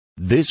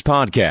This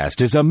podcast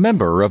is a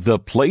member of the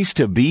Place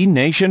to Be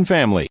Nation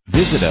family.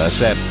 Visit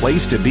us at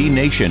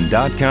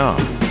placetobenation.com,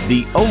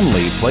 the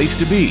only place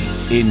to be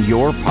in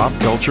your pop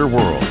culture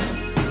world.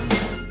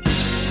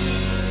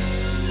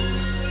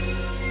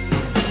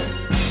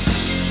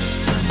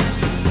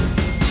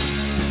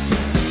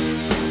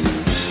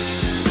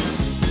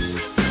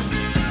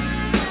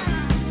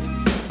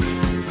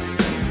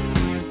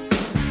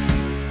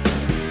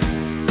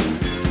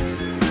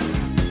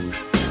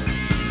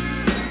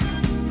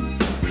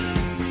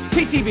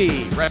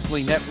 PTB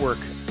Wrestling Network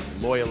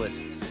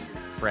loyalists,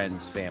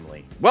 friends,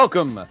 family.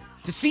 Welcome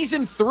to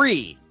Season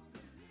 3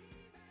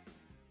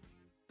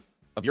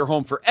 of your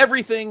home for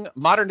everything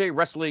modern day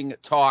wrestling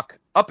talk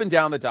up and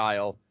down the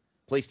dial.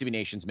 Place to Be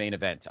Nation's main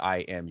event. I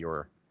am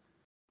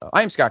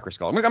Scott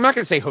Criscull. I'm not going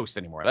to say host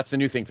anymore. That's the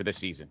new thing for this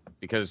season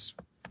because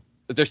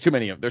there's too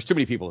many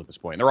people at this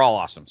point. They're all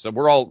awesome. So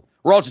we're all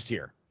just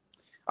here.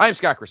 I am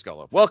Scott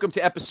Criscull. Welcome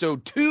to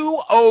episode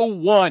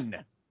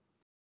 201.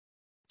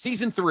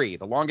 Season 3,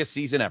 the longest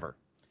season ever.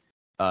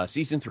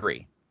 Season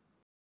 3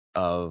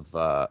 of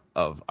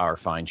our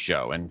fine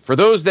show. And for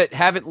those that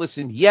haven't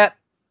listened yet,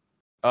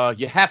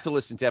 you have to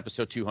listen to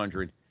episode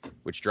 200,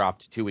 which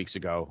dropped 2 weeks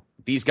ago.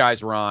 These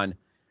guys were on.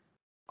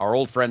 Our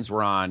old friends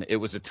were on. It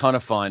was a ton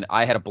of fun.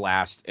 I had a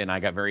blast, and I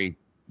got very,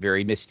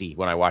 very misty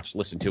when I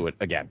listened to it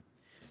again.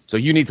 So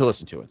you need to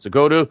listen to it.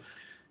 So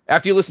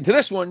after you listen to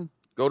this one,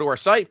 go to our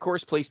site, of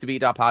course,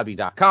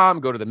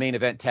 placetobe.podbean.com. Go to the main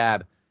event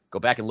tab. Go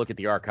back and look at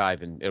the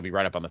archive, and it'll be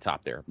right up on the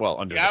top there. Well,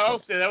 under. Yeah, I'll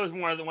say that was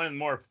one of the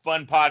more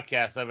fun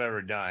podcasts I've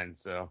ever done.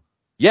 So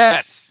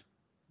yes,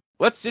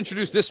 let's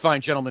introduce this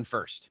fine gentleman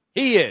first.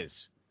 He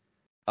is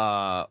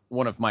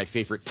one of my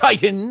favorite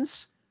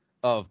titans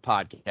of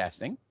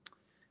podcasting.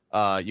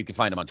 You can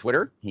find him on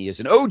Twitter. He is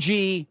an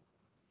OG,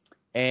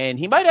 and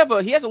he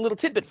has a little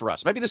tidbit for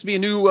us. Maybe this will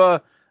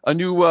be a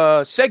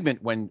new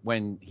segment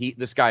when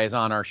this guy is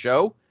on our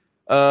show.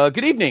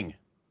 Good evening,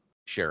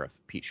 Sheriff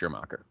Pete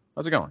Schermacher.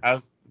 How's it going?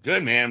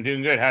 Good, man. I'm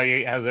doing good.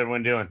 How's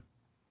everyone doing?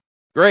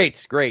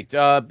 Great.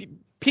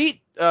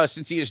 Pete,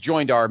 since he has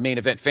joined our main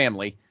event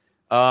family,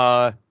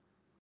 likes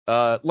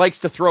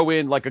to throw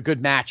in like a good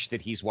match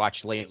that he's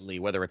watched lately,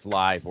 whether it's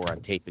live or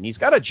on tape. And he's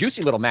got a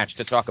juicy little match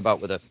to talk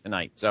about with us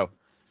tonight. So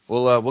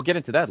we'll get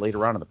into that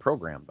later on in the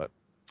program. But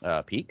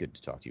Pete, good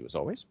to talk to you as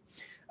always.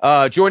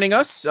 Joining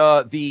us,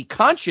 the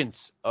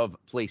conscience of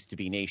Place to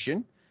Be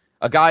Nation,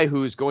 a guy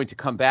who's going to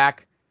come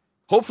back,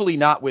 hopefully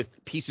not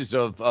with pieces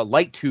of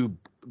light tube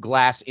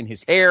glass in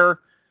his hair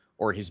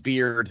or his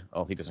beard.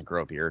 Oh, he doesn't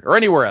grow a beard or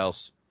anywhere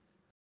else.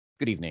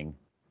 Good evening,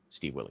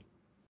 Steve Willie.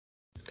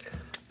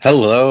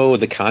 Hello,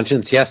 the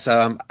conscience. Yes,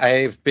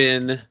 I've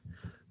been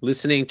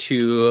listening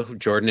to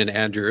Jordan and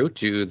Andrew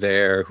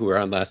who were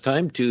on last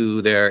time,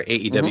 do their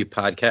AEW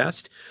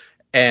podcast,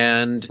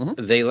 and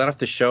they let off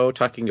the show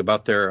talking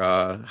about their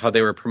how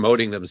they were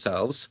promoting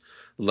themselves,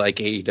 like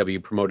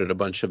AEW promoted a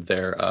bunch of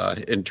their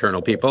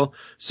internal people.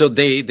 So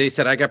they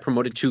said I got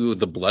promoted to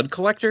the blood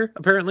collector,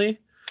 apparently.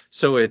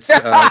 So it's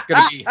going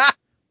to be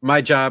my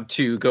job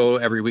to go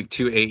every week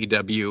to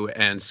AEW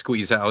and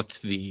squeeze out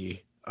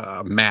the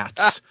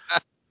mats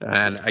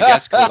and I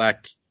guess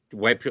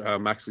wipe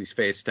Moxley's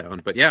face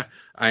down. But yeah,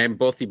 I am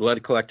both the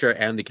blood collector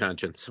and the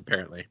conscience,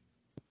 apparently.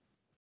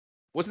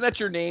 Wasn't that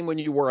your name when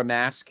you wore a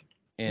mask?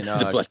 In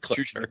the blood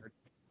collector.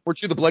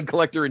 Weren't you the blood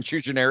collector in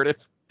Choose Your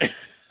Narrative?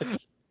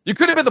 You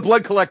could have been the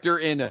blood collector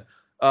in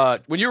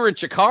when you were in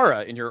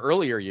Chikara in your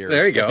earlier years.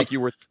 There you go. I think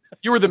you were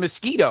the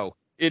mosquito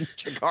in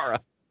Chikara.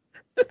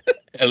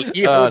 El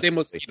hijo de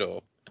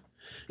mosquito.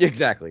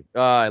 Exactly.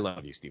 I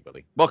love you, Steve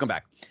Willie. Welcome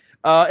back.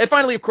 And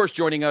finally, of course,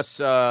 joining us,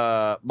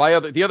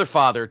 the other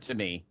father to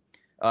me.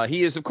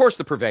 He is, of course,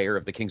 the purveyor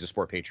of the Kings of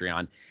Sport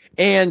Patreon.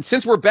 And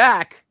since we're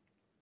back,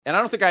 and I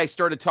don't think I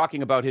started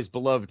talking about his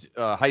beloved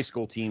high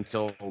school team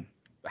till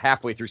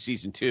halfway through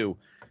season 2.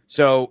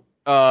 So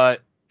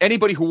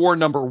anybody who wore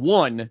number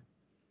 1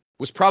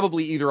 was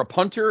probably either a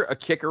punter, a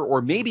kicker,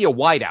 or maybe a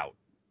wideout.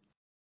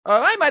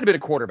 I might have been a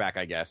quarterback,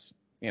 I guess.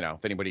 You know,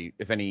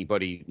 if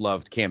anybody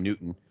loved Cam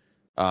Newton.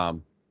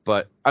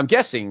 But I'm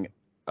guessing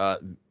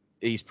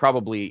he's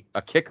probably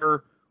a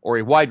kicker or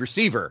a wide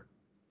receiver.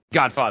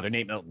 Godfather,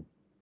 Nate Milton.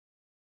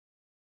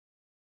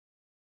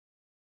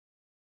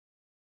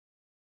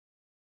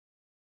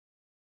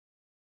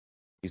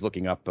 He's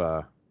looking up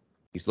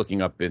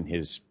in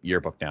his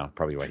yearbook now.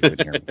 Probably why he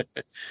couldn't hear me.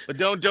 But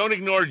don't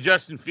ignore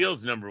Justin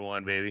Fields, number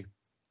 1, baby.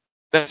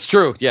 That's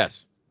true.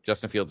 Yes,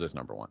 Justin Fields is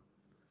number 1.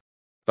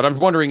 But I'm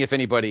wondering if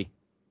anybody.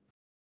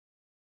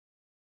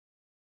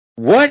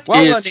 What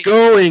is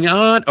going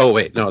on? Oh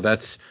wait, no,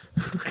 that's.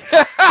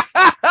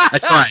 I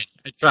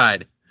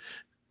tried.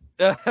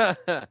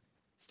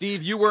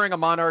 Steve, you wearing a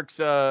Monarchs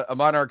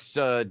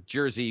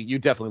jersey, you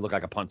definitely look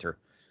like a punter,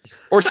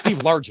 or Steve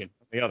Largent,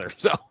 the other.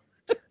 So.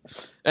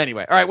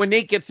 Anyway, all right. When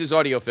Nate gets his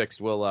audio fixed,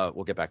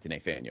 we'll get back to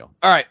Nathaniel.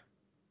 All right,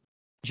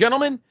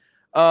 gentlemen,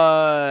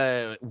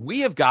 we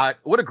have got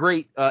what a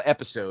great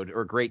episode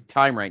or great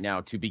time right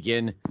now to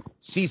begin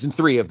season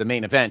 3 of the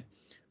main event.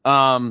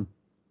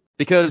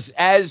 Because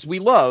as we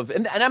love,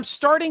 and I'm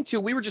starting to,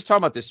 we were just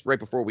talking about this right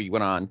before we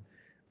went on.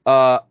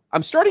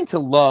 I'm starting to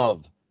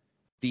love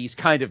these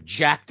kind of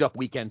jacked up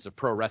weekends of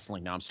pro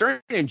wrestling now. I'm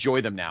starting to enjoy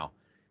them now.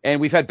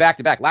 And we've had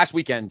back-to-back. Last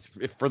weekend,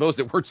 for those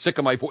that weren't sick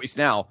of my voice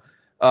now,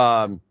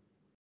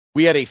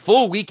 we had a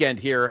full weekend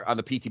here on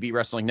the PTB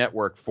Wrestling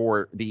Network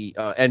for the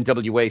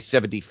NWA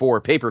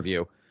 74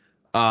 pay-per-view.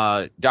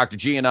 Dr.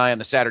 G and I on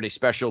the Saturday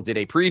special did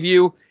a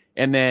preview,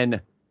 and then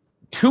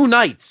 2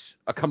 nights,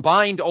 a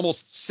combined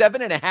almost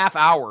 7.5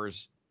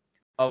 hours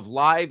of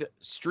live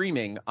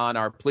streaming on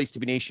our Place to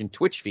Be Nation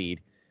Twitch feed.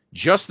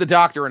 Just the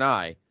doctor and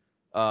I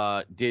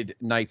did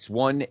nights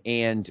 1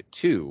 and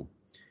 2.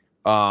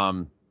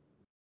 And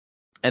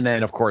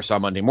then, of course,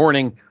 on Monday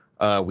morning,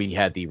 we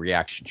had the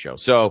reaction show.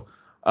 So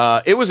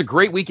it was a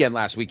great weekend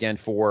last weekend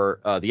for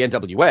the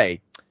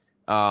NWA.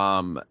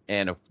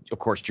 And, of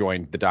course,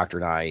 joined the doctor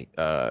and I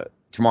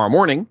tomorrow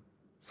morning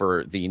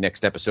for the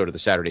next episode of the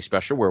Saturday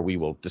special, where we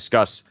will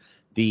discuss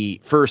the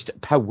first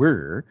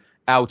power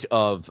out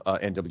of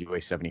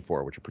NWA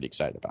 74, which we're pretty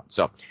excited about.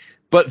 So,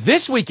 but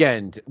this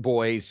weekend,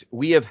 boys,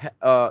 we have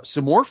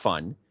some more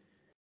fun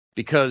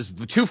because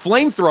the 2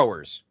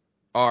 flamethrowers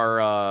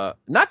are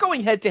not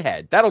going head to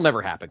head. That'll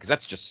never happen because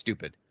that's just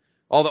stupid.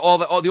 All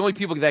the only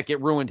people that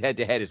get ruined head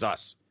to head is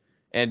us,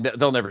 and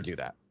they'll never do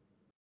that.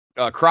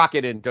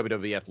 Crockett and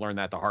WWF learned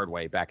that the hard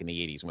way back in the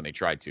 80s when they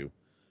tried to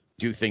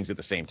do things at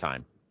the same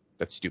time.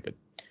 That's stupid.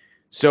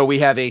 So we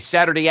have a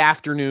Saturday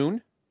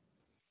afternoon,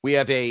 we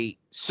have a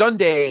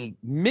Sunday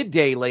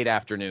midday late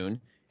afternoon,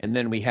 and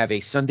then we have a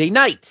Sunday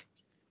night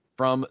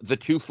from the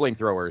 2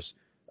 flamethrowers,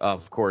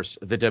 of course,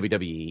 the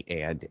WWE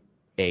and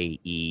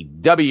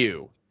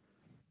AEW.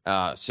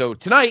 So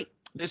tonight,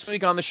 this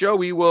week on the show,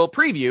 we will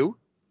preview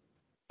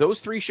those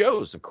 3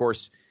 shows. Of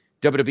course,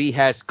 WWE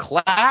has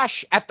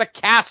Clash at the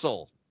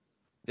Castle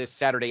this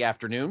Saturday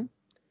afternoon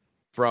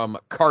from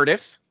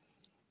Cardiff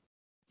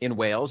in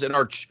Wales, and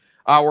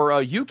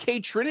our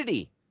UK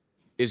Trinity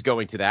is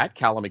going to that.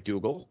 Callum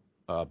McDougall,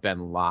 Ben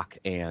Locke,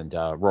 and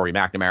Rory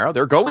McNamara.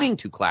 They're going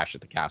to Clash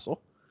at the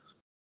Castle.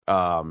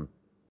 Callum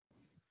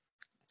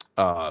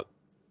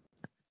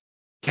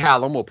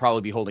will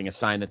probably be holding a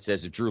sign that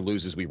says, "If Drew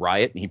loses, we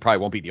riot," and he probably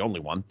won't be the only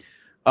one.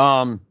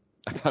 I'm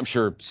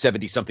sure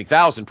 70-something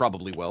thousand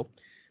probably will.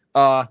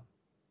 We'll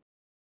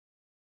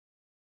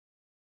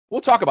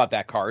talk about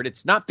that card.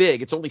 It's not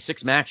big. It's only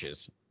 6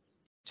 matches.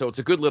 So it's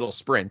a good little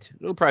sprint.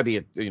 It'll probably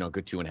be a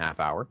good 2.5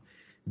 hour.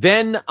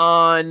 Then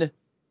on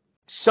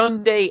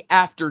Sunday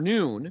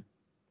afternoon,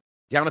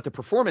 down at the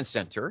Performance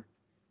Center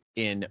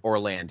in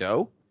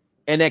Orlando,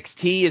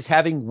 NXT is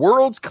having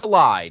Worlds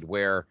Collide,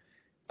 where,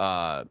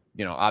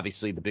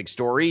 obviously the big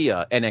story,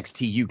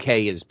 NXT UK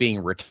is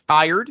being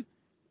retired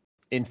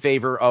in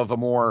favor of a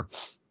more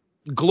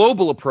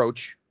global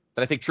approach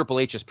that I think Triple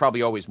H has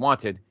probably always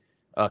wanted,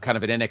 kind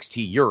of an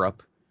NXT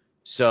Europe.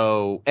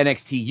 So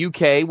NXT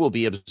UK will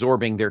be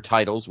absorbing their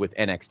titles with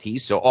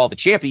NXT. So all the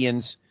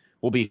champions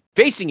will be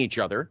facing each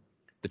other,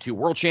 the 2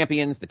 world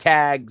champions, the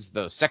tags,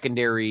 the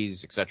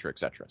secondaries, et cetera, et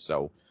cetera.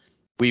 So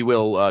we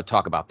will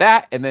talk about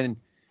that. And then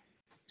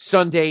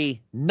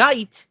Sunday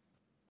night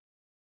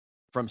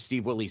from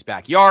Steve Willie's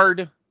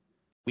backyard,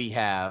 we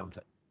have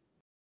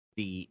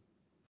the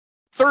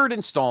 3rd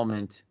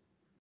installment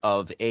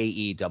of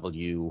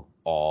AEW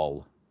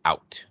All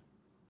Out.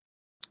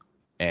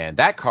 And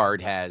that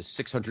card has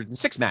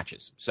 606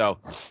 matches. So,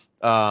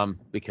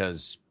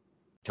 because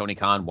Tony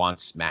Khan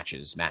wants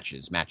matches. And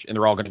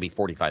they're all going to be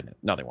 45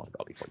 minutes. No, they won't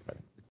all be 45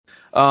 minutes.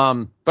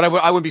 But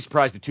I wouldn't be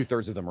surprised if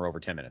 2/3 of them are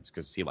over 10 minutes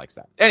because he likes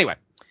that. Anyway,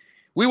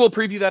 we will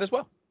preview that as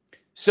well.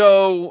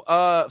 So,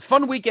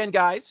 fun weekend,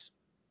 guys,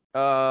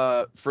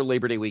 for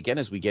Labor Day weekend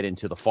as we get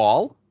into the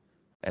fall,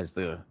 as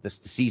the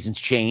seasons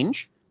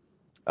change.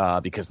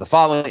 Because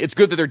it's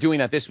good that they're doing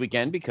that this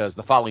weekend because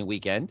the following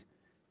weekend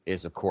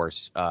is, of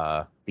course,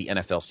 the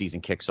NFL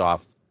season kicks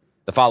off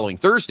the following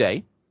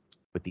Thursday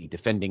with the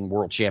defending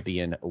world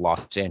champion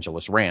Los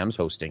Angeles Rams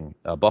hosting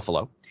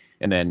Buffalo,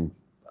 and then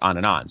on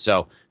and on.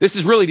 So this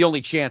is really the only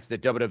chance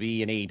that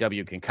WWE and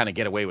AEW can kind of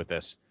get away with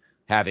this,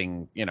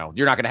 having, you're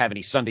not going to have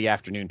any Sunday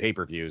afternoon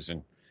pay-per-views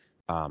and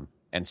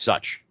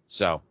such.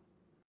 So,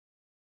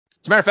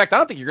 as a matter of fact, I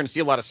don't think you're going to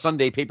see a lot of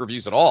Sunday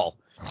pay-per-views at all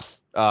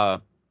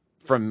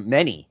from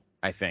many,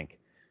 I think.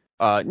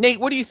 Nate,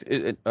 what do you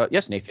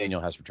yes,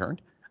 Nathaniel has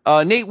returned.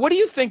 Nate, what do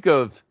you think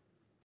of,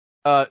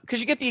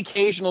 because you get the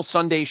occasional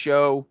Sunday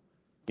show,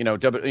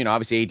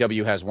 obviously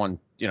AEW has one,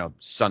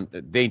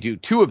 they do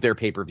 2 of their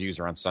pay-per-views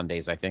are on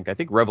Sundays, I think. I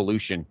think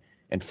Revolution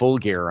and Full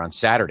Gear are on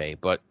Saturday,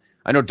 but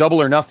I know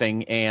Double or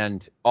Nothing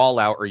and All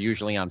Out are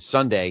usually on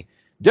Sunday.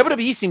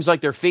 WWE seems like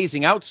they're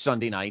phasing out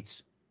Sunday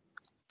nights,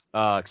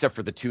 except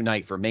for the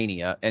 2-night for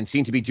Mania, and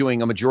seem to be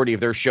doing a majority of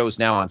their shows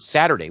now on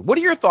Saturday. What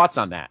are your thoughts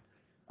on that?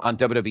 On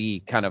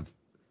WWE kind of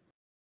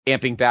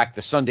amping back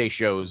the Sunday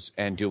shows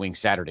and doing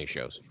Saturday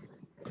shows?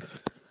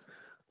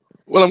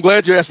 Well, I'm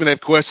glad you asked me that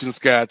question,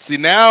 Scott. See,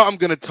 now I'm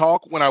going to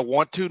talk when I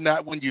want to,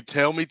 not when you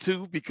tell me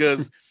to,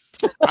 because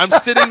I'm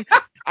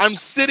I'm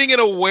sitting in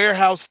a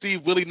warehouse,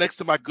 Steve Willie, next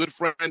to my good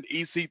friend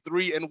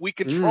EC3, and we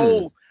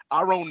control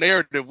our own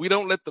narrative. We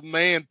don't let the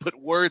man put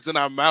words in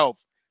our mouth,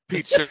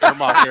 Pete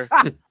Schermacher.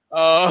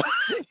 I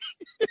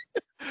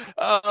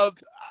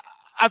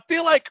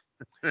feel like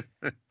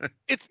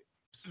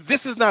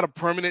this is not a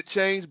permanent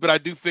change, but I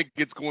do think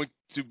it's going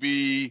to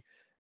be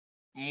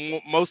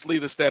mostly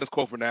the status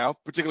quo for now,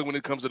 particularly when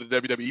it comes to the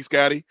WWE,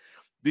 Scotty,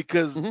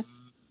 because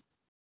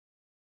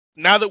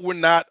now that we're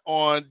not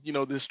on,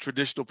 this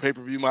traditional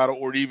pay-per-view model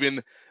or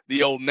even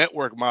the old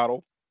network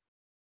model,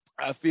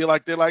 I feel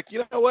like they're like,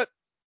 you know what?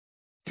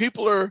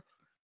 People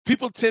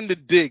tend to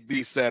dig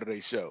these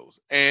Saturday shows,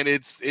 and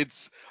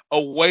it's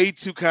a way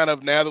to kind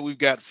of, now that we've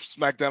got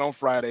SmackDown on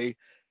Friday,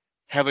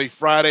 have a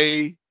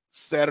Friday,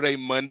 Saturday,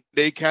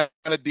 Monday kind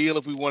of deal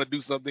if we want to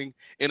do something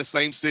in the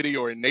same city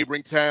or in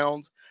neighboring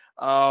towns.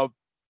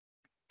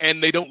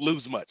 And they don't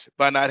lose much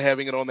by not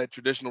having it on that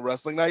traditional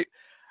wrestling night.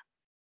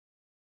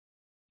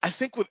 I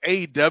think with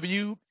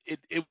AEW,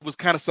 it was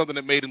kind of something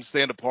that made them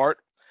stand apart,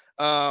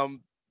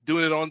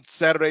 doing it on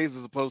Saturdays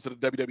as opposed to the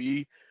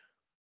WWE.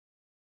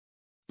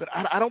 But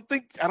I don't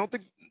think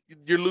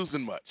you're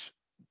losing much,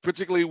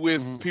 particularly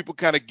with people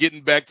kind of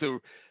getting back to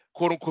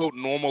quote unquote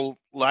normal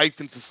life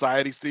in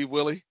society, Steve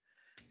Willie,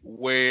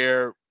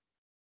 where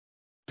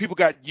people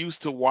got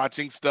used to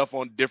watching stuff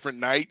on different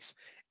nights.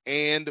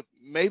 And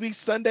maybe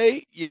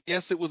Sunday,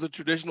 yes, it was a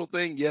traditional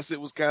thing. Yes, it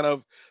was kind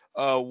of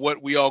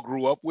what we all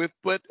grew up with.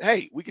 But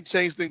hey, we can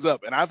change things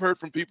up. And I've heard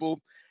from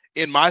people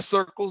in my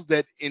circles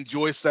that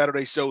enjoy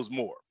Saturday shows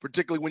more,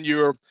 particularly when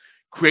you're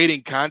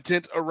creating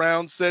content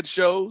around said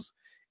shows.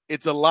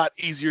 It's a lot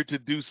easier to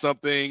do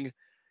something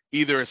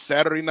either a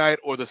Saturday night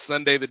or the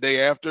Sunday the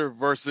day after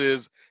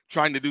versus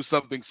trying to do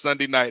something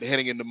Sunday night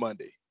heading into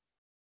Monday.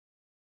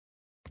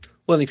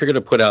 Well, and if you're going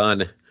to put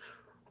on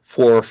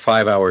 4 or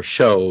 5 hour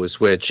shows,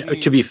 which,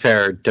 to be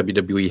fair,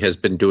 WWE has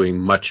been doing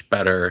much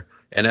better,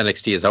 and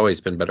NXT has always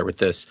been better with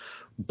this.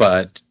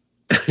 But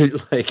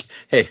like,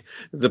 hey,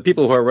 the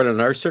people who are running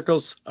our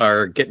circles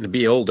are getting to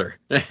be older,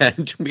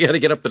 and we got to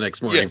get up the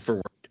next morning for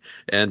work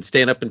and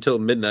staying up until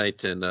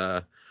midnight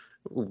and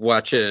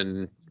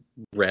watching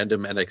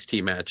random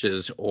NXT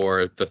matches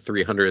or the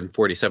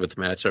 347th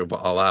match of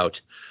All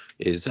Out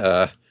is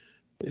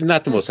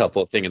not the most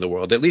helpful thing in the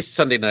world. At least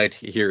Sunday night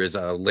here is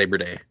Labor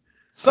Day.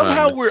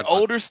 Somehow we're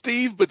older,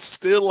 Steve, but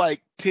still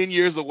like 10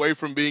 years away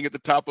from being at the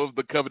top of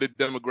the coveted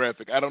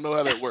demographic. I don't know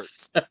how that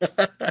works.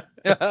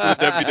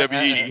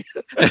 WWE.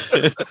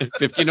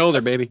 50 and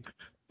older, baby.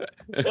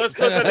 Plus,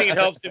 I think it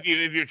helps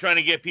if you're trying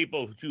to get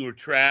people who are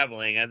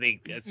traveling. I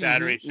think a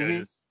Saturday show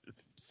just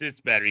sits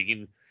better. You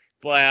can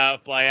fly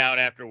out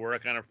after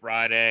work on a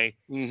Friday,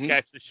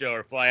 catch the show,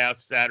 or fly out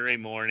Saturday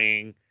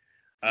morning.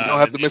 You don't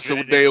have to miss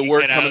a day of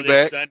work coming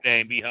back Sunday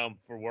and be home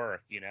for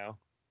work.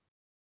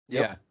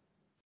 Yeah.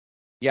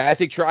 Yeah, I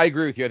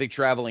agree with you. I think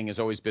traveling has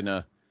always been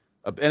and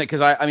because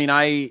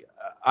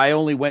I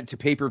only went to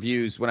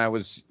pay-per-views when I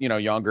was,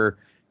 younger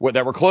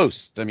that were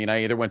close. I mean,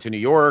 I either went to New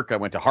York, I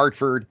went to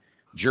Hartford,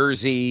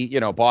 Jersey,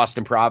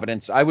 Boston,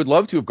 Providence. I would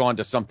love to have gone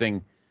to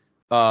something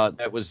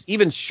that was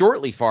even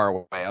shortly far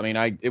away. I mean,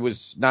 it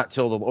was not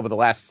till over the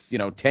last,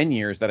 10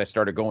 years that I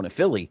started going to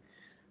Philly.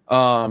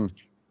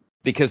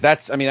 Because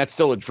that's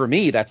still, for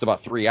me, that's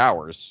about 3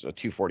 hours,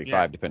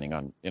 2:45, depending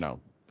on,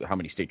 how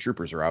many state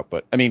troopers are out.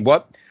 But I mean,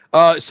 what?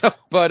 I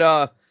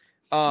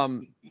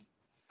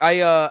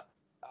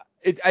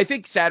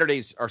think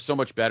Saturdays are so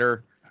much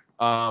better.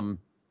 I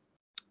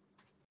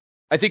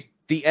think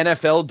the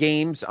NFL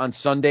games on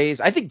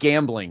Sundays, I think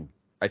gambling,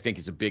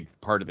 is a big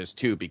part of this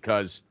too,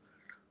 because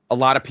a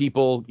lot of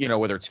people,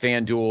 whether it's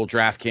FanDuel,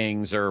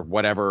 DraftKings, or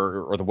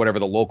whatever, or whatever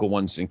the local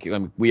ones,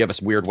 we have a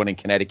weird one in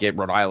Connecticut.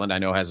 Rhode Island, I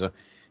know, has a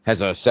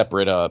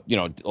separate, a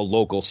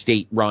local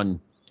state-run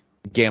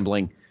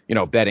gambling,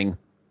 betting.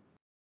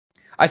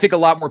 I think a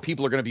lot more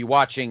people are going to be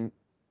watching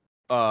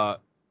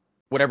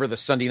whatever the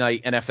Sunday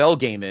night NFL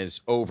game is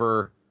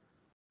over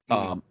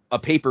a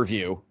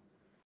pay-per-view.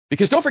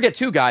 Because don't forget,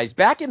 too, guys,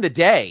 back in the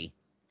day,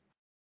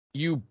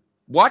 you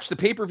watched the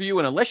pay-per-view,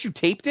 and unless you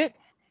taped it,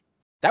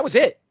 that was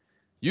it.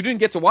 You didn't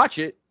get to watch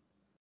it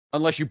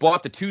unless you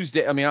bought the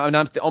Tuesday. I mean,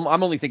 I'm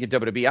only thinking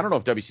WWE. I don't know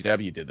if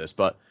WCW did this,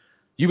 but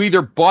you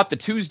either bought the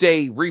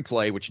Tuesday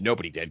replay, which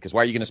nobody did, because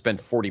why are you going to spend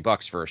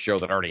 $40 for a show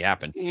that already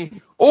happened?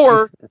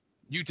 Or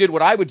you did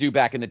what I would do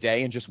back in the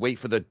day and just wait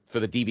for the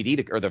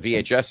DVD or the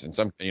VHS, and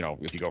some,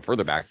 if you go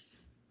further back,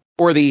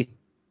 or the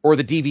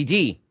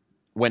DVD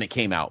when it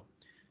came out.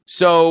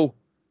 So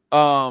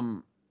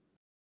now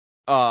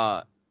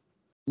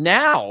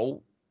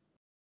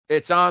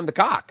it's on the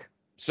cock.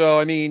 So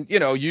I mean,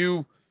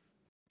 you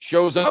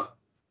shows up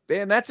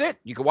and that's it.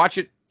 You can watch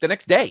it the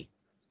next day.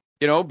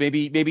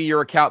 Maybe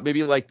you're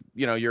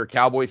you're a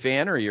Cowboy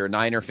fan, or you're a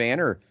Niner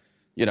fan, or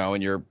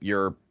and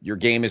your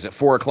game is at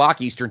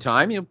 4:00 Eastern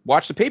time. You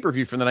watch the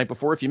pay-per-view from the night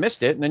before if you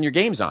missed it, and then your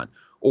game's on.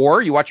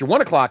 Or you watch your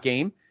 1:00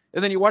 game,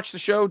 and then you watch the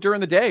show during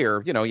the day,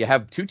 or you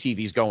have 2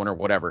 TVs going or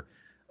whatever.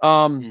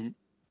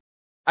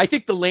 I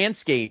think the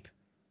landscape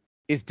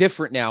is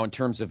different now in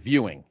terms of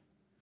viewing,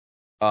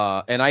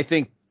 and I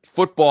think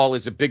football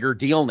is a bigger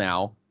deal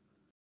now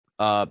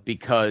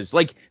because,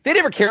 like, they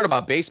never cared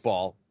about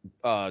baseball,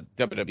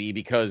 WWE,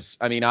 because,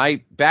 I mean,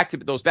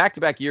 those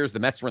back-to-back years the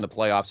Mets were in the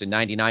playoffs in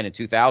 99 and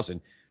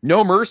 2000,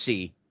 No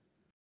Mercy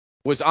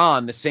was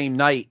on the same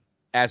night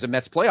as a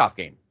Mets playoff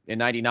game. In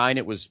 99,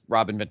 it was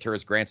Robin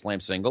Ventura's Grand Slam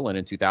single, and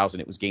in 2000,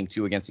 it was Game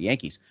 2 against the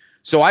Yankees.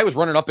 So I was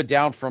running up and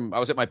down I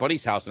was at my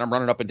buddy's house, and I'm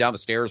running up and down the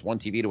stairs, one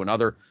TV to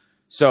another.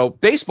 So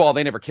baseball,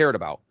 they never cared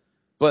about.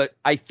 But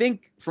I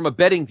think from a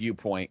betting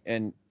viewpoint,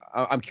 and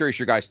I'm curious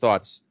your guys'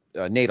 thoughts,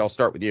 Nate, I'll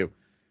start with you.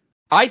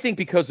 I think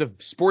because of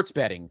sports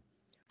betting,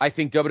 I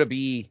think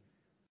WWE,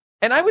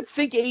 and I would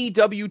think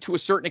AEW to a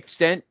certain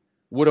extent,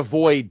 would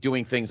avoid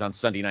doing things on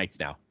Sunday nights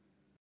now.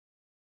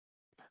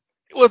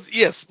 Well,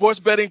 yes, sports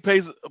betting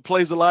plays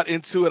a lot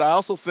into it. I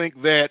also think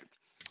that,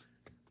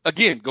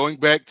 again, going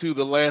back to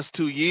the last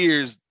 2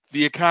 years,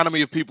 the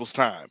economy of people's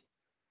time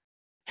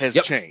has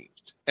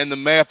changed, and the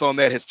math on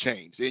that has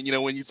changed.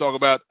 And, when you talk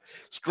about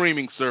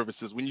streaming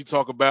services, when you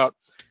talk about,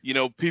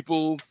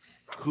 people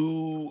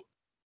who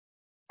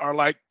are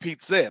like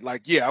Pete said,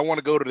 like, yeah, I want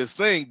to go to this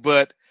thing,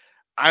 but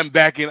I'm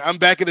back in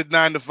at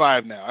 9 to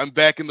 5 now. I'm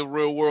back in the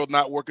real world,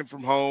 not working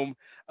from home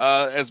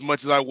as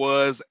much as I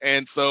was.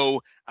 And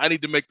so I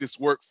need to make this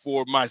work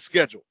for my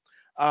schedule.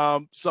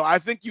 So I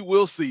think you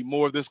will see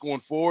more of this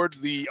going forward.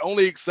 The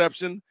only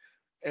exception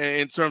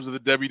in terms of the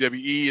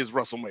WWE is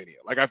WrestleMania.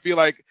 Like, I feel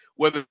like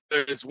whether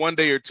it's 1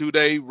 day or 2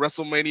 day,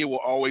 WrestleMania will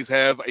always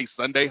have a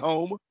Sunday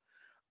home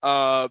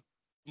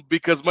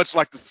because much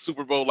like the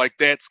Super Bowl, like,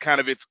 that's kind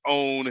of its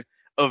own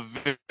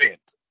event,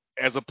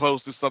 as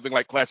opposed to something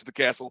like Clash of the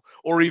Castle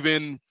or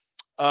even,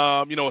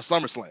 a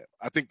SummerSlam.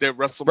 I think that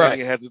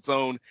WrestleMania has its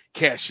own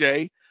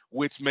cachet,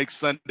 which makes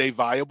Sunday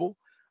viable.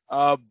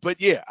 But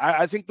yeah,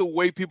 I think the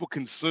way people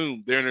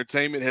consume their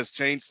entertainment has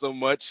changed so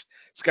much,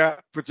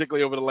 Scott,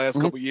 particularly over the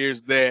last couple of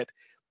years, that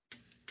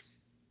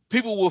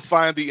people will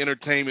find the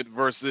entertainment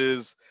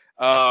versus,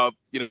 hey,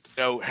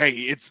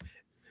 it's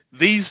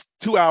these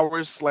 2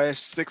 hours /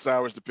 6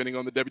 hours, depending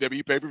on the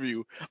WWE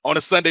pay-per-view, on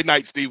a Sunday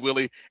night, Steve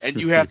Willie,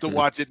 and you have to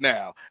watch it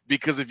now.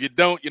 Because if you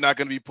don't, you're not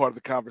going to be part of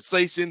the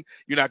conversation.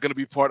 You're not going to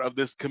be part of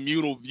this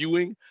communal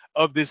viewing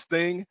of this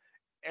thing.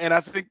 And I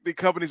think the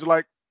companies are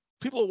like,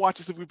 people will watch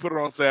this if we put it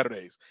on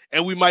Saturdays.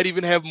 And we might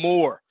even have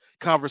more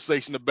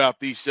conversation about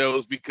these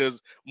shows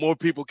because more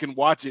people can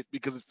watch it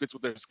because it fits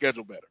with their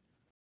schedule better.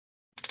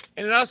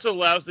 And it also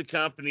allows the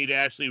company to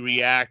actually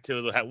react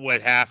to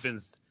what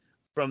happens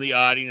from the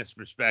audience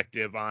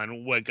perspective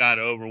on what got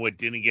over, what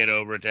didn't get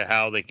over, to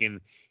how they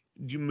can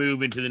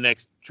move into the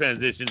next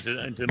transition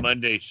into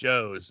Monday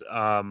shows,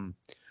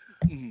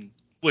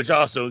 which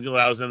also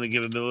allows them to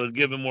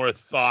give them more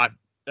thought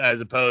as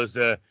opposed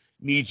to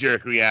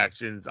knee-jerk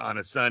reactions on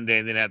a Sunday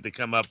and then have to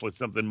come up with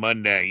something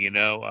Monday.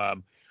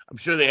 I'm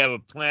sure they have a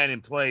plan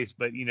in place,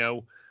 but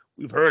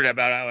we've heard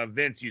about how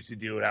Vince used to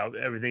do it, how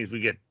everything's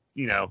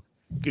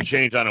could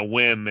change on a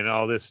whim and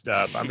all this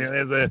stuff. I mean,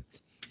 as a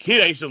kid,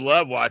 I used to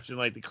love watching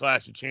like the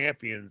Clash of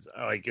Champions,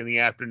 like in the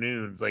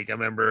afternoons. Like I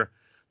remember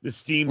the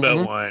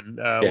Steamboat one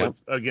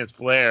against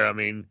Flair. I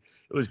mean,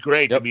 it was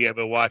great to be able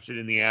to watch it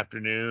in the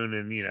afternoon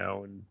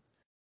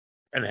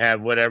and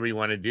have whatever you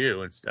want to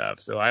do and stuff.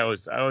 So I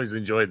always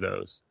enjoyed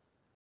those.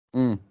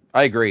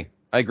 I agree.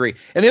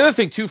 And the other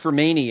thing too for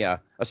Mania,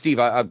 Steve,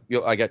 I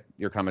get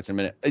your comments in a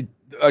minute.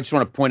 I just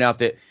want to point out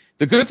that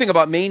the good thing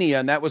about Mania,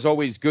 and that was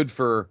always good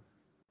for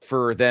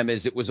them,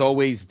 is it was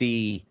always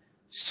the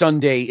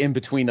Sunday in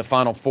between the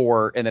Final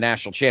Four and the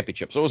National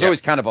Championship. So it was always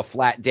kind of a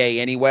flat day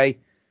anyway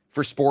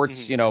for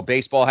sports.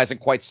 Baseball hasn't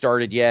quite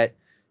started yet.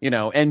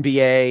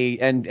 NBA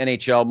and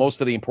NHL,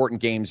 most of the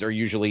important games are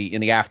usually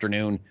in the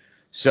afternoon.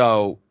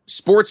 So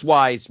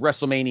sports-wise,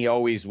 WrestleMania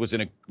always was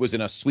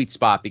in a sweet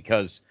spot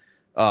because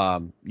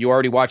you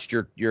already watched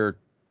your.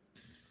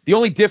 The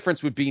only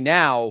difference would be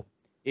now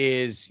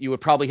is you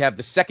would probably have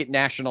the second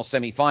national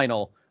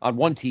semifinal on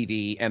one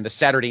TV and the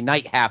Saturday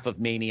night half of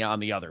Mania on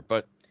the other.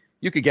 But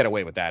you could get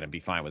away with that and be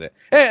fine with it.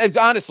 And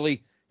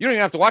honestly, you don't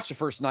even have to watch the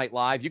first night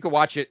live. You could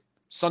watch it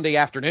Sunday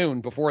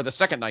afternoon before the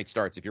second night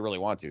starts if you really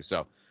want to.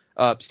 So,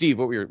 Steve,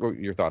 what were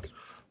your thoughts?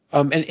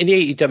 And in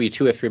AEW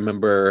too, if you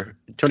remember,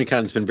 Tony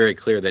Khan's been very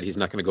clear that he's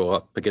not going to go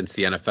up against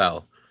the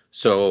NFL.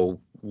 So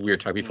we were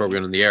talking before we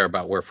went on the air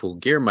about where Full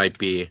Gear might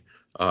be,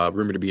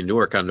 rumored to be in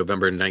Newark on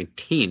November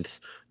 19th.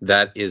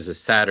 That is a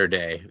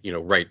Saturday,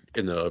 right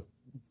in the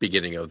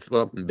beginning of,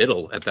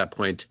 middle at that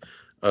point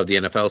of the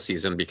NFL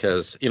season,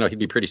 because, he'd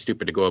be pretty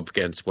stupid to go up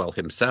against,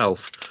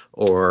 himself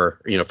or,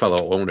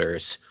 fellow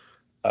owners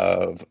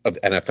of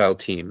NFL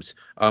teams.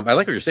 I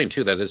like what you're saying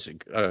too. That is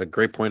a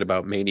great point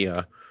about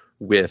Mania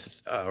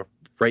with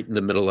right in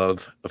the middle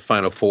of a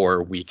Final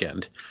Four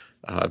weekend.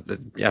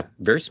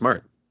 Very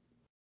smart.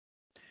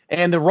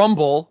 And the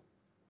Rumble,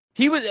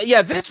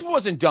 Vince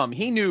wasn't dumb.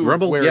 He knew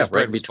Rumble, where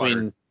right in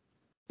between.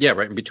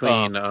 Right in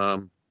between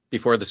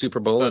before the Super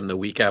Bowl and the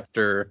week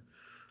after.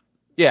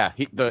 Yeah,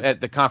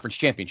 at the conference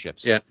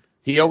championships. Yeah,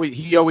 he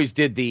always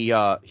did the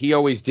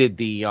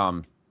the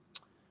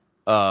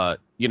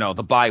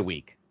bye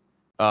week.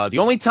 The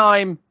only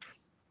time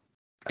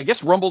I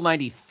guess Rumble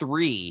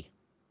 93.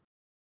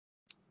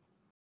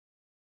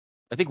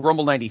 I think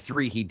Rumble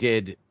 93 he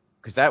did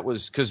because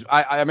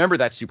I remember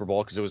that Super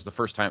Bowl because it was the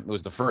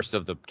first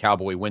of the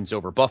Cowboy wins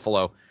over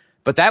Buffalo.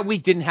 But that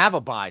week didn't have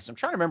a bye. So I'm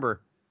trying to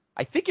remember.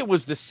 I think it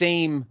was the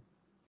same.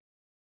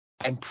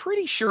 I'm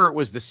pretty sure it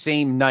was the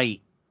same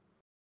night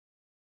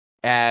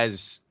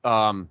as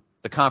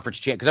the conference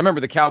champ. Because I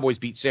remember the Cowboys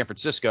beat San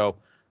Francisco.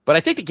 But I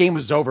think the game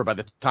was over by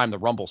the time the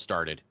Rumble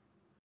started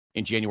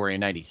in January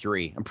of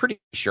 '93. I'm pretty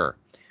sure.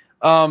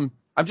 I'm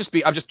just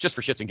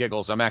for shits and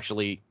giggles. I'm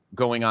actually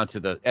going on to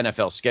the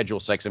NFL schedule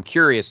site 'cause I'm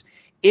curious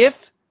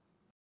if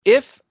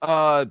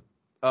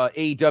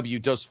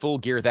AEW does Full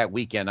Gear that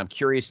weekend. I'm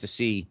curious to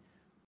see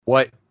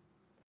what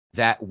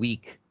that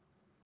week's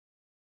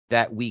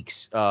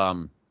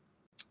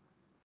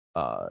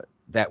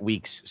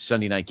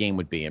Sunday night game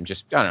would be. I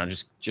don't know,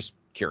 just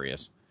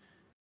curious.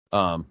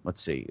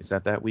 Let's see. Is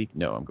that week?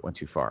 No, I'm going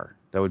too far.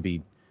 That would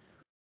be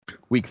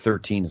week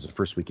 13 is the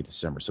first week of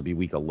December, so it'd be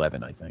week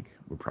 11, I think.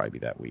 Would probably be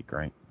that week,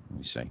 right? Let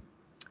me see.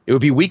 It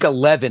would be week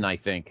 11, I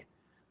think,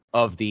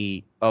 of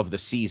the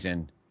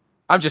season.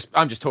 I'm just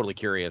totally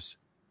curious.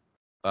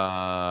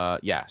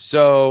 Yeah.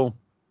 So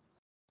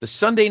the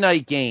Sunday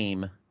night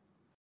game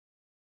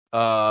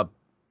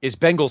is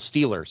Bengals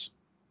Steelers.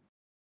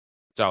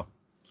 So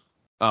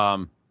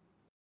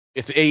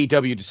if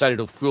AEW decided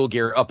to Full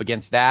Gear up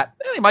against that,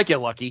 they might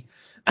get lucky.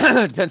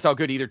 Depends how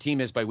good either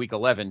team is by week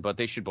 11, but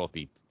they should both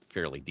be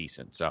fairly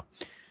decent. So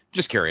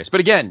just curious. But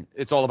again,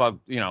 it's all about,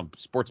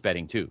 sports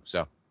betting too.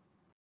 So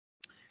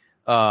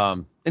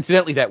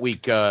incidentally, that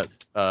week,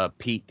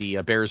 Pete,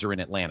 the Bears are in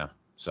Atlanta.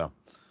 So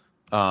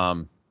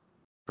for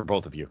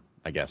both of you,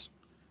 I guess.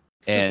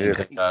 And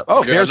Bears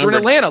are in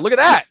Atlanta. Look at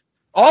that.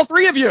 All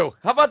three of you.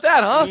 How about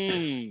that, huh?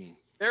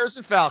 Bears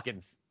and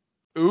Falcons.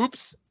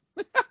 Oops.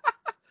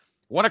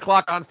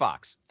 1:00 on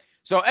Fox.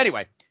 So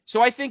anyway,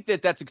 I think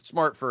that's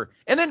smart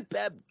and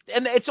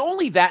it's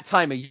only that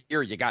time of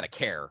year you got to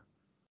care.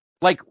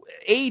 Like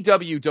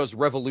AEW does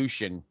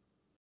Revolution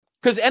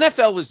because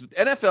NFL is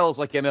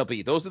like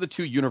MLB. Those are the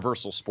two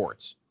universal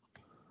sports.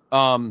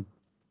 AEW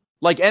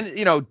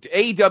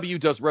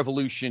does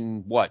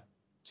Revolution. What,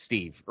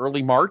 Steve?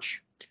 Early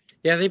March?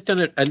 Yeah, they've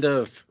done it end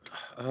of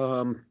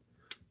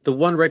the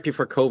one right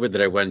before COVID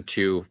that I went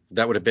to.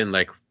 That would have been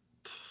like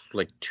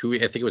 2. I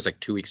think it was like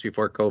 2 weeks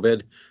before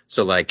COVID.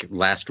 So like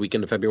last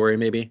weekend of February,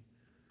 maybe.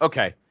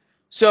 Okay,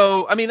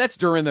 so I mean that's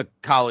during the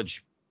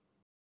college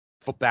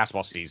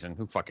basketball season.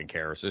 Who fucking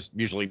cares? There's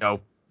usually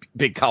no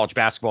big college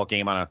basketball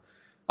game on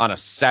a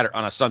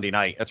Sunday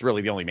night. That's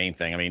really the only main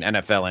thing. I mean,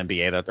 NFL,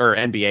 NBA, or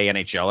NBA,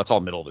 NHL. That's all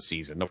middle of the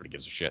season. Nobody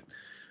gives a shit.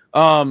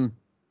 And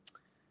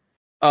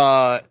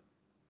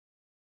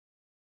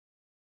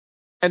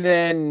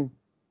then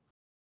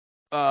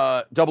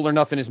Double or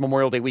Nothing is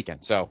Memorial Day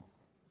weekend. So,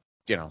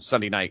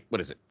 Sunday night. What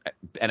is it?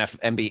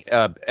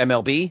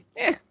 MLB?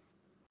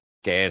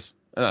 Cares.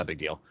 Not a big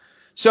deal.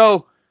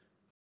 So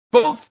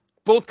both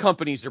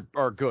companies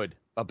are good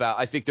about.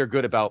 I think they're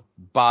good about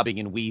bobbing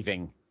and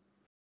weaving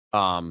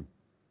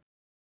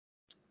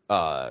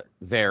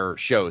their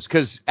shows,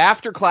 because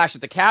after Clash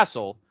at the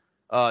Castle,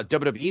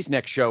 WWE's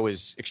next show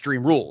is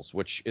Extreme Rules,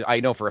 which I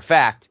know for a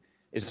fact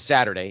is a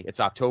Saturday. It's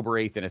October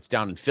 8th, and it's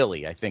down in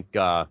Philly. I think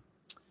Mr.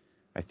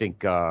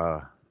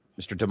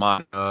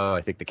 D'Amato,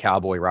 I think the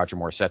Cowboy Roger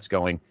Morissette's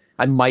going.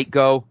 I might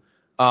go.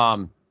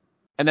 And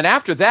then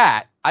after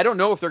that, I don't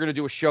know if they're going to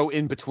do a show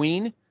in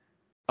between,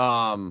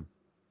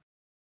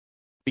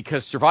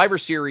 because Survivor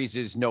Series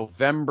is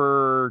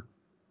November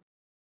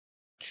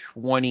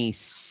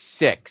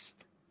 26th.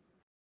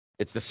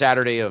 It's the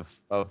Saturday of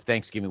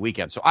Thanksgiving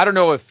weekend. So I don't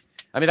know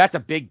that's a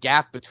big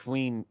gap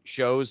between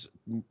shows.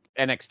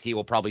 NXT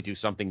will probably do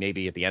something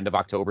maybe at the end of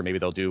October. Maybe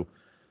they'll do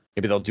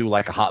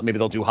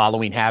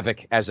Halloween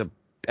Havoc as a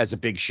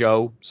big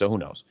show. So who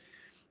knows?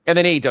 And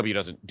then AEW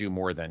doesn't do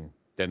more than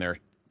their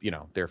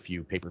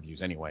few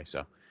pay-per-views anyway.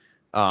 So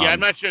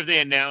I'm not sure if they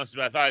announced,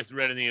 but I thought I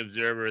read in the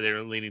Observer they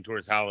were leaning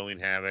towards Halloween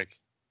Havoc.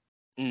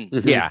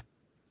 Mm-hmm.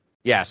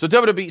 Yeah. So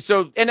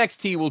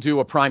NXT will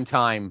do a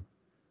primetime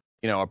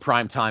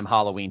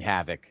Halloween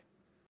Havoc.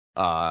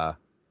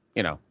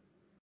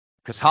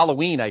 Because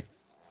Halloween I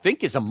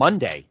think is a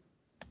Monday.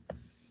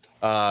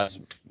 Let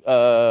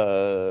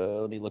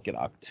me look at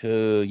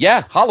October.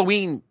 Yeah,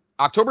 Halloween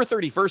October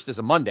 31st is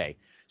a Monday,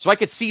 so I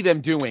could see them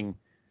doing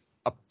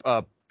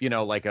a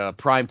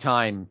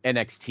primetime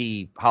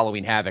NXT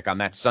Halloween Havoc on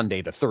that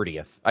Sunday the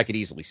 30th. I could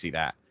easily see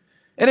that,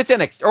 and it's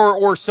NXT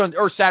or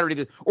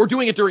Saturday or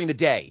doing it during the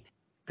day,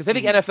 because I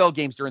think NFL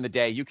games during the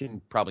day you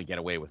can probably get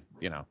away with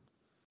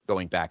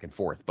going back and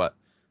forth. But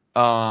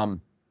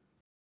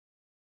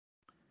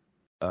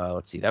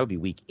let's see, that would be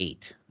week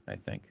 8, I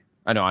think.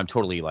 I know I'm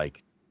totally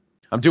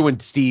I'm doing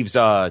Steve's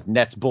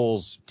Nets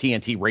Bulls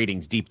TNT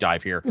ratings deep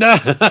dive here.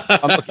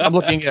 I'm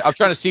looking at. I'm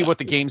trying to see what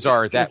the games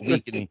are that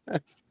week in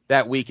the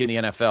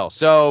NFL.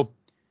 So,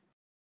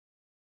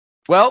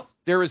 well,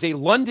 there is a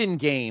London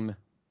game.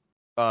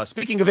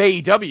 Speaking of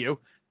AEW,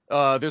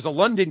 there's a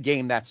London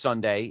game that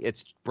Sunday.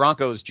 It's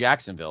Broncos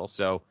Jacksonville.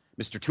 So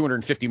Mr.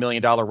 $250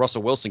 million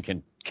Russell Wilson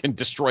can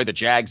destroy the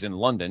Jags in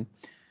London.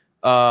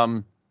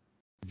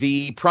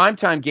 The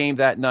primetime game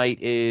that night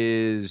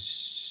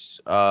is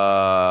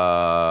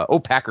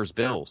Packers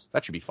Bills.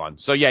 That should be fun.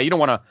 So yeah, you don't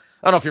want to.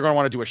 I don't know if you're going to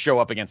want to do a show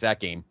up against that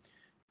game.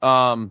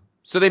 So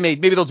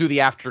maybe they'll do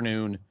the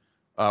afternoon,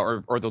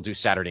 or they'll do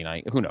Saturday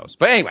night. Who knows?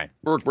 But anyway,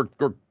 we're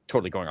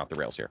totally going off the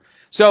rails here.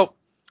 So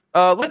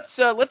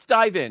let's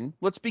dive in.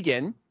 Let's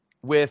begin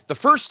with the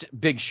first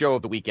big show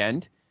of the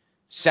weekend,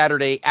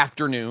 Saturday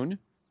afternoon.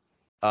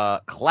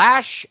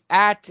 Clash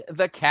at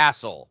the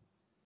Castle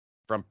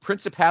from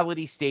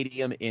Principality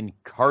Stadium in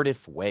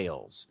Cardiff,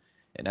 Wales.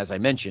 And as I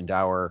mentioned,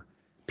 our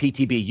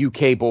PTB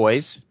UK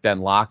boys, Ben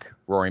Locke,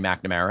 Rory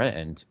McNamara,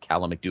 and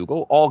Callum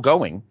McDougall, all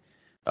going.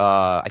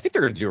 I think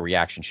they're going to do a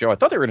reaction show. I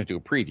thought they were going to do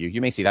a preview.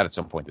 You may see that at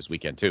some point this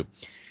weekend, too.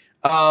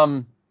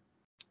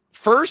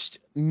 First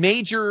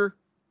major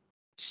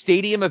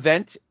stadium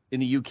event in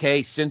the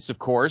UK since, of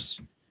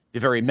course, the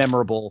very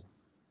memorable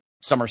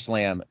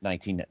SummerSlam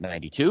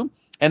 1992.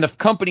 And the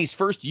company's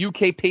first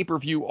UK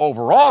pay-per-view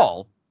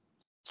overall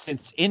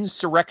since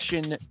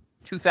Insurrection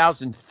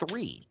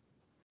 2003.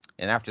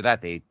 And after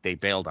that, they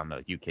bailed on the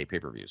UK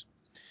pay-per-views.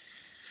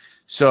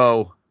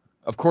 So,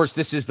 of course,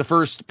 this is the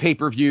first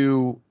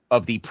pay-per-view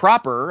of the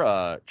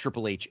proper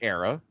Triple H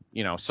era.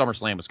 You know,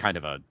 SummerSlam was kind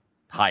of a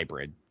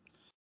hybrid.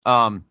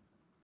 At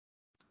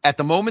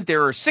the moment,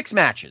 there are 6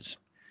 matches.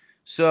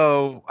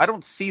 So I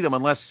don't see them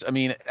unless, I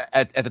mean,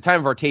 at the time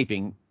of our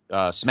taping,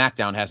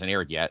 SmackDown hasn't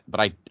aired yet. But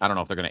I don't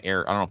know if they're going to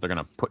air. I don't know if they're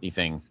going to put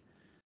anything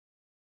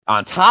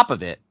on top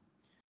of it.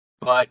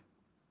 But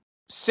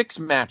 6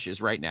 matches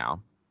right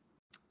now.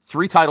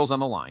 3 titles on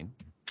the line.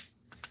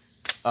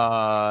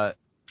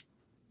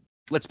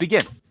 Let's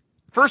begin.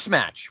 First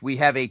match, we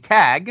have a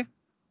tag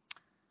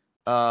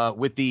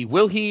with the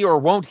will he or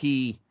won't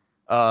he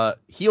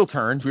heel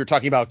turns. We were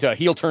talking about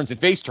heel turns and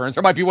face turns.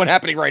 There might be one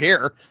happening right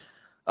here.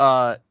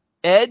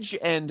 Edge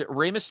and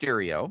Rey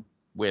Mysterio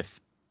with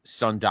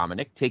son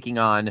Dominic taking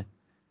on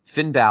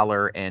Finn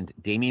Balor and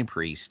Damian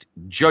Priest.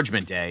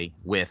 Judgment Day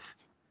with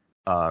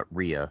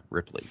Rhea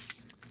Ripley.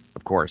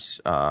 Of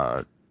course,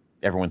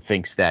 everyone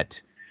thinks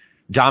that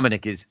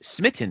Dominic is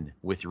smitten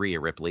with Rhea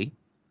Ripley,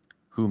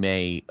 who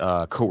may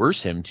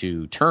coerce him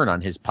to turn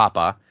on his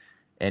papa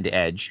and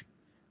Edge.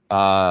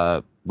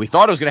 We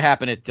thought it was going to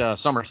happen at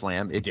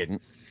SummerSlam. It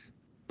didn't.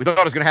 We thought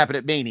it was going to happen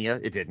at Mania.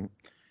 It didn't.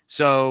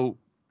 So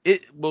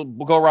we'll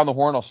go around the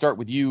horn. I'll start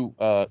with you,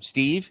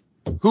 Steve.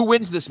 Who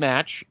wins this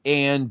match,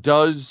 and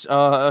does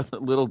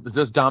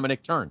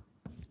Dominic turn?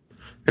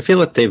 I feel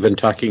like they've been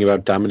talking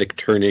about Dominic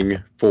turning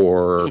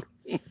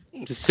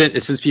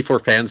since before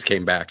fans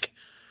came back.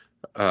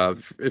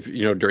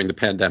 During the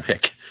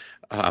pandemic.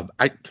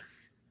 I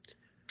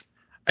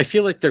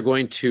feel like they're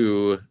going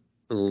to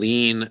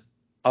lean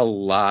a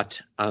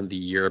lot on the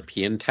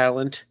European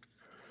talent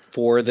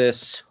for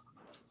this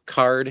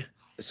card.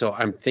 So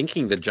I'm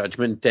thinking the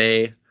Judgment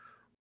Day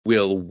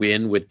will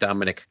win with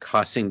Dominic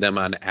costing them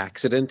on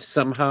accident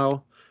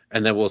somehow.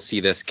 And then we'll see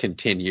this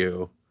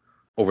continue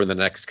over the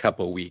next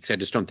couple of weeks. I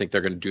just don't think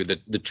they're going to do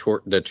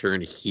the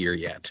turn here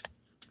yet.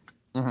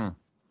 Mm-hmm.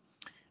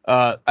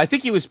 I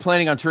think he was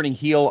planning on turning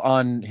heel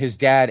on his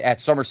dad at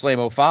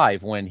SummerSlam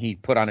 05 when he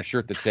put on a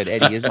shirt that said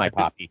Eddie is my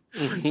poppy.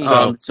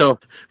 So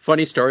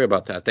funny story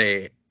about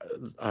that.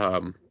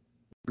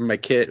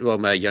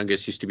 My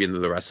youngest used to be into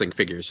the wrestling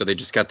figures, so they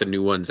just got the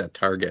new ones at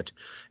Target,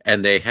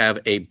 and they have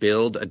a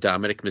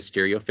Dominic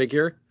Mysterio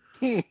figure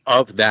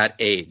of that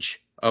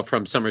age,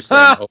 from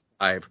SummerSlam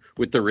 05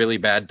 with the really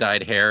bad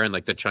dyed hair and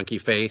like the chunky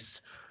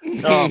face.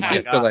 Oh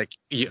my God. So like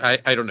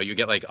I don't know, you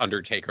get like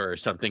Undertaker or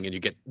something, and you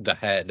get the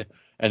head,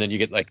 and then you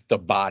get like the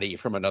body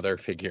from another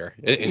figure.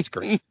 It's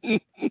great.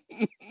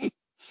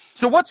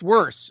 So what's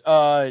worse,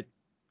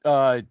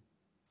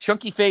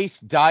 chunky face,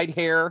 dyed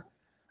hair,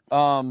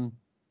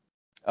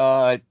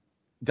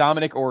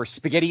 Dominic, or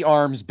spaghetti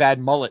arms, bad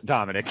mullet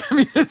Dominic? I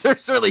mean,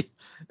 there's really,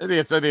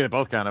 I think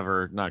both kind of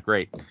are not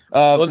great.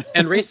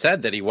 And Ray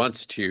said that he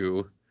wants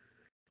to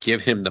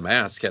give him the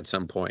mask at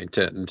some point,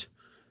 and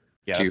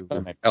to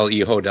El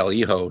Hijo del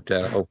Hijo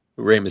to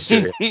Rey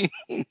Mysterio.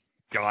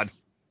 God.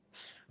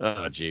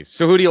 Oh, geez.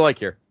 So who do you like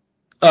here?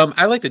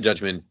 I like the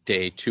Judgment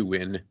Day to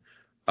win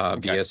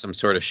via some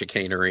sort of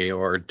chicanery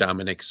or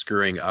Dominic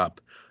screwing up.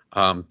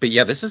 But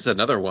yeah, this is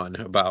another one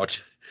about,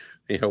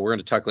 we're going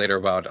to talk later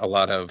about a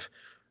lot of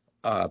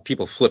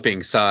people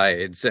flipping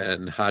sides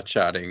and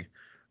hot-shotting.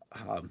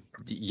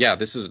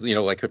 This is,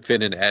 like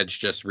Finn and Edge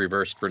just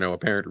reversed for no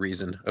apparent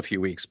reason a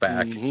few weeks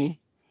back. Mm-hmm.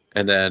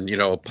 And then,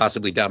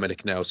 possibly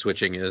Dominic now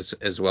switching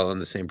as well in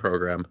the same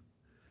program.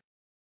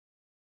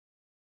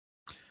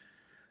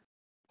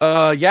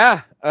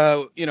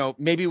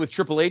 Maybe with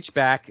Triple H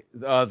back,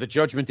 the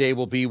Judgment Day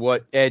will be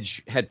what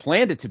Edge had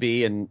planned it to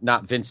be, and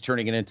not Vince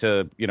turning it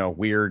into,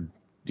 weird,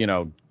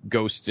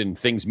 ghosts and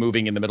things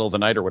moving in the middle of the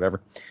night or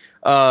whatever.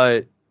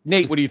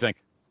 Nate, what do you think?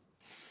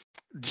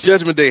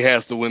 Judgment Day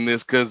has to win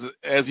this because,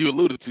 as you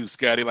alluded to,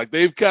 Scotty, like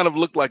they've kind of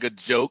looked like a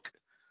joke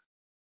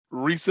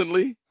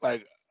recently,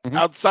 like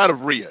outside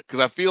of Rhea, because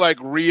I feel like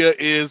Rhea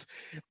is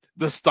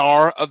the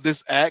star of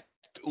this act,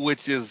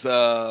 which is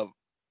a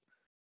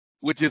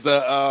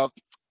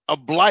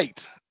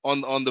blight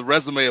on the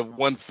resume of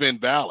one Finn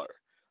Balor,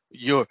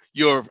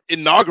 your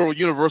inaugural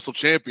Universal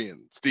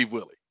Champion, Steve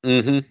Willie.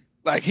 Mm-hmm.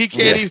 Like he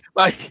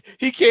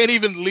can't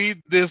even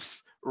lead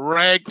this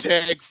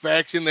ragtag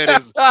faction that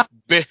is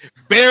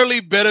barely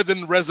better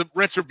than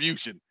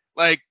Retribution.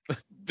 Like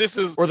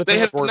they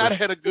have not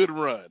had a good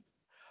run.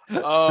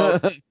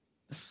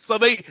 So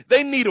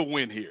they need a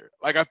win here.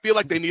 Like I feel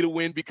like they need a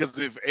win because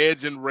if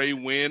Edge and Ray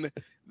win,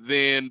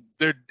 then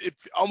it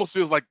almost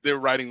feels like they're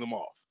writing them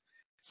off.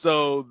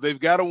 So they've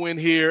got to win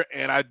here,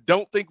 and I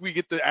don't think we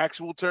get the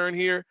actual turn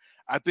here.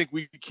 I think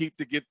we keep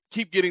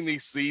getting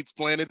these seeds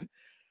planted.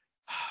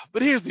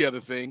 But here's the other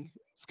thing,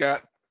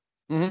 Scott.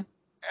 Mm-hmm.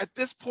 At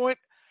this point,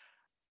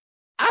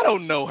 I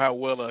don't know how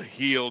well a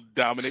heel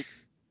Dominic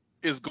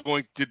is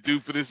going to do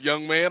for this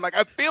young man. Like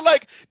I feel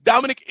like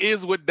Dominic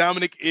is what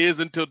Dominic is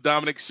until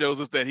Dominic shows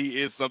us that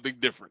he is something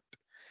different.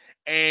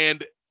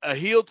 And a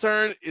heel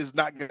turn is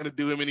not going to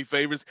do him any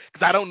favors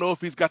because I don't know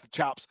if he's got the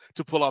chops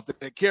to pull off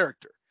that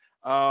character.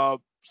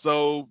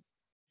 So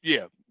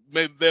yeah,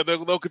 maybe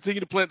they'll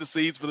continue to plant the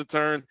seeds for the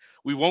turn.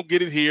 We won't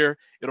get it here.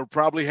 It'll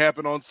probably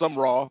happen on some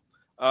Raw,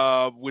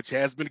 which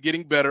has been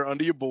getting better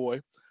under your boy.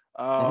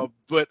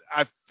 But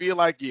I feel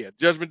like,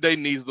 Judgment Day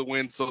needs the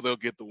win, so they'll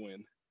get the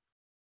win.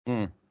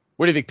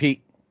 What do you think,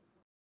 Pete?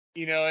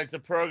 You know, it's a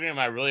program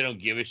I really don't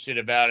give a shit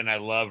about, and I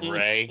love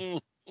Ray.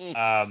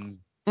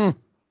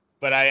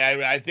 But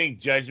I think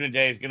Judgment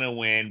Day is going to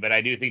win, but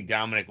I do think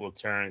Dominic will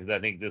turn because I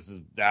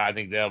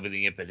think that'll be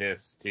the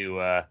impetus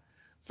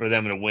for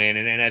them to win,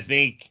 and I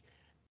think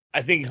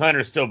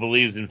Hunter still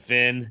believes in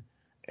Finn,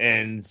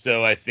 and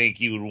so I think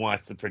he would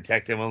want to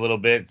protect him a little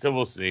bit. So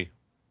we'll see.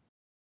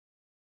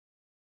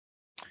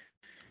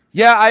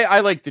 Yeah,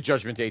 I like the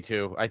Judgment Day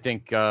too. I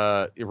think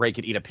Ray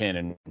could eat a pin,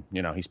 and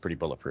he's pretty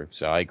bulletproof.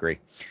 So I agree.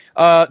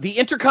 The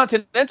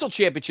Intercontinental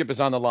Championship is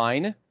on the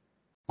line.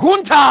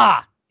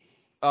 Gunther,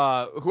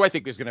 who I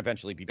think is going to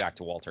eventually be back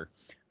to Walter,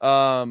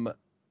 will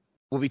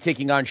be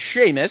taking on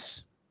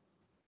Sheamus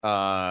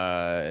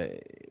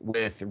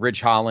with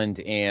Ridge Holland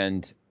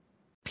and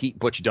Pete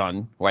Butch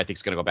Dunne, who I think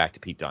is going to go back to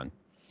Pete Dunne.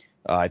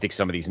 I think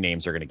some of these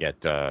names are going to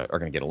get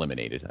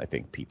eliminated. I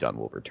think Pete Dunne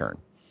will return.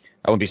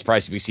 I wouldn't be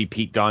surprised if we see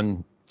Pete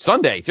Dunne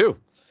Sunday too.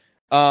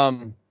 I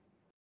don't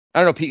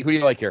know, Pete. Who do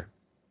you like here?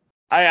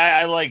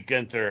 I like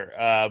Gunther,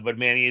 but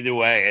man, either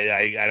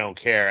way, I don't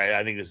care.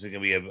 I think this is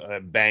gonna be a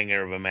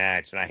banger of a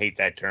match, and I hate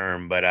that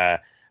term, but I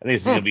think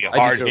this is gonna be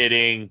hard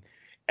hitting,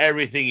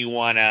 everything you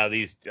want out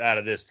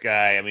of this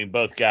guy. I mean,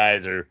 both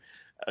guys they're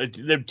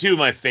two of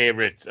my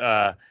favorites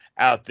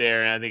out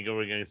there, and I think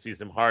we're gonna see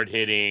some hard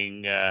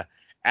hitting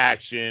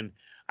action.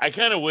 I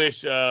kind of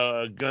wish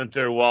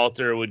Gunther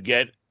Walter would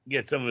get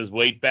some of his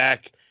weight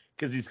back,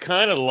 because he's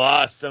kind of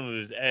lost some of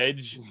his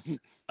edge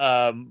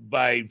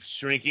by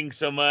shrinking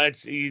so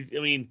much.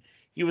 He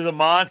was a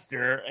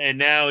monster, and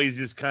now he's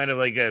just kind of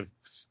like a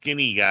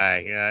skinny guy.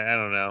 I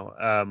don't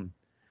know.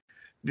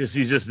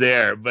 He's just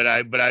there, but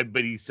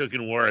he still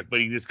can work.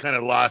 But he just kind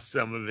of lost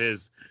some of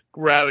his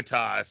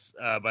gravitas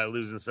by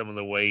losing some of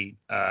the weight.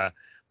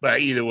 But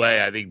either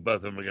way, I think both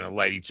of them are going to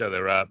light each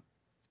other up.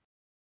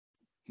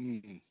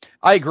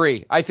 I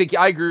agree. I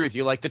agree with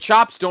you. Like, the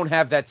chops don't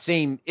have that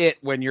same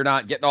when you're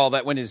not getting all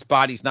that, when his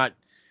body's not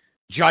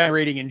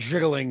gyrating and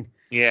jiggling.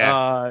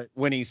 Yeah.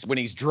 When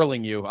he's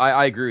drilling you.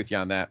 I agree with you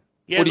on that.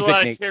 He has a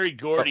lot of Terry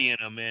Gordy in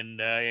him, and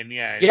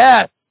yeah.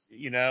 Yes. And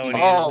he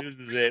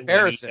loses it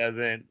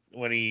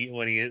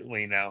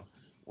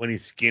when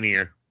he's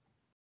skinnier.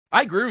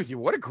 I agree with you.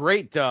 What a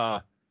great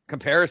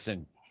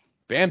comparison.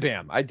 Bam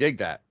Bam. I dig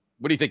that.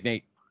 What do you think,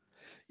 Nate?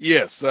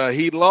 Yes,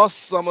 he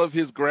lost some of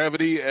his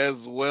gravity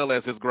as well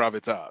as his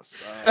gravitas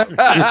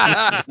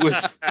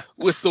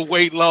with the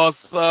weight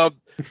loss.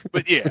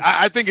 But yeah,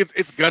 I think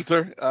it's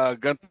Gunther.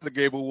 Gunther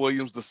Gable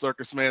Williams, the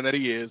circus man that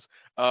he is,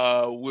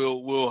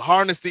 will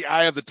harness the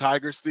eye of the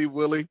tiger, Steve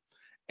Willie,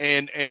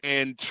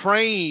 and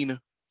train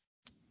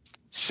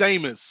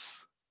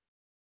Sheamus.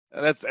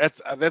 That's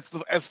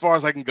as far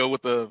as I can go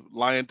with the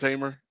lion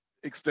tamer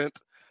extent.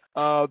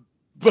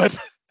 But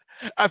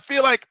I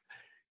feel like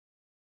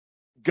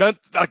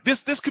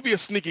this could be a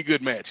sneaky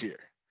good match here.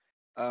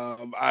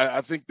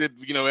 I think that,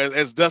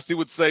 as Dusty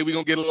would say, we're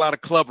gonna get a lot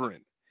of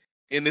clubbering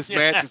in this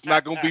match. It's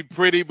not gonna be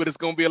pretty, but it's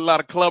gonna be a lot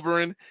of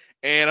clubbering,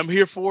 and I'm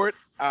here for it.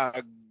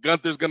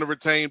 Gunther's gonna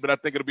retain, but I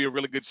think it'll be a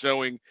really good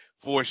showing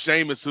for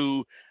Sheamus,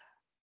 who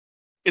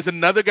is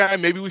another guy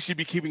maybe we should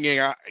be keeping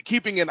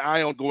an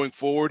eye on going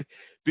forward,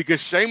 because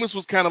Sheamus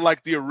was kind of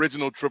like the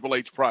original Triple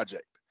H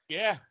project.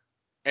 Yeah.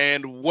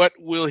 And what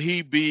will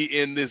he be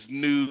in this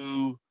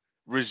new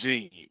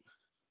regime?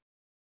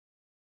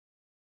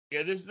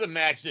 Yeah, this is a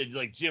match that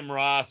like Jim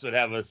Ross would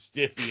have a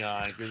stiffy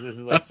on, because this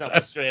is like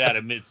something straight out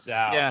of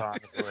Mid-South,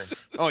 honestly.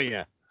 Oh,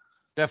 yeah.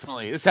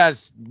 Definitely. This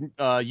has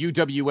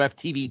UWF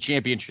TV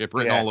Championship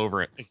written all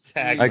over it.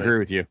 Exactly. I agree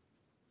with you.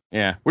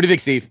 Yeah. What do you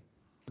think, Steve?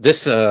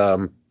 This,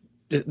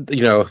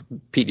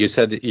 Pete, you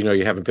said that,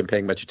 you haven't been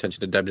paying much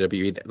attention to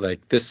WWE.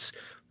 Like, this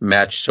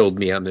match sold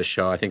me on this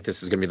show. I think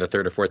this is going to be the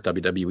third or fourth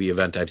WWE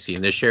event I've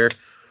seen this year.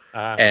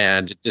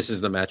 And this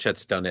is the match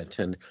that's done it.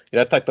 And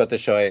I talked about the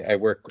show.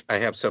 I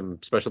have some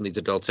special needs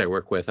adults I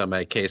work with on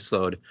my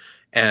caseload,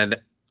 and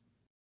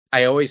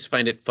I always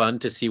find it fun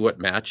to see what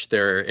match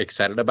they're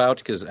excited about,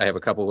 because I have a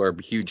couple who are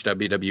huge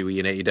WWE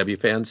and AEW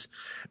fans,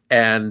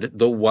 and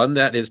the one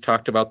that is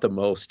talked about the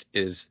most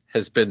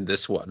has been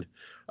this one.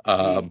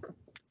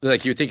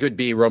 Like you think it would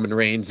be Roman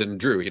Reigns and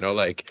Drew,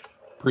 like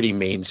pretty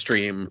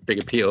mainstream, big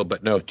appeal,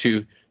 but no,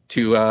 two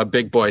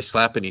big boys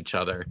slapping each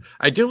other.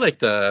 I do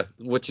like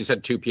what you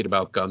said too, Pete,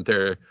 about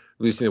Gunther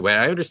losing the weight.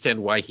 I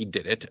understand why he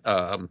did it.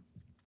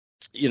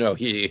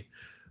 He,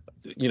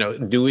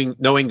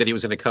 knowing that he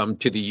was going to come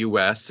to the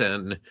U.S.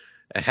 and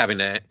having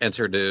to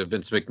answer to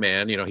Vince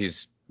McMahon,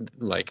 he's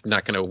like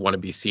not going to want to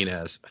be seen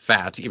as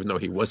fat, even though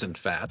he wasn't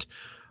fat.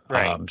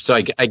 Right. So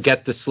I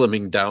get the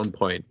slimming down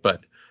point,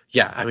 but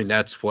yeah, I mean,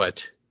 that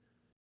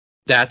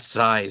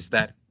size,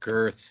 that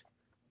girth,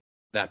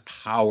 that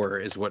power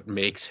is what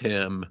makes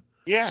him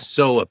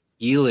so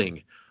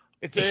appealing.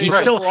 He's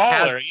still a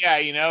brawler.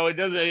 It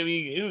doesn't.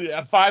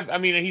 I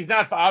mean, he's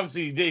not,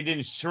 obviously he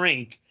didn't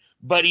shrink,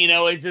 but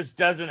it just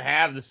doesn't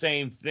have the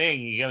same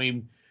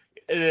thing.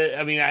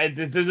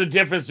 There's a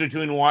difference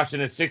between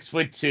watching a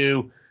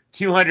 6'2",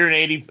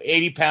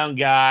 280 pound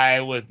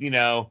guy with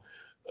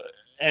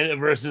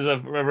versus a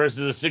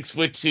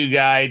 6'2"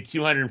 guy,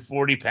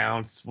 240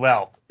 pounds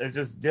svelte. It's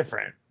just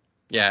different.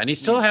 Yeah, and he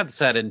still has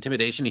that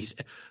intimidation. He's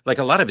like,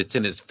 a lot of it's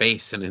in his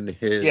face and in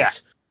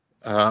his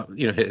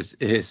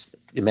his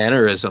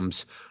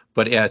mannerisms.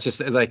 But yeah, it's just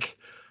like,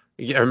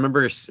 I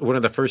remember one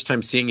of the first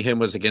times seeing him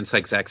was against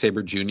like Zack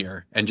Sabre Jr.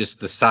 and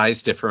just the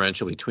size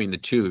differential between the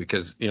two,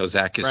 because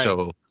Zack is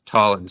so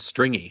tall and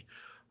stringy,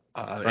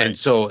 and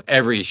so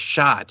every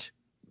shot,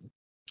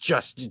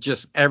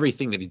 just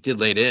everything that he did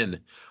laid in.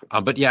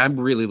 But yeah, I'm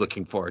really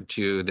looking forward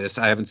to this.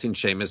 I haven't seen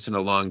Sheamus in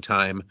a long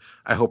time.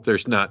 I hope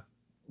there's not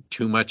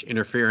too much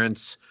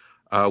interference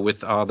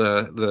with all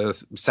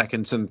the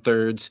seconds and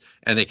thirds,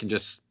 and they can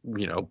just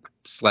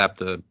slap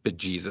the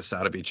bejesus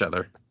out of each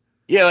other.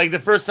 Yeah, like the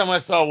first time I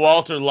saw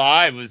Walter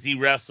live was he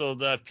wrestled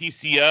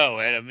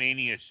PCO at a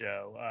Mania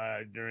show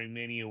during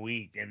Mania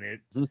week, and it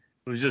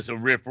was just a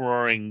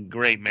rip-roaring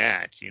great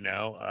match.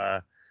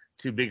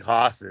 Two big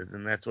hosses,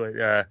 and that's what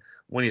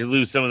when you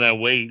lose some of that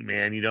weight,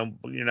 man,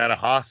 you're not a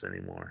hoss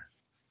anymore.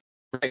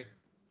 Right.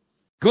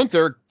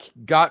 Gunther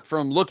got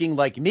from looking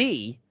like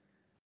me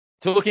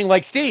to looking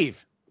like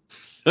Steve.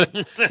 I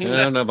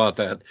don't know about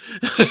that.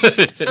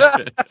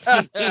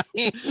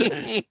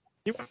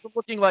 He went from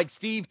looking like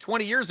Steve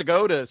 20 years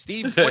ago to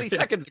Steve 20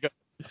 seconds ago.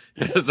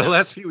 The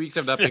last few weeks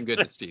have not been good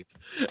to Steve.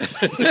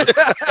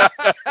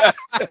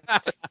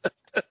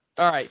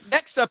 All right.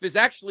 Next up is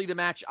actually the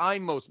match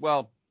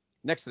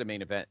next to the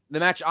main event, the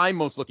match I'm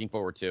most looking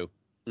forward to.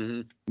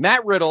 Mm-hmm.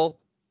 Matt Riddle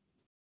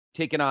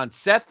taking on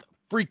Seth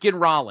freaking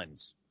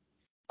Rollins.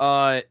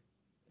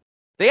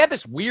 They had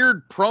this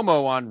weird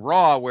promo on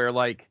Raw where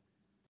like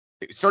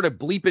it started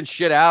bleeping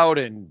shit out,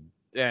 and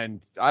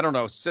I don't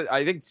know.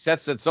 I think Seth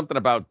said something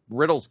about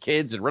Riddle's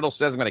kids, and Riddle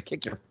says, "I'm going to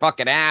kick your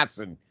fucking ass."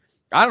 And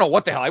I don't know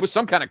what the hell. It was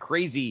some kind of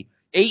crazy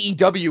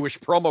AEW-ish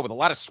promo with a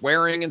lot of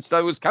swearing and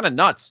stuff. It was kind of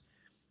nuts.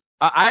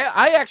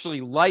 I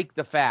actually like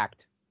the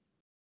fact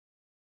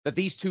that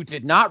these two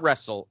did not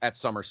wrestle at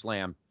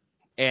SummerSlam,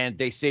 and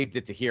they saved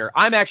it to here.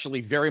 I'm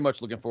actually very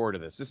much looking forward to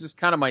this. This is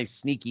kind of my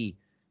sneaky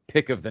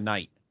pick of the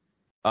night.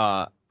 I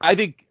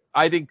think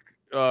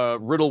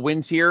Riddle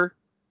wins here.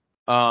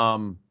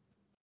 But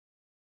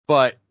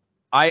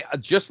I,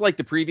 just like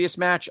the previous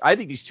match, I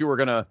think these two are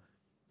going to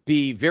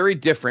be very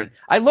different.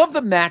 I love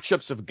the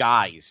matchups of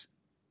guys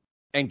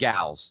and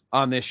gals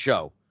on this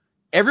show.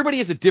 Everybody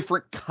has a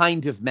different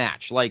kind of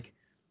match. Like,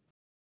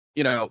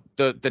 the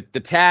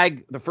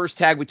first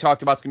tag we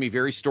talked about is going to be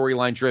very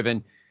storyline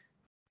driven.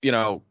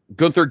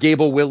 Gunther,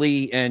 Gable,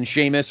 Willie, and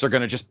Sheamus are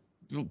going to just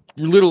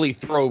literally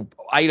throw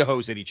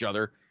Idahos at each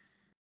other.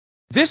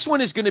 This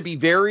one is going to be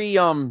very,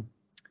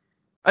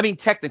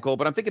 technical,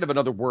 but I'm thinking of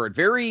another word.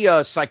 Very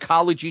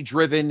psychology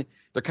driven.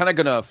 They're kind of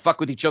going to fuck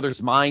with each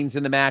other's minds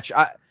in the match.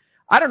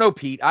 I don't know,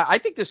 Pete. I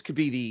think this could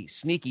be the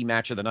sneaky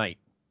match of the night.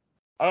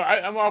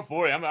 I'm all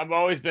for it. I've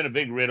always been a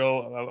big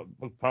Riddle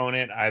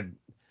opponent.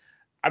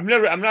 I'm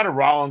not a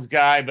Rollins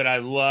guy, but I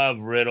love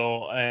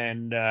Riddle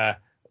and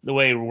the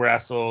way he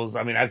wrestles.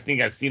 I mean, I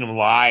think I've seen him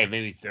live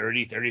maybe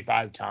 30,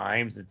 35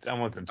 times. It's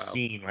almost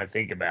obscene when I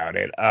think about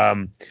it.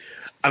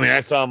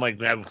 I saw him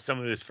have some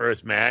of his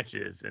first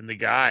matches, and the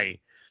guy,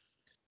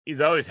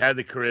 he's always had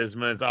the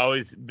charisma.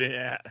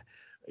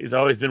 He's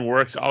always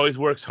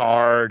works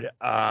hard.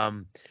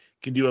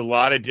 Can do a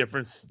lot of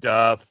different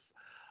stuff.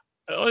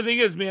 The only thing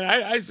is, man,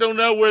 I just don't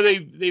know where they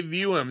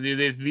view him. Do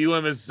they view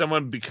him as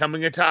someone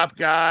becoming a top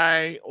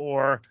guy,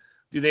 or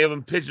do they have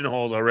him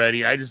pigeonholed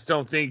already? I just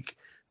don't think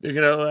they're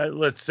gonna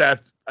let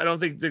Seth. I don't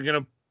think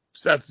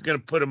Seth's gonna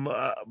put him.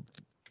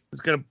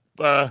 Is gonna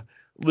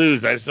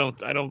lose. I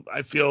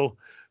feel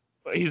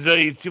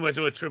he's too much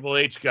of a Triple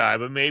H guy.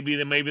 But maybe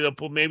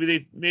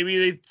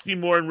they see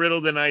more in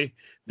Riddle than I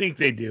think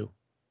they do.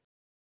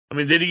 I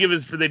mean, they did give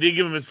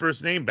him his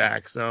first name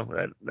back, so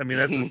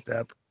that's a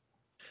step.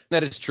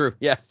 That is true.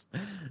 Yes.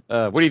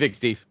 What do you think,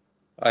 Steve?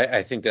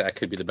 I think that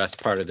could be the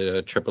best part of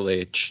the Triple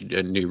H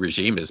new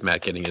regime is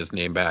Matt getting his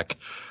name back.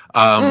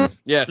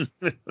 Yes.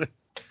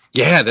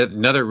 Yeah, that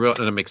another real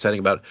that I'm excited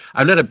about.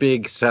 I'm not a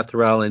big Seth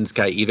Rollins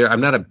guy either. I'm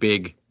not a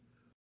big.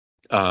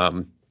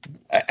 I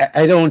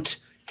don't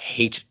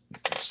hate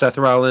Seth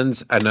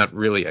Rollins. I'm not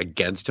really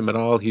against him at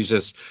all. He's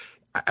just.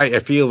 I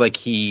feel like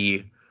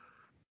he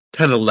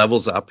kind of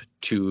levels up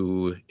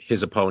to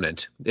his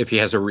opponent. If he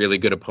has a really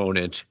good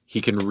opponent,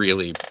 he can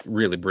really,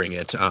 really bring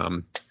it.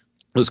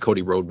 Those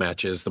Cody Rhodes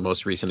matches, the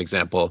most recent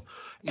example.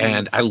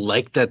 And I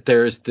like that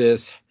there's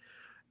this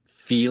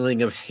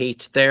feeling of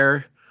hate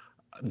there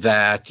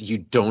that you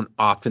don't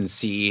often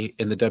see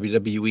in the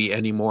WWE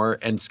anymore.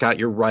 And Scott,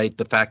 you're right.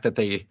 The fact that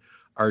they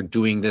are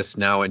doing this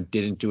now and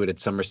didn't do it at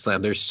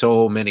SummerSlam, there's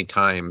so many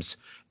times.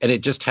 And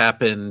it just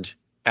happened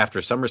after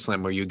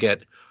SummerSlam where you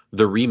get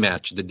the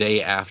rematch the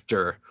day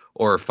after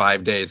or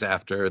 5 days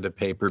after the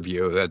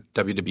pay-per-view that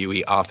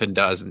WWE often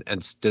does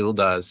and still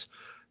does.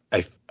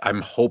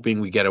 I'm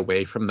hoping we get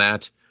away from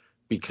that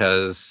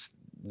because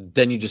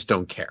then you just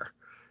don't care.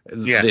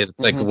 Yeah.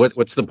 Like,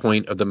 what's the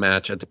point of the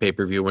match at the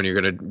pay-per-view when you're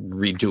going to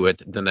redo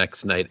it the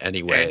next night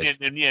anyways?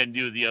 And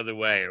do it the other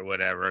way or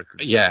whatever.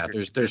 Yeah,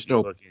 there's no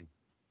looking.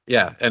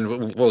 Yeah,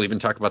 and we'll even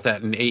talk about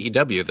that in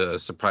AEW, the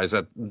surprise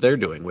that they're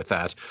doing with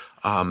that.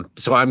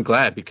 So I'm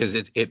glad because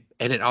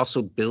it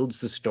also builds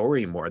the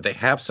story more. They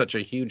have such a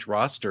huge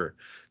roster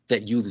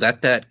that you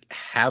let that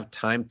have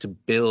time to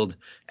build,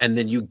 and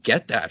then you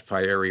get that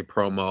fiery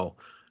promo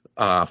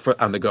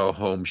on the Go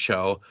Home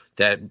show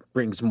that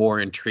brings more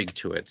intrigue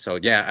to it. So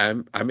yeah,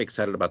 I'm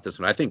excited about this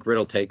one. I think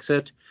Riddle takes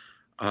it.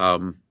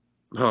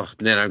 Oh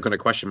man, I'm going to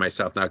question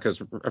myself now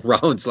because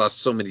Rollins lost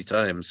so many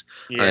times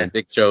on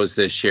big shows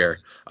this year.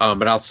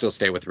 But I'll still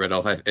stay with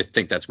Riddle. I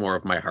think that's more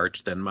of my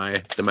heart than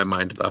my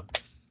mind, though.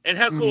 And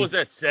how cool was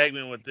that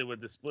segment with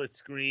the split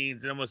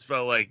screens? It almost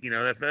felt like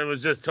it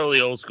was just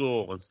totally old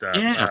school and stuff.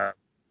 Yeah, it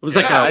was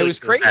it was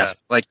crazy.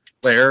 Like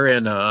Flair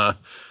and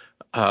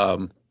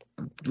Von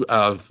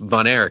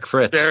Erich,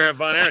 Fritz.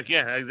 Von Erich,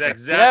 yeah,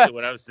 exactly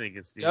what I was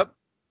thinking, Steve.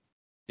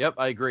 Yep,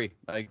 I agree.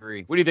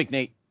 What do you think,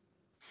 Nate?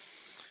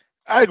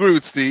 I agree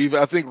with Steve.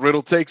 I think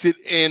Riddle takes it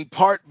in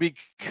part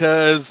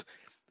because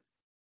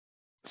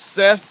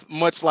Seth,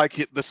 much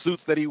like the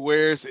suits that he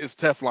wears, is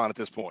Teflon at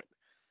this point.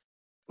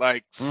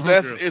 Like,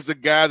 Seth is a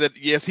guy that,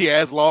 yes, he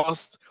has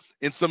lost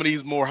in some of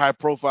these more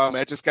high-profile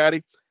matches,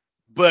 Scotty,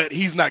 but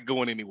he's not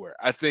going anywhere.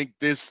 I think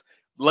this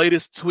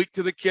latest tweak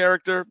to the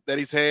character that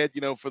he's had,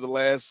 for the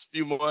last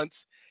few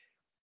months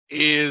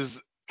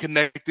is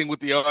connecting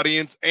with the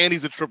audience, and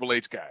he's a Triple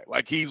H guy.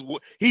 Like, he's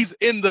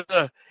in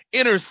the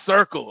inner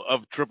circle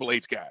of Triple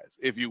H guys,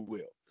 if you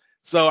will.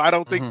 So I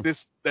don't think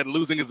that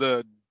losing is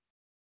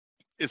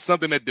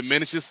something that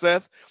diminishes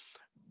Seth,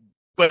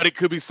 but it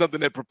could be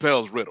something that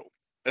propels Riddle,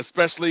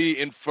 especially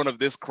in front of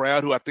this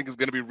crowd who I think is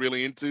going to be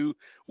really into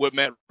what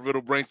Matt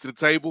Riddle brings to the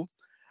table.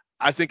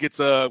 I think it's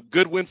a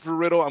good win for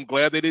Riddle. I'm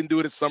glad they didn't do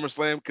it at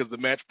SummerSlam because the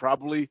match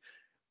probably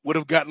would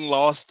have gotten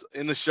lost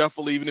in the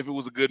shuffle even if it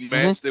was a good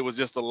match. There was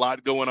just a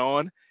lot going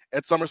on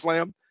at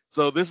SummerSlam.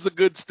 So this is a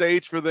good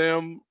stage for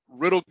them.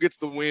 Riddle gets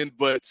the win,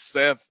 but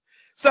Seth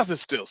is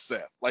still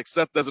Seth. Like,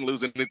 Seth doesn't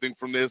lose anything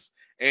from this,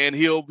 and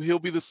he'll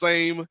be the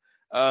same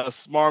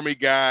smarmy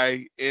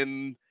guy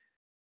in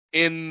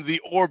the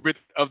orbit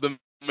of the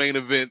main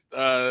event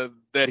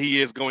that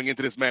he is going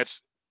into this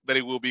match that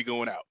he will be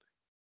going out.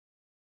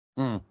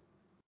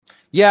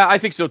 Yeah, I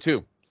think so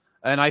too.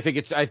 And I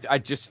think I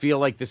just feel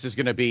like this is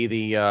going to be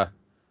the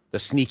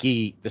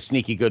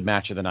sneaky good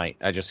match of the night.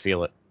 I just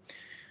feel it.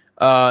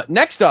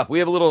 Next up, we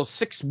have a little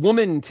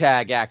 6-woman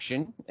tag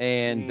action,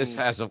 and this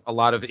has a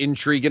lot of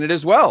intrigue in it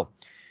as well.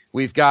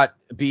 We've got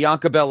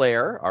Bianca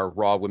Belair, our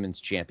Raw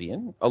Women's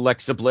Champion,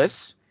 Alexa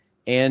Bliss,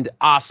 and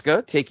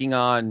Asuka taking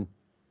on,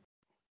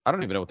 I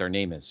don't even know what their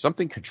name is.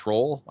 Something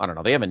Control? I don't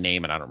know. They have a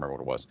name, and I don't remember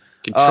what it was.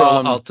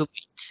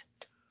 Control-Alt-Delete.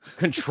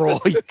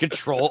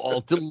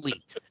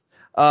 Control-Alt-Delete.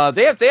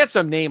 They had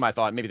some name, I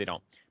thought. Maybe they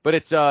don't. But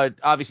it's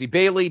obviously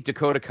Bayley,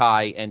 Dakota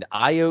Kai, and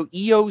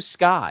Io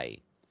Sky,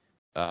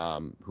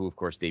 who, of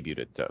course,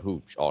 debuted at,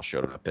 who all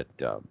showed up at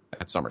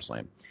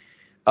SummerSlam.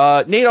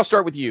 Nate, I'll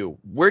start with you.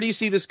 Where do you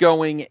see this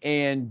going,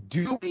 and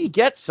do we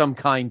get some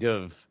kind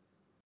of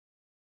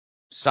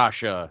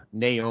Sasha,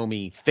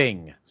 Naomi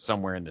thing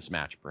somewhere in this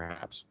match,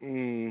 perhaps?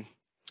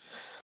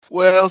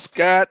 Well,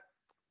 Scott,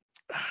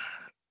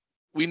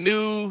 we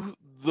knew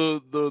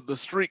the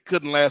streak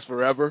couldn't last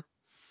forever.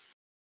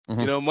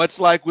 Much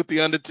like with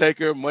The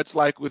Undertaker, much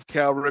like with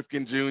Cal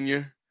Ripken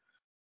Jr.,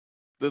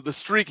 the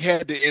streak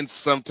had to end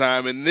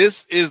sometime, and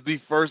this is the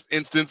first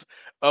instance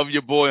of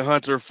your boy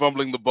Hunter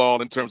fumbling the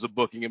ball in terms of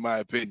booking, in my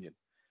opinion,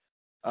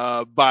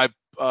 by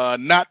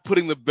not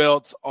putting the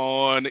belts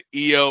on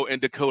Io and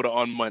Dakota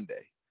on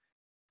Monday.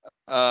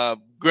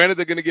 Granted,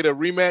 they're going to get a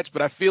rematch,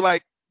 but I feel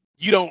like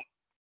you don't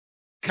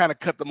kind of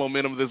cut the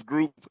momentum of this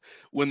group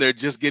when they're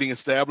just getting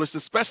established,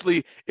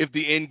 especially if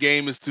the end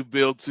game is to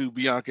build to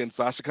Bianca and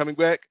Sasha coming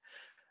back.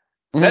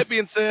 That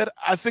being said,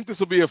 I think this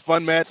will be a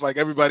fun match. Like,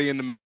 everybody in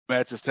the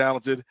match is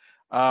talented.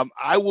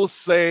 I will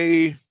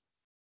say,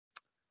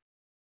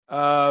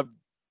 I'll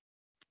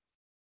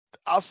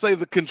say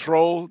the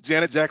control,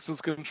 Janet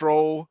Jackson's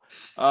control.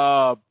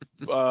 I'm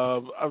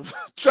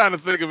trying to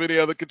think of any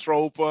other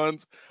control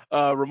puns.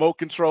 Remote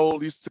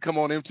control used to come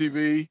on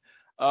MTV.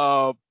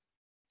 I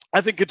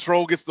think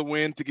control gets the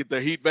win to get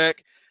their heat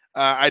back.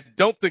 I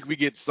don't think we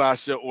get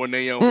Sasha or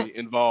Naomi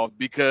involved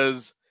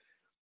because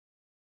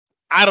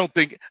I don't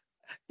think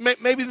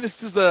maybe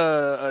this is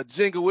a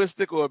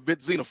jingoistic or a bit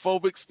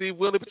xenophobic, Steve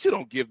Willie, but you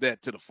don't give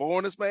that to the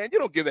foreigners, man. You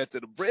don't give that to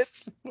the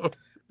Brits.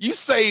 You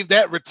save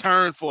that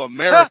return for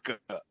America.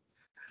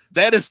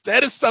 That is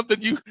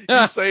something you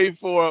save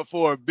for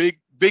a big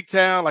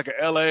town like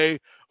a LA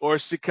or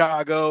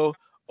Chicago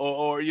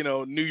or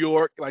New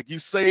York. Like, you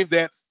save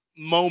that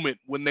moment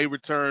when they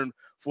return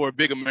for a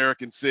big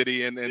American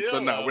city, and so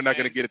no, we're not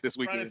going to get it this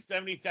weekend.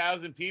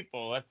 70,000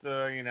 people. That's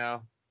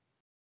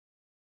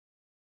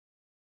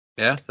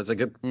Yeah, that's a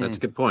good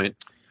point.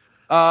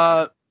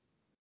 Yeah,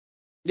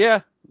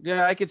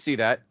 I could see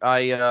that.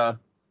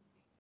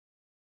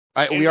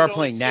 We are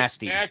playing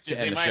nasty matches, to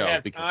end the show. They might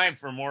have time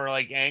for more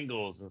like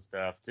angles and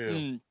stuff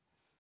too.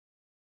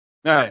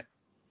 All right.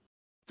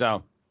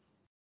 So,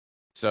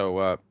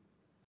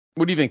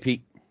 what do you think,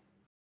 Pete?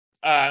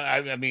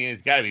 I mean,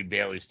 it's got to be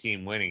Bayley's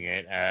team winning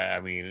it. I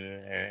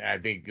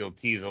think they'll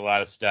tease a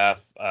lot of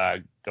stuff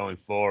going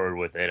forward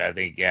with it. I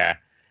think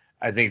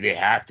they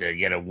have to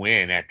get a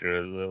win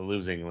after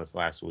losing this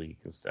last week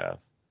and stuff.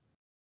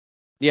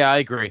 Yeah, I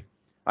agree.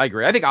 I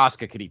think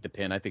Asuka could eat the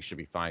pin. I think she'll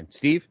be fine.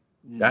 Steve?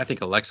 I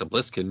think Alexa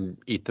Bliss can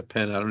eat the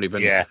pin. I don't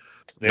even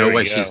know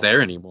why she's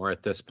there anymore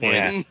at this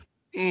point.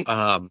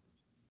 Yeah.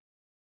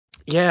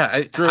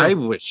 I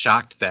was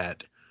shocked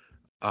that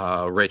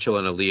Rachel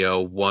and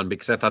Aaliyah won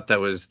because I thought that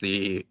was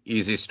the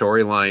easy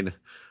storyline.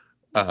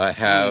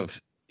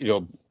 Have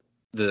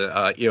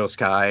the Io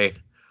Sky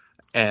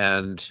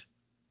and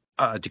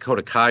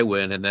Dakota Kai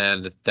win, and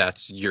then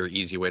that's your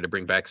easy way to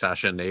bring back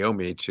Sasha and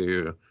Naomi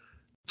to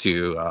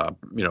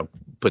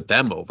put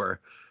them over.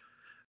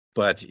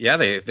 But yeah,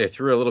 they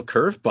threw a little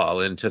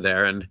curveball into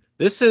there, and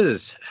it's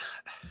just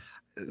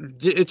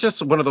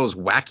one of those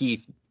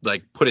wacky,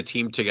 like, put a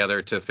team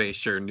together to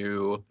face your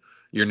new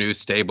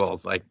stable.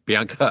 Like,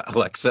 Bianca,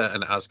 Alexa,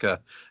 and Asuka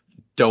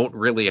don't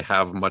really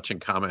have much in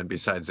common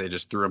besides they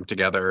just threw them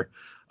together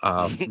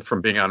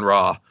from being on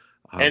Raw.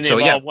 And they've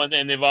all won,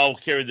 and they've all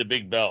carried the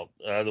big belt,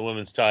 the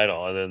women's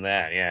title. Other than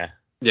that, yeah.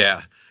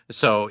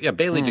 So yeah,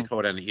 Bayley,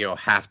 Dakota, and Io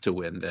have to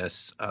win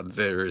this.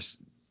 There's,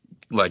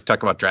 like,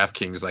 talk about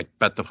DraftKings, like,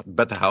 bet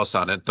the house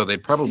on it. Though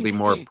they'd probably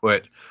more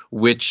put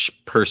which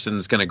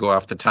person's going to go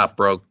off the top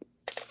rope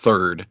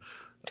third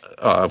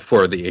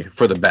for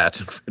the bet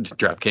for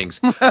DraftKings.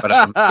 But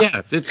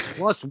it's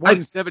plus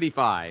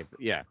 175.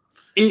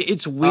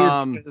 It's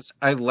weird because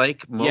I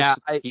like most of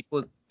the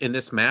people in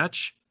this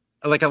match.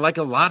 Like, I like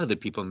a lot of the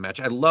people in the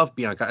match. I love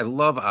Bianca. I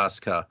love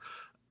Asuka.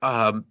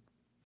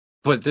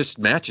 But this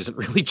match isn't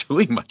really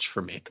doing much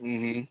for me.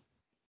 Mm-hmm.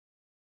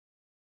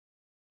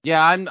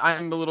 Yeah, I'm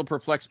a little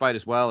perplexed by it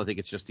as well. I think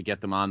it's just to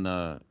get them on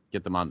the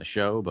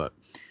show. But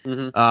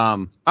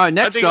all right,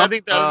 next up, I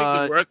think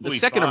the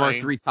second of our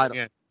three titles.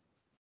 Yeah.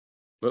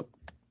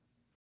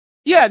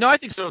 Yeah, no, I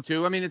think so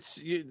too. I mean,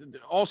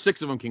 all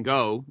six of them can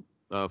go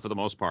for the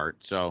most part.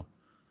 So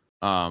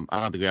I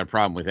don't think we have a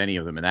problem with any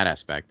of them in that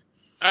aspect.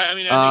 I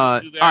mean,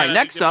 all right,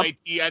 next up.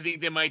 I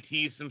think they might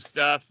tease some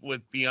stuff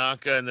with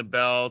Bianca and the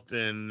belt,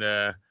 and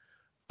maybe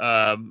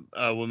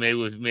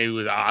with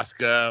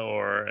Asuka,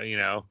 or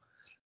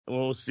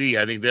we'll see.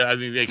 I think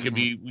they could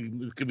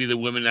be the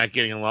women not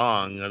getting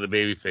along, the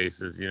baby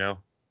faces.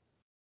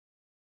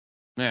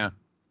 Yeah.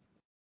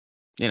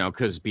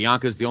 Because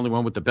Bianca's the only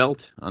one with the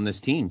belt on this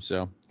team,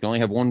 so you can only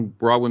have one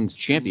Raw Women's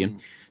Champion.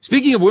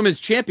 Speaking of women's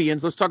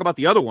champions, let's talk about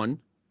the other one.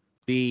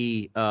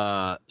 The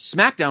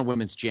SmackDown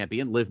Women's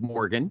Champion, Liv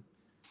Morgan,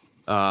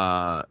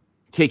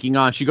 taking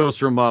on. She goes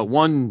from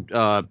one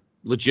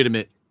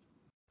legitimate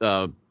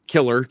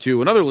killer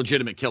to another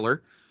legitimate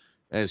killer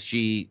as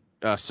she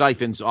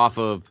siphons off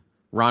of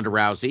Ronda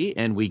Rousey,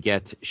 and we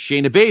get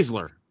Shayna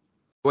Baszler,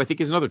 who I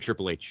think is another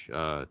Triple H.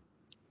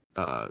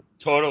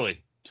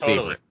 Totally.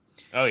 Favorite.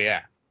 Oh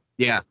yeah.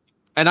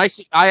 And I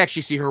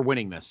actually see her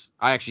winning this.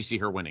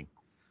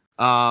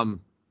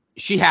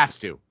 She has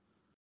to.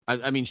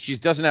 I mean, she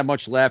doesn't have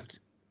much left,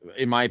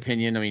 in my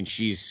opinion. I mean,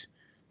 she's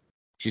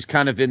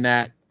kind of in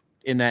that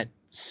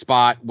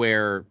spot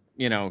where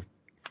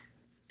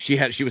she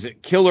was a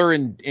killer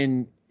in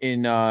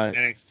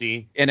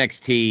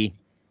NXT,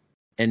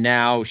 and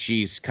now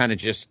she's kind of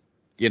just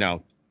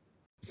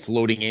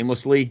floating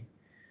aimlessly.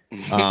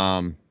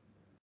 I'm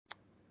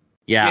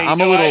a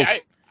little.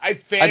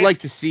 I'd like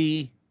to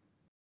see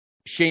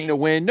Shayna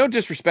win. No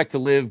disrespect to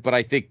Liv, but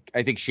I think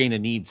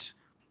Shayna needs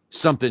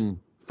something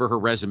for her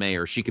resume,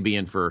 or she could be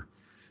in for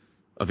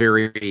a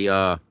very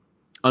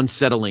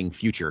unsettling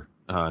future.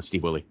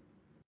 Steve Willie.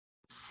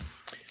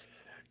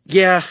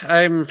 Yeah,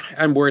 I'm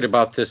worried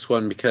about this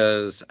one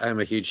because I'm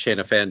a huge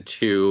Shayna fan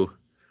too.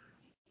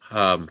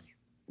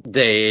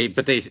 They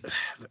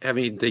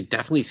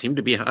definitely seem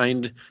to be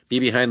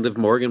behind Liv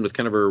Morgan with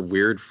kind of her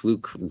weird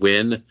fluke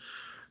win.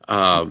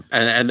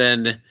 And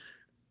then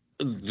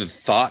the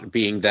thought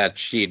being that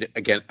she'd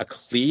get a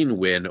clean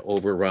win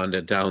over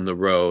Ronda down the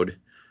road.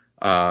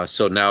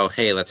 So now,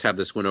 hey, let's have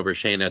this win over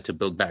Shayna to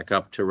build back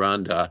up to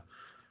Ronda.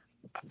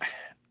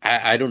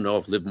 I don't know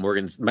if Liv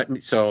Morgan's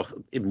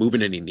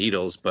moving any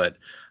needles, but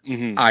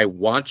I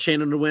want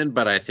Shayna to win,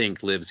 but I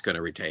think Liv's going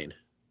to retain.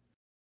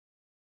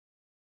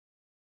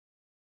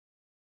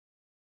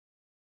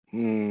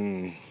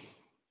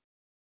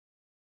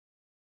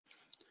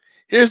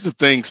 Here's the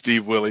thing,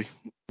 Steve Willie.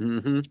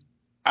 Mm-hmm.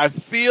 I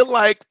feel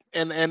like,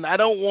 and I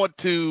don't want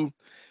to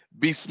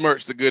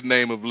besmirch the good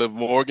name of Liv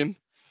Morgan,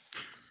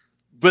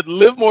 but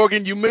Liv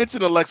Morgan, you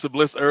mentioned Alexa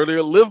Bliss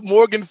earlier. Liv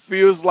Morgan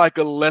feels like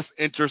a less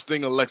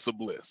interesting Alexa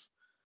Bliss.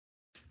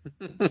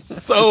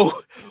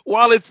 So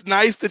while it's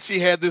nice that she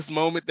had this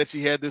moment, that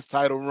she had this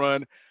title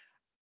run,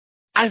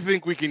 I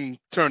think we can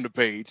turn the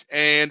page.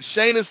 And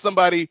Shayna is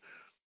somebody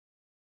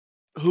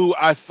who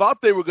I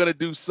thought they were going to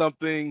do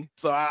something.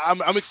 So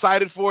I'm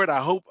excited for it.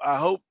 I hope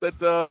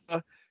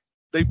that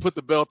they put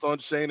the belt on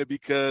Shayna,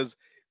 because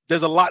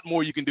there's a lot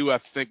more you can do, I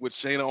think, with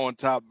Shayna on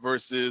top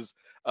versus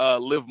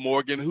Liv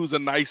Morgan, who's a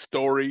nice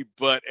story,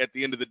 but at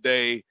the end of the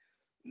day,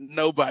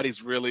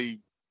 nobody's really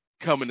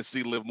coming to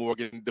see Liv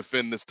Morgan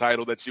defend this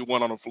title that she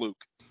won on a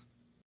fluke.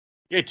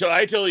 Yeah,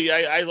 I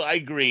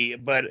agree,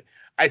 but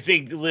I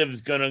think Liv's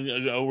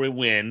gonna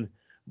win.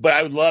 But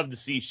I would love to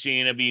see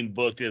Shayna being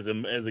booked as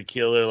a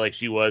killer like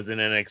she was in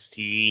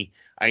NXT.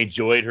 I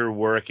enjoyed her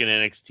work in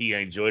NXT. I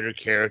enjoyed her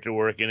character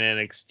work in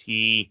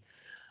NXT.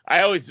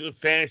 I always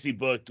fantasy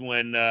booked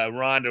when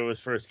Ronda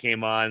was first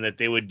came on that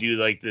they would do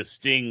like the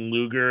Sting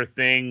Luger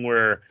thing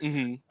where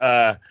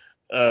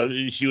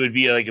she would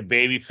be like a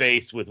baby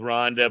face with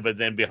Ronda, but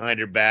then behind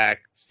her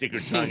back stick her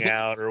tongue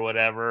out or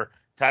whatever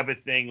type of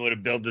thing. Would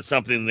have built to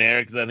something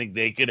there, because I think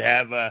they could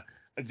have a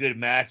good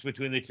match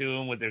between the two of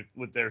them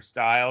with their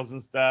styles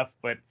and stuff.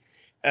 But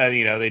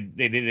they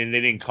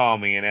didn't call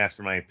me and ask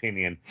for my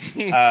opinion.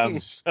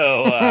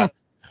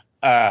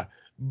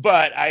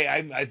 But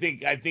I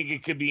think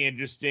it could be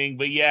interesting.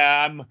 But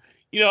yeah,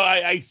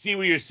 I see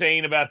what you're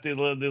saying about the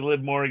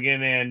Liv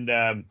Morgan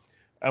and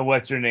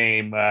what's her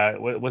name?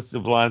 What's the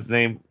blonde's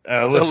name?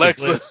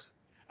 Alexa.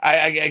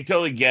 I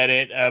totally get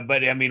it.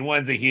 But I mean,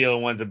 one's a heel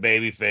and one's a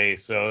baby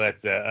face, so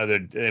that's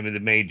the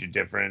major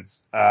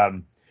difference.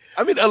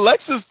 I mean,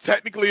 Alexa's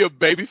technically a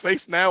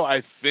babyface now, I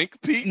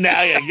think, Pete.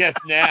 I guess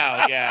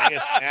now.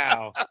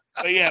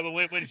 But yeah, but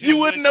when you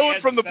wouldn't know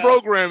it from the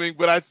programming,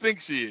 but I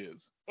think she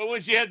is. But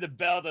when she had the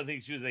belt, I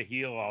think she was a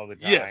heel all the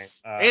time.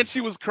 Yes, and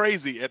she was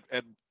crazy at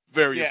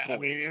various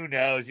points. I mean, who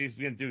knows? She's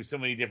been through so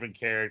many different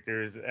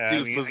characters. She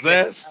was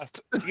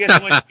possessed. I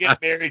guess once you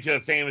get married to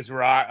a famous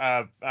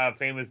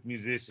famous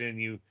musician,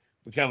 you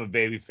become a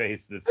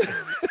babyface.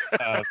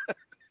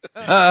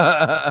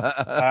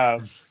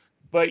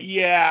 But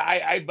yeah,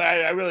 I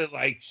really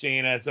like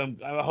Shayna, so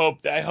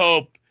I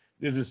hope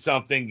this is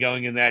something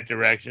going in that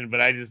direction.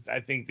 But I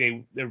think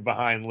they're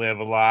behind Liv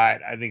a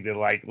lot. I think they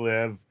like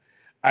Liv.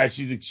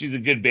 She's a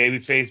good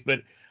babyface,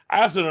 but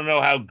I also don't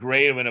know how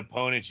great of an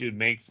opponent she would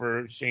make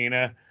for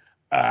Shayna.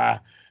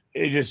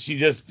 She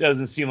just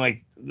doesn't seem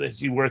like that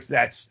she works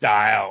that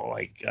style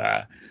like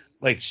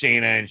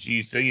Shayna, and she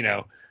used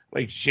to,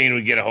 like Shayna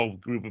would get a whole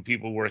group of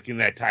people working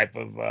that type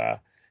of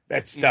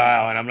that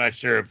style, and I'm not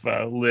sure if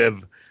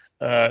Liv.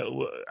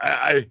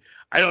 I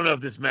don't know if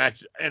this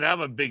match, and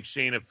I'm a big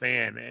Shayna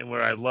fan, and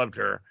where I loved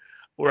her,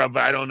 but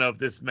I don't know if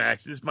this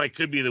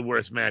could be the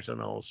worst match on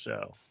the whole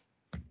show.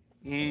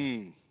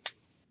 Yeah,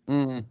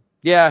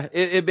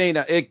 it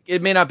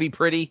may not be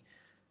pretty.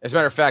 As a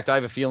matter of fact, I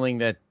have a feeling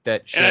that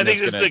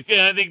Shayna's I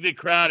think the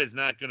crowd is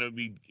not going to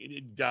be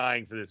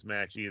dying for this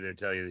match either, to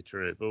tell you the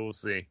truth, but we'll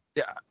see.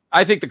 Yeah,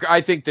 I think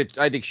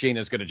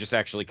Shayna's going to just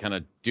actually kind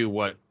of do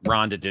what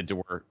Ronda did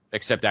to her,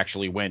 except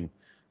actually win.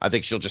 I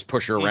think she'll just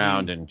push her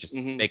around and just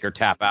make her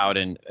tap out,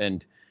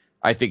 and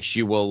I think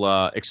she will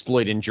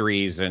exploit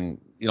injuries and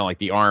like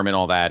the arm and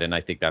all that, and I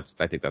think that's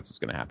what's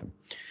going to happen.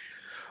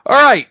 All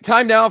right,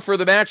 time now for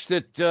the match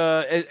that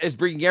is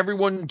bringing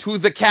everyone to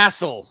the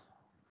castle,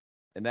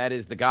 and that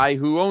is the guy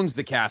who owns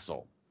the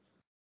castle.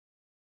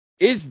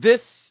 Is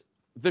this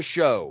the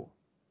show?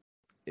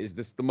 Is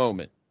this the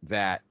moment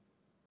that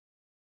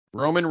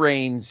Roman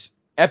Reigns'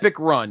 epic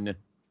run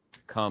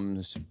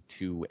comes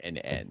to an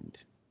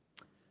end?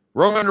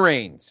 Roman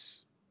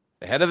Reigns,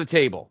 the head of the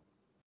table,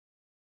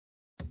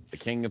 the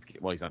king of...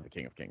 Well, he's not the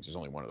king of kings. There's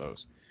only one of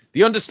those.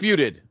 The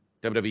undisputed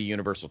WWE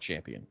Universal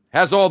Champion.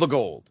 Has all the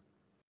gold.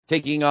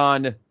 Taking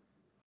on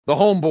the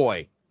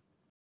homeboy,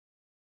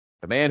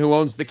 the man who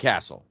owns the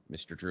castle,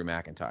 Mr. Drew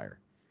McIntyre.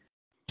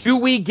 Do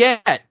we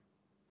get,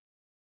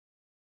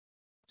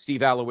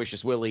 Steve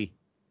Aloysius Willie,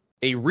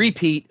 a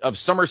repeat of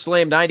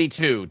SummerSlam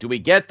 92? Do we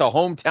get the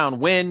hometown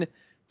win?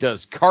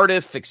 Does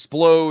Cardiff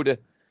explode?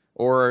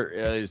 Or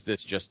is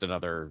this just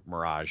another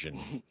mirage and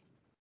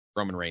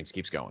Roman Reigns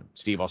keeps going?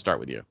 Steve, I'll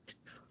start with you.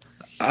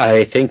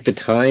 I think the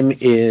time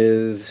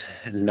is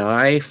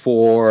nigh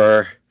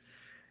for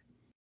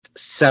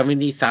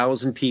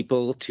 70,000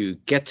 people to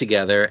get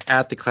together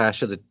at the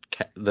Clash of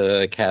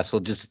the Castle,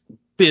 just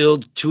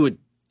build to a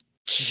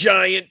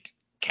giant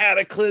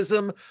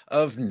cataclysm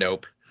of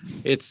nope.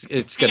 It's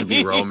going to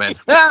be Roman.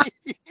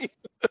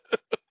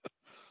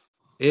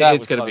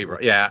 It's going to be,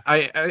 yeah.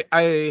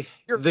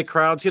 The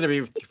crowd's going to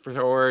be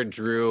for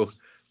Drew,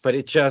 but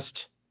it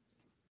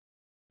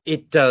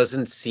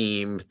doesn't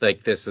seem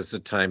like this is the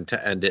time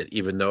to end it,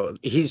 even though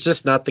he's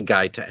just not the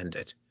guy to end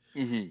it.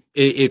 Mm-hmm.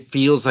 It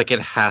feels like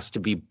it has to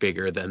be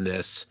bigger than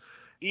this.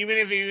 Even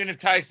if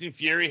Tyson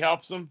Fury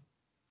helps him.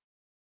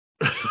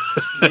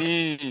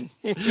 Yeah,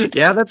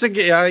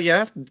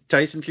 yeah.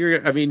 Tyson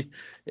Fury. I mean,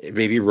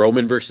 maybe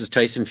Roman versus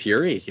Tyson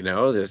Fury.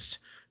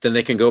 Then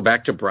they can go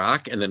back to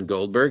Brock and then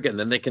Goldberg, and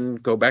then they can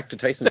go back to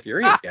Tyson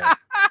Fury again.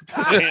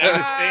 I'm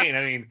just saying.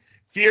 I mean,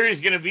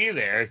 Fury's going to be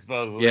there,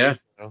 supposedly. Yeah.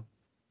 So.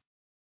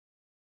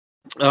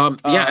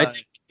 I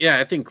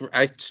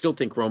still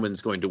think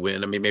Roman's going to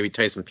win. I mean, maybe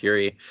Tyson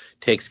Fury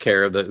takes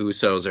care of the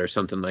Usos or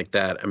something like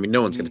that. I mean,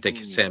 no one's going to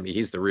take Sammy.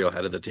 He's the real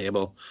head of the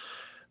table.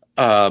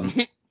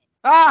 I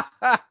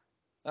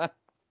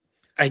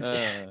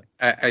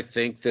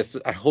think this.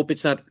 I hope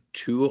it's not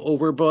too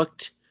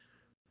overbooked,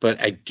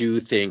 but I do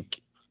think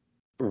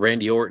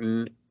Randy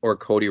Orton or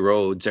Cody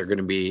Rhodes are going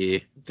to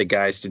be the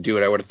guys to do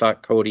it. I would have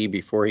thought Cody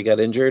before he got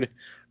injured.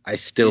 I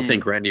still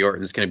think Randy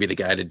Orton's going to be the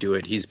guy to do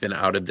it. He's been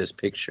out of this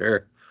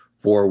picture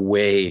for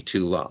way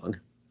too long.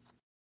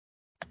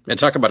 And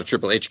talk about a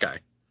Triple H guy.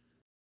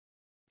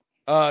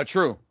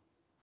 True.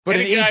 But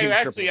an aging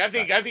actually, I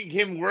think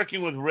him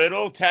working with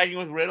Riddle, tagging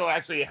with Riddle,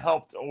 actually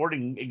helped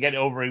Orton get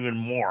over even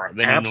more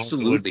than he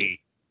normally would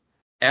be.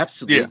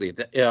 Absolutely.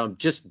 Yeah.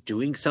 Just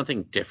doing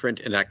something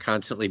different and not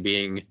constantly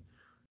being,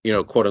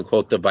 quote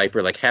unquote, the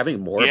Viper, like having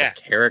more of a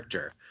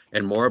character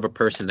and more of a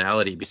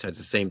personality besides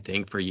the same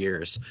thing for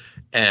years.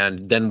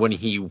 And then when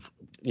he,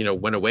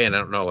 went away, and I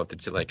don't know if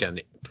it's like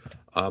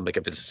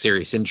if it's a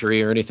serious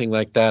injury or anything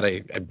like that, I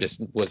just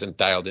wasn't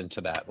dialed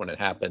into that when it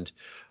happened.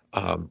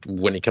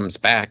 When he comes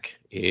back,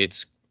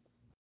 it's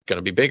going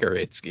to be bigger.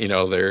 It's,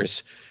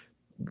 there's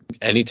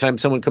anytime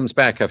someone comes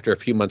back after a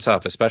few months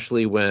off,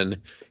 especially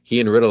when he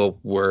and Riddle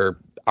were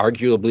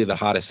arguably the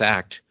hottest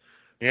act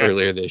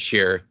earlier this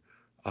year,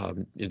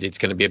 it's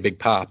going to be a big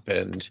pop.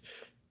 And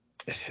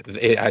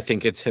I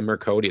think it's him or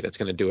Cody that's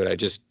going to do it. I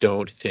just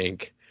don't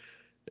think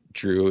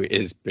Drew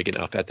is big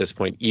enough at this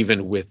point,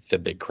 even with the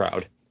big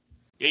crowd.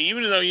 Yeah,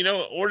 even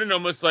though, Orton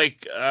almost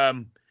like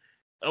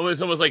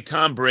almost like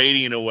Tom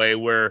Brady in a way,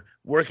 where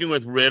working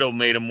with Riddle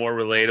made him more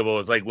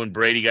relatable. It's like when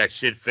Brady got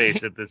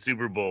shit-faced at the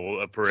Super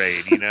Bowl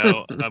parade,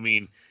 I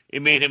mean,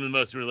 it made him the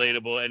most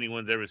relatable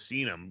anyone's ever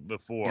seen him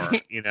before,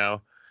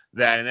 and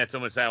that's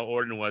almost how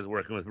Orton was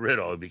working with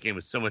Riddle. It became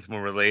so much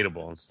more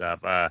relatable and stuff.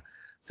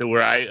 So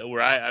where I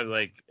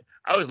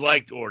always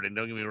liked Orton,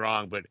 don't get me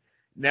wrong, but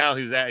now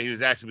he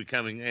was actually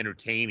becoming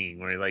entertaining,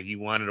 where you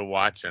wanted to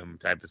watch him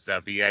type of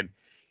stuff.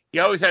 He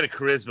always had a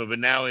charisma, but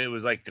now it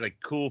was like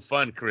cool,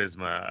 fun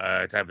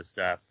charisma type of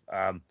stuff.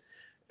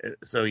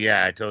 So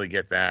yeah, I totally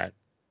get that.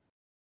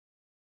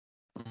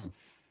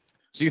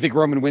 So you think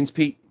Roman wins,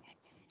 Pete?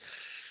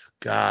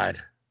 God,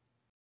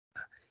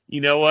 you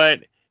know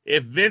what?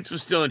 If Vince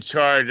was still in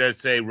charge, I'd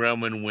say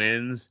Roman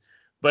wins.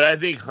 But I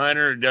think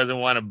Hunter doesn't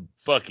want to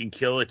fucking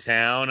kill a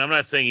town. I'm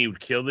not saying he would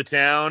kill the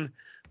town,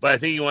 but I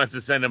think he wants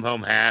to send him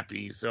home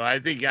happy. So I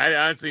think I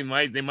honestly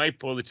they might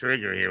pull the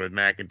trigger here with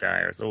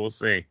McIntyre. So we'll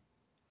see.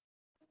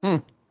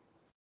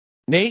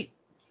 Nate?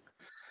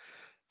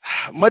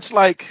 Much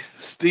like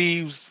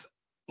Steve's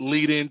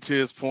lead into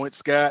his point,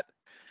 Scott,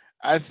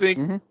 I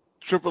think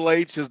Triple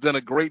H has done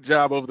a great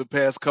job over the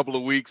past couple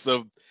of weeks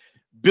of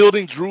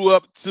building Drew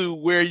up to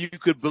where you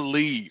could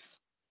believe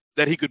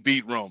that he could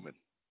beat Roman.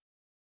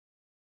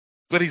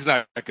 But he's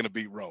not going to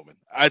beat Roman.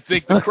 I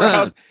think the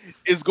crowd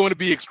is going to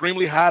be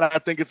extremely hot. I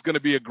think it's going to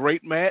be a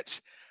great match.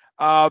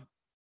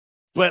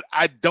 But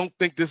I don't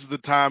think this is the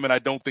time, and I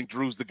don't think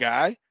Drew's the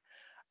guy.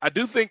 I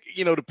do think,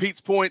 to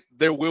Pete's point,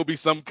 there will be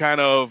some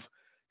kind of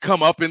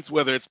comeuppance,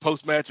 whether it's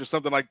post-match or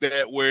something like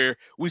that, where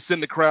we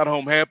send the crowd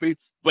home happy,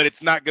 but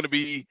it's not going to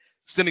be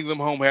sending them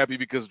home happy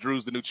because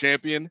Drew's the new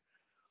champion.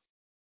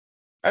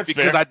 That's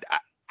because fair.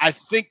 I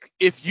think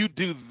if you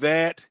do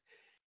that,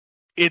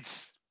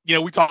 it's,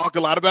 we talk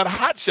a lot about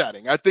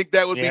hot-shotting. I think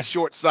that would be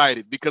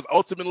short-sighted because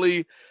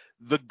ultimately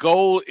the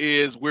goal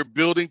is we're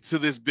building to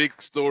this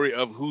big story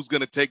of who's going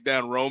to take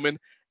down Roman.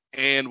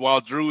 And while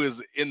Drew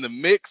is in the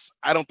mix,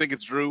 I don't think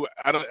it's Drew.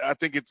 I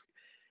think it's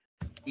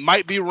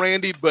might be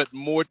Randy, but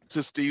more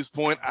to Steve's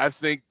point, I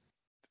think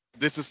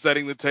this is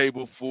setting the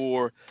table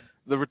for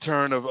the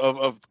return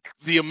of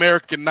the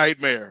American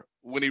Nightmare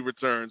when he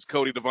returns,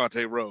 Cody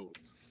Devontae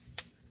Rhodes.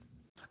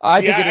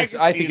 I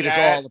think it is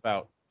all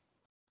about.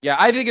 Yeah,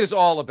 I think it is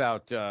all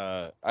about.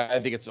 I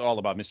think it's all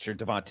about Mr.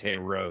 Devontae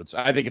Rhodes.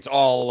 I think it's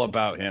all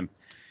about him.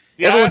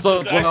 Yeah, I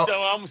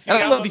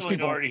love these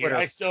people.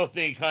 I still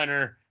think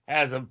Hunter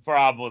has a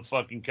problem with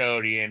fucking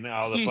Cody and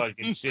all the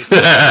fucking shit.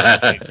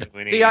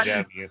 See,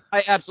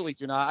 I absolutely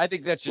do not. I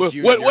think that's just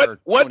you.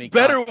 What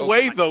better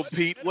way, though,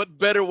 Pete? What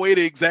better way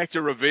to exact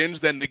your revenge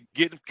than to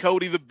get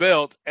Cody the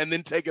belt and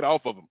then take it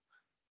off of him?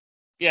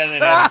 Yeah,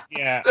 then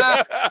yeah.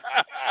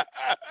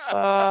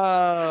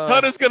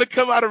 Hunter's gonna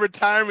come out of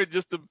retirement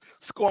just to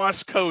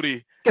squash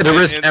Cody. Gonna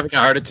risk having a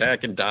heart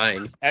attack and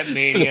dying. At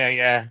Mania,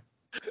 yeah.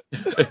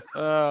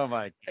 Oh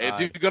my god! If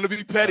you're gonna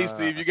be petty,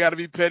 Steve, you got to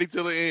be petty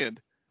till the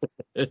end.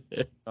 And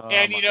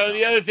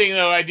the other thing,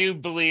 though, I do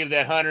believe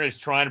that Hunter is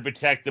trying to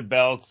protect the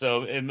belt.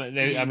 So I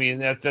mean,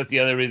 that's the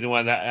other reason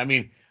why.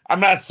 I'm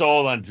not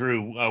sold on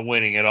Drew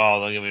winning at all.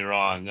 Don't get me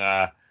wrong.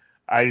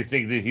 I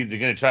think that he's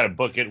going to try to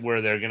book it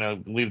where they're going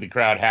to leave the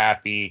crowd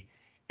happy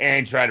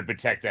and try to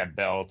protect that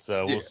belt.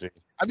 So we'll see.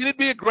 I mean, it'd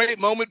be a great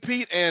moment,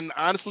 Pete. And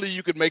honestly,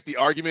 you could make the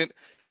argument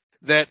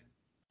that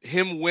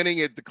him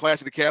winning at the Clash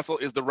of the Castle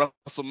is the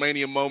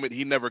WrestleMania moment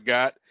he never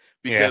got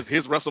because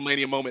his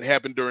WrestleMania moment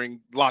happened during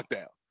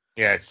lockdown.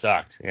 Yeah, it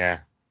sucked. Yeah.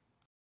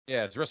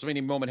 Yeah, his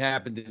WrestleMania moment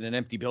happened in an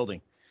empty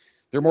building.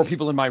 There are more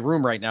people in my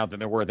room right now than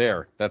there were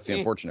there. That's the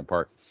unfortunate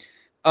part.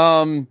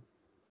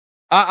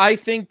 I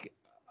think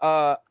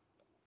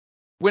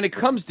when it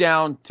comes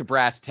down to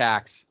brass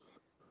tacks,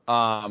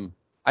 I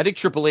think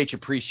Triple H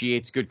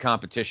appreciates good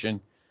competition.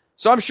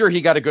 So I'm sure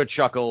he got a good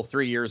chuckle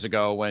 3 years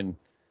ago when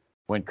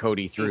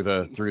Cody threw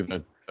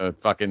the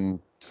fucking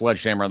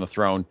sledgehammer on the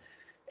throne.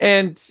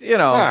 And, you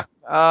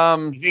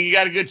think you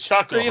got a good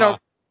chuckle,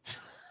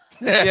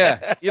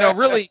 yeah,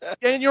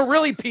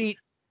 really, Pete,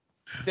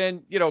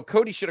 then,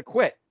 Cody should have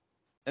quit.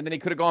 And then he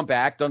could have gone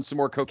back, done some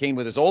more cocaine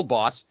with his old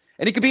boss,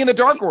 and he could be in the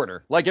Dark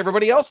Order like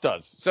everybody else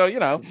does. So,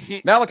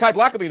 Malachi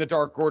Black will be in the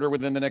Dark Order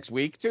within the next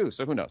week too.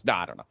 So who knows? No,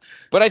 I don't know.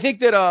 But I think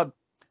that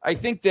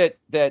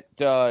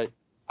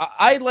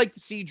I'd like to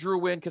see Drew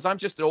win because I'm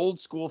just an old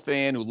school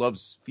fan who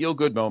loves feel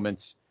good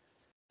moments.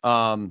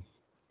 We're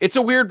in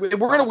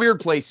a weird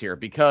place here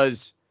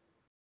because,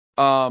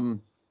 what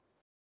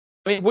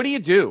do you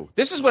do?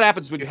 This is what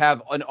happens when you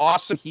have an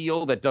awesome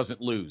heel that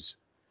doesn't lose.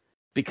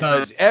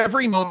 Because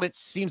every moment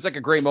seems like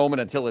a great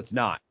moment until it's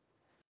not.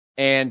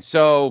 And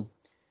so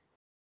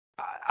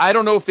I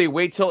don't know if they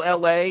wait till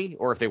LA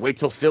or if they wait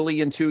till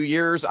Philly in 2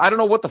 years. I don't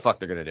know what the fuck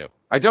they're going to do.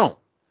 I don't.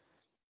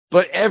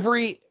 But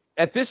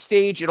at this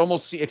stage, it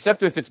almost,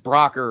 except if it's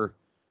Brock or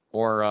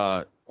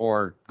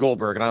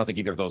Goldberg, and I don't think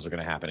either of those are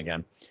going to happen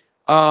again.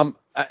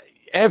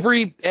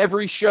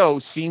 Every show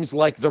seems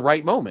like the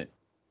right moment,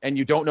 and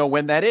you don't know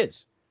when that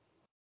is.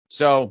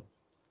 So,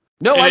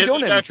 no, I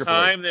don't have Triple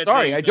H.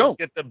 Sorry, I don't.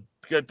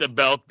 Get the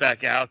belt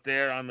back out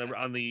there on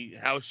the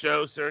house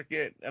show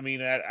circuit. I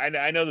mean,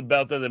 I know the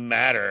belt doesn't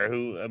matter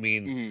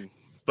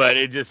but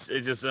it just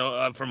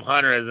from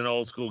Hunter as an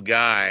old school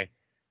guy,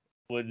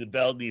 when the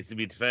belt needs to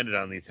be defended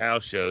on these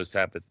house shows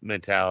type of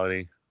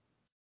mentality.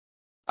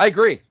 I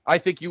agree. I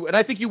think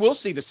you will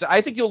see this.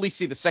 I think you'll at least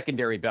see the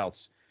secondary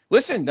belts.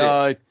 Listen,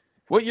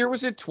 what year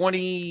was it?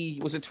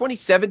 Was it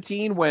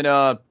 2017 when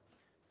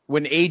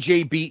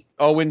AJ beat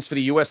Owens for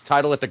the U.S.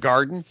 title at the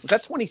Garden? Was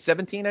that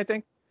 2017? I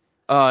think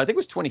it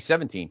was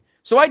 2017.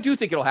 So I do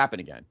think it'll happen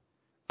again.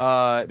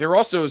 There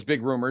also is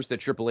big rumors that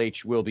Triple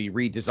H will be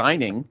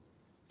redesigning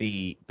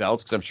the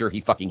belts because I'm sure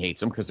he fucking hates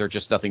them because they're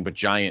just nothing but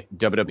giant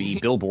WWE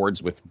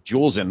billboards with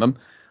jewels in them.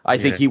 I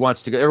think he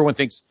wants to go. Everyone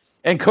thinks.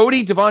 And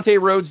Cody Devontae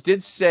Rhodes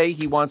did say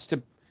he wants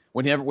to,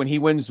 when he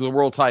wins the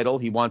world title,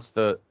 he wants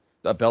the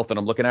belt that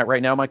I'm looking at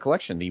right now in my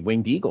collection, the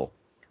Winged Eagle.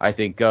 I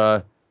think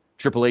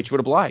Triple H would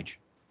oblige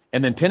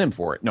and then pin him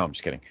for it. No, I'm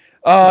just kidding.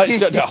 Anyway,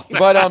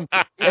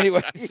 pin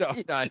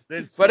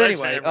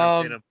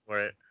him for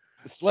it.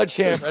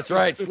 Sledgehammer, that's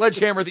right.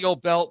 Sledgehammer, the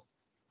old belt.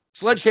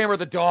 Sledgehammer,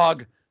 the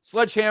dog.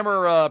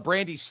 Sledgehammer,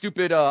 Brandy's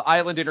stupid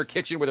island in her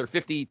kitchen with her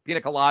 50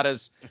 pina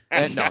coladas.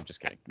 And no, I'm just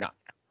kidding. No.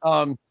 It's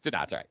all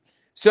right.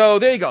 So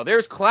there you go.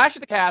 There's Clash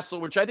at the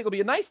Castle, which I think will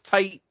be a nice,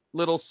 tight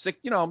little sick.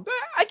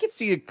 I could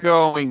see it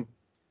going,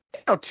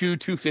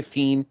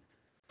 215.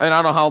 And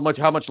I don't know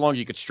how much longer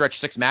you could stretch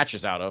 6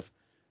 matches out of.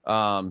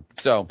 Get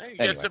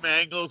some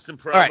angles, some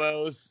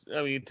promos. Right.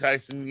 I mean,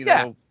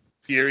 Tyson,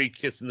 Fury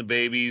kissing the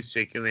babies,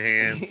 shaking the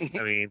hands.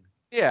 I mean,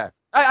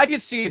 I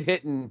could see it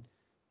hitting.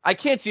 I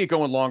can't see it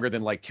going longer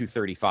than like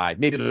 235.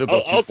 Maybe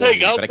I'll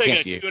take a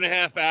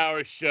 2.5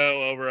 hour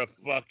show over a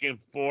fucking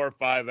 4 or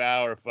 5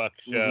 hour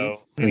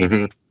show.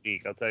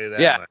 Mm-hmm. I'll tell you that.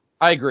 Yeah, much.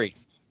 I agree.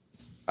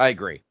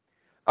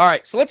 All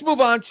right, so let's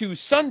move on to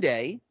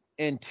Sunday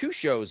and 2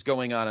 shows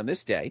going on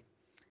this day.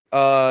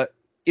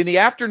 In the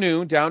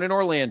afternoon, down in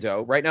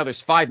Orlando, right now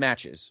there's 5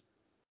 matches.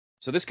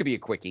 So this could be a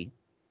quickie.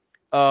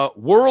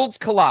 Worlds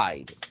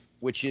Collide,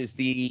 which is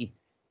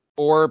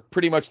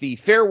pretty much the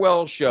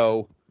farewell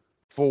show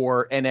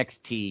for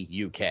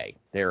NXT UK.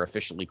 They're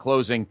officially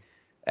closing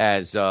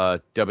as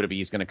WWE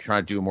is going to try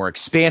to do a more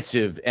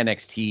expansive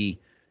NXT,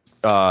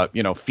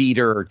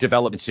 feeder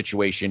development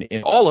situation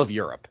in all of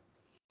Europe.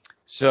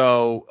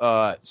 So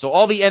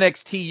all the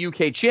NXT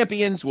UK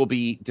champions will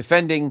be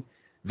defending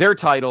their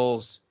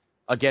titles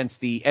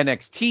against the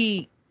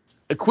NXT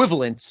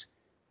equivalents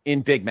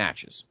in big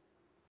matches.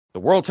 the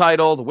world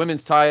title, the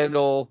women's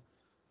title,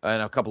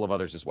 and a couple of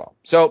others as well.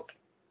 So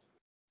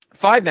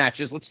 5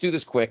 matches. Let's do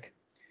this quick.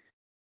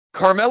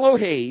 Carmelo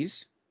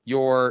Hayes,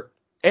 your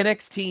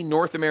NXT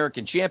North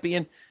American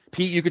champion.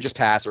 Pete, you could just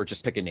pass or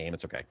just pick a name.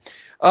 It's okay.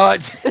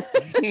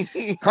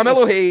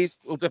 Carmelo Hayes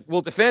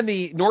will defend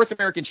the North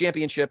American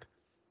championship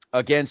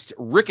against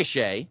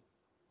Ricochet.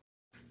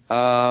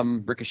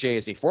 Ricochet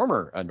is a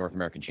former North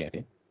American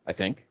champion, I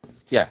think.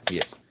 Yeah, he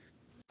is.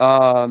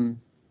 I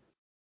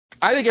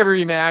think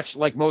every match,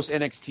 like most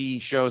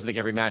NXT shows, I think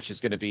every match is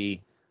going to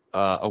be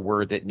a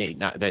word that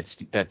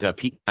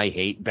Pete and I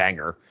hate,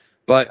 banger.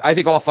 But I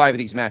think all 5 of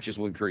these matches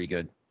will be pretty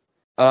good.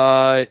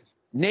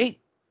 Nate,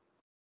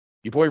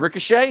 your boy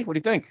Ricochet, what do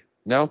you think?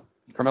 No?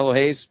 Carmelo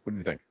Hayes, what do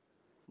you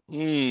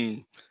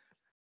think?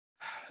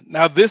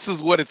 Now this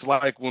is what it's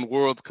like when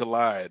worlds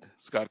collide,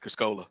 Scott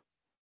Criscola.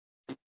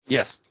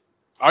 Yes.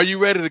 Are you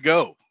ready to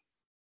go?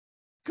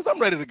 Because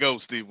I'm ready to go,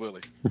 Steve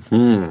Willie.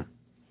 Hmm.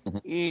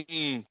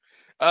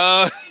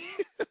 Yeah,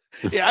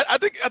 I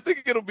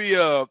think it'll be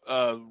a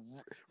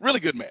really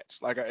good match.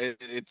 Like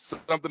it's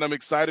something I'm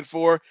excited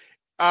for.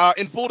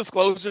 In full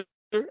disclosure,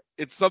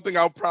 it's something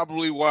I'll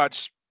probably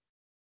watch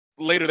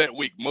later that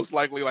week, most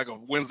likely like a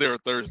Wednesday or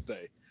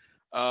Thursday.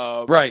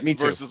 Right, me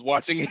too. Versus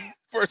watching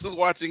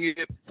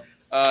it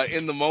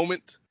in the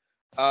moment.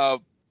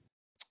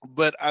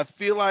 But I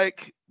feel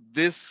like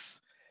this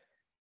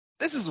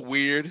is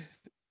weird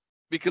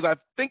because I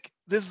think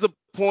this is a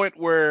point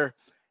where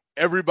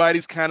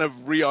everybody's kind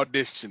of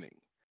re-auditioning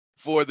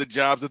for the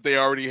jobs that they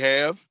already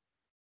have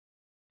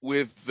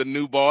with the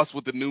new boss,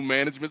 with the new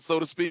management, so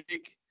to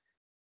speak.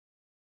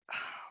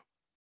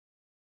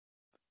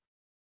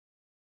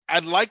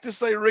 I'd like to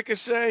say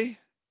Ricochet.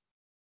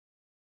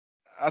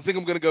 I think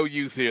I'm going to go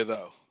youth here,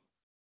 though,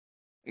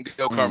 and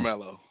go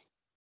Carmelo.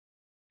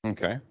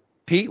 Okay.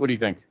 Pete, what do you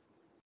think?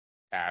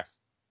 Pass.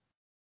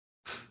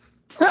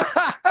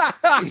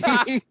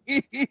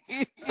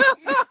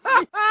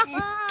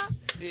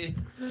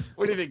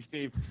 What do you think,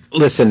 Steve?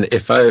 Listen,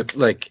 if I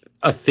like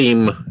a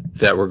theme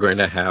that we're going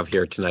to have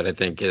here tonight, I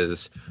think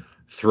is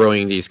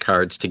throwing these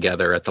cards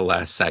together at the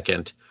last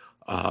second.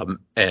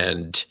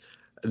 And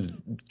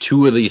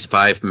 2 of these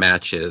 5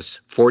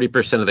 matches,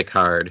 40% of the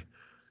card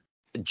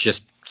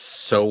just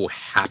so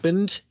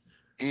happened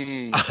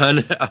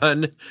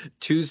on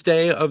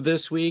Tuesday of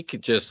this week.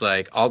 Just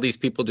like all these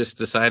people just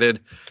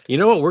decided, you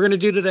know what we're going to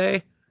do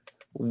today?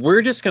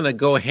 We're just going to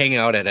go hang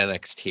out at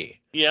NXT.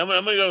 Yeah, I'm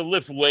gonna go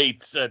lift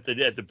weights at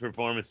the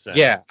performance center.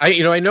 Yeah,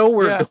 I know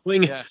we're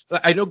going. Yeah.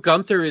 I know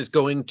Gunther is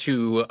going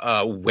to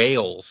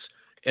Wales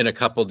in a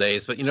couple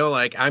days, but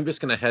I'm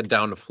just gonna head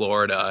down to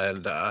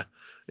Florida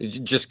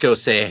and just go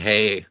say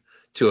hey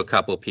to a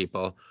couple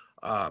people.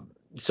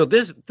 So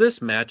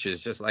this match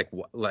is just like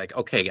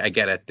okay, I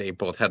get it. They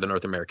both had the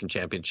North American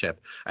Championship.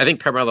 I think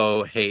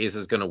Carmelo Hayes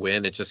is gonna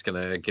win. It's just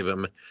gonna give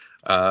him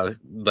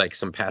like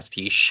some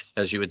pastiche,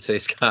 as you would say,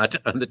 Scott,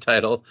 on the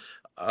title.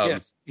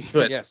 Yes.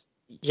 But yes.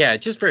 yeah,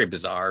 just very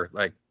bizarre.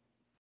 Like,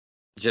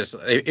 just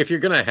if you're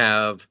gonna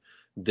have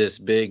this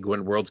big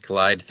when worlds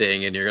collide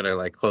thing, and you're gonna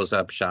like close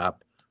up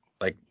shop,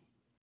 like,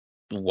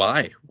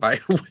 why?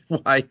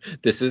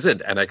 This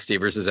isn't NXT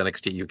versus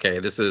NXT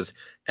UK. This is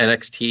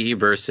NXT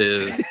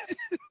versus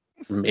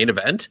main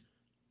event,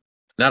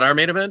 not our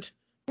main event.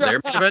 Their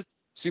main event.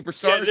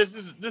 Superstars.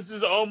 Yeah, this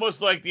is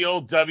almost like the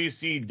old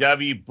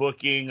WCW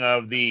booking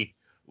of the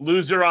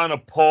loser on a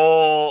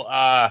pole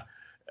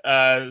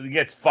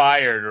gets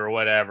fired or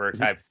whatever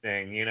type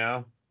thing,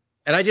 And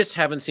I just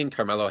haven't seen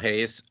Carmelo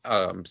Hayes,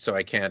 so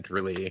I can't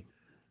really,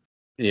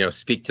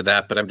 speak to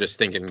that. But I'm just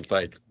thinking,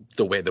 like,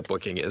 the way the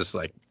booking is,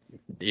 like,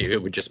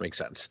 it would just make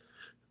sense.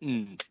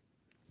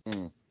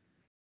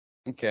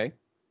 Okay.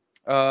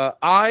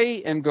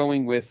 I am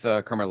going with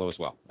Carmelo as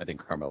well. I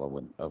think Carmelo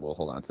will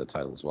hold on to the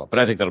title as well. But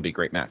I think that'll be a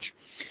great match.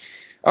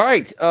 All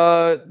right.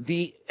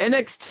 The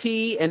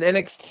NXT and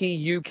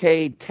NXT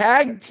UK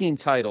tag team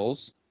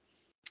titles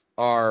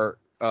are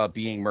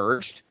being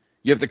merged.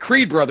 You have the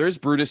Creed brothers,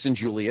 Brutus and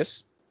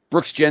Julius,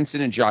 Brooks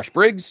Jensen and Josh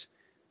Briggs,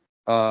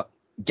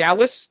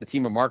 Gallus, the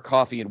team of Mark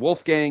Coffey and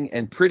Wolfgang,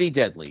 and Pretty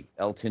Deadly,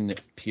 Elton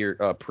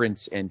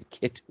Prince and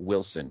Kit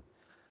Wilson.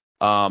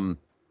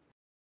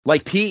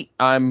 Like Pete,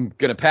 I'm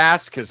gonna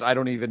pass because I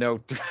don't even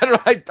know.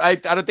 I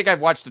don't think I've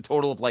watched a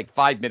total of like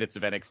 5 minutes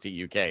of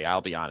NXT UK.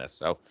 I'll be honest.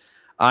 So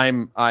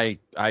I'm gonna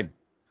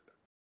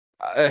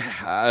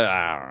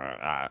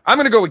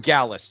go with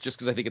Gallus just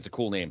because I think it's a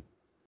cool name.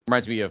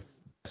 Reminds me of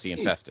Jesse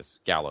and Festus.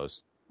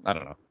 Gallows. I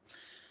don't know.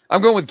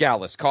 I'm going with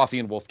Gallus, Coffey,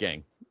 and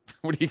Wolfgang.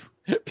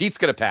 Pete's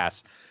gonna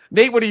pass.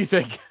 Nate, what do you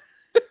think?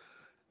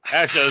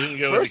 Actually, I was gonna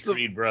go with the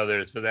Creed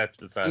brothers, but that's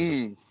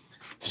besides.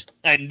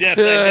 I'm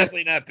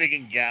definitely not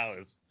picking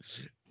Gallus.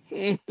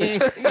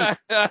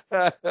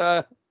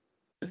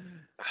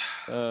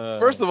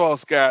 First of all,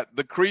 Scott,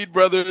 the Creed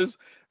brothers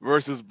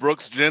versus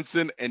Brooks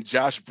Jensen and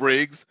Josh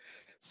Briggs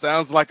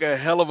sounds like a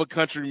hell of a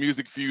country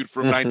music feud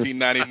from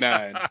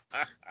 1999.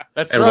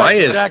 That's and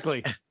right.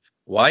 Exactly.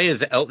 Why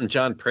is Elton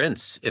John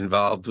Prince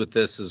involved with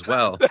this as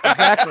well?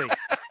 Exactly.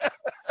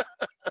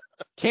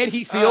 Can't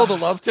he feel the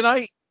love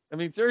tonight? I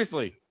mean,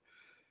 seriously.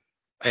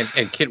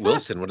 And Kit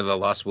Wilson, one of the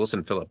Lost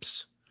Wilson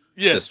Phillips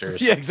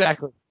sisters. Yeah,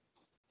 exactly.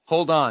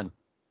 Hold on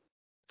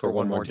for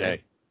one more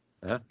day.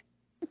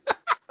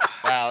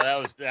 Wow,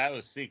 that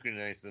was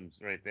synchronism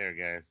right there,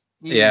 guys.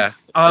 Yeah.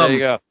 There you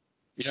go.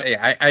 Yep.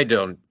 Yeah, I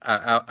don't.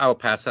 I'll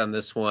pass on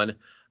this one.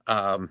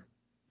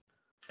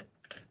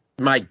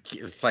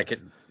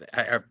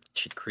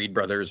 Creed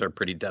brothers are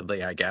pretty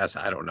deadly, I guess.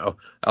 I don't know.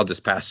 I'll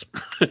just pass.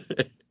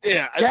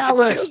 Yeah,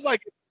 it feels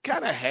like it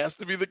kind of has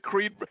to be the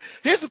Creed.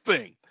 Here's the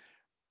thing.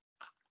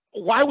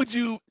 Why would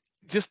you,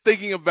 just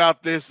thinking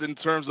about this in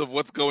terms of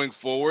what's going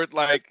forward,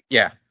 like,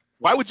 yeah,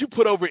 why would you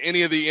put over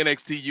any of the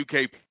NXT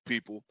UK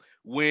people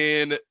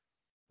when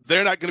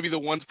they're not going to be the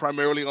ones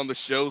primarily on the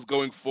shows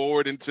going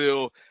forward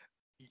until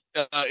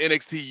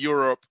NXT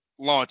Europe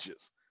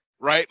launches,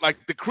 right?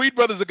 Like, the Creed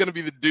brothers are going to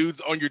be the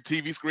dudes on your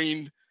TV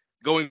screen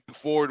going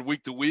forward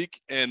week to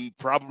week, and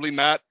probably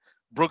not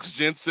Brooks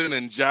Jensen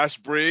and Josh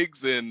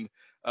Briggs and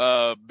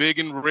Big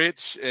and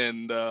Rich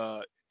and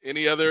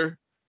any other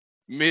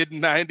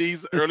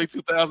mid-90s, early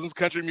 2000s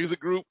country music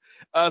group.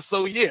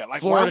 So, yeah,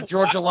 like Florida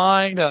Georgia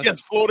Line.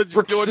 Yes, Florida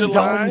Georgia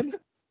Line.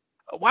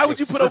 Why would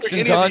you put over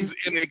any of these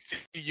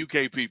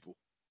NXT UK people?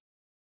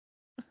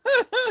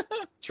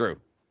 True.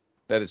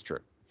 That is true.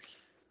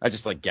 I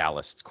just like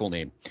Gallus. It's a cool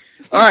name.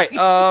 All right.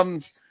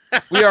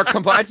 We are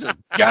combined.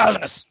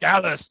 Gallus.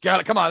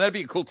 Come on, that'd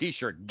be a cool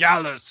T-shirt.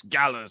 Gallus.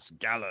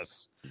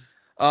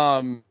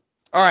 All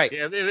right.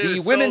 Yeah, if they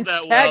women's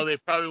sold that well, they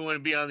probably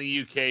wouldn't be on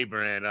the UK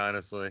brand,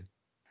 honestly.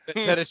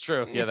 That is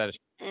true. Yeah, that is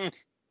true.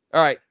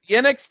 All right.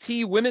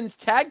 NXT women's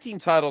tag team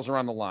titles are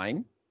on the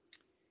line.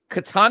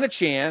 Katana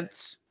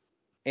Chance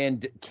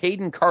and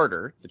Caden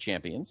Carter, the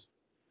champions,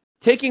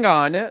 taking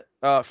on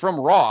from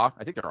Raw.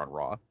 I think they're on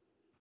Raw.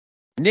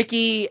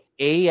 Nikki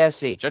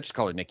ASH. I just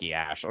call her Nikki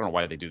Ash. I don't know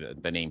why they do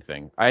the name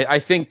thing. I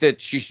think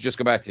that she should just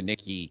go back to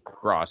Nikki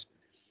Cross.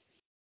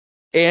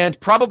 And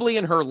probably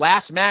in her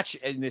last match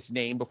in this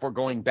name before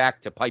going back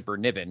to Piper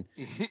Niven,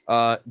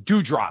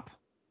 Doudrop.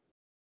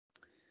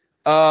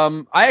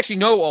 I actually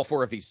know all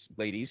four of these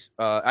ladies.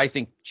 I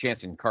think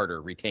Chance and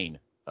Carter retain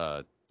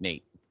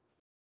Nate.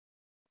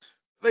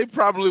 They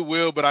probably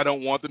will, but I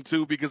don't want them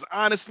to, because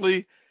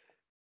honestly,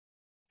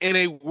 in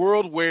a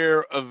world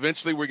where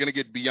eventually we're going to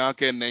get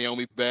Bianca and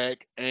Naomi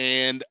back,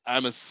 and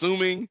I'm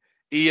assuming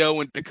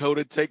Io and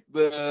Dakota take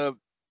the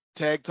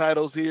tag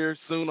titles here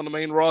soon on the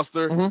main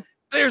roster,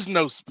 there's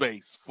no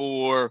space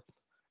for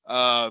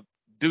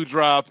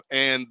Doudrop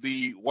and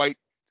the white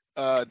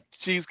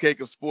cheesecake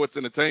of sports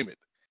entertainment,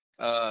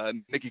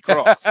 Nikki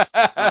Cross.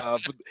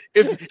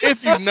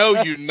 If you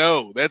know, you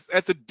know.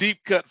 That's a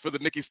deep cut for the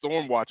Nikki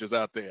Storm watchers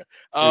out there.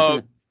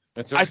 I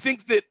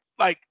think that,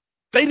 like,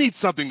 they need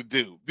something to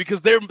do,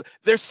 because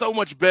they're so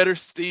much better,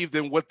 Steve,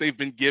 than what they've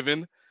been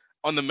given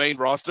on the main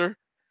roster.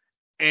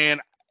 And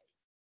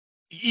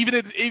even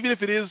if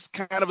it is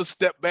kind of a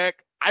step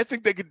back, I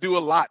think they could do a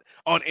lot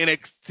on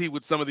NXT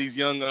with some of these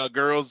young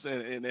girls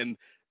and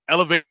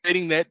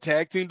elevating that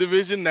tag team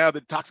division now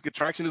that Toxic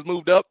Attraction has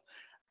moved up.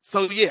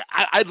 So, yeah,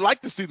 I'd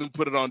like to see them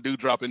put it on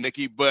Doudrop and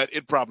Nikki, but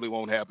it probably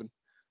won't happen.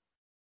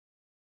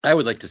 I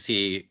would like to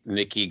see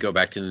Nikki go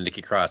back to the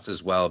Nikki Cross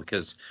as well,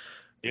 because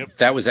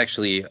that was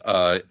actually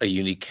a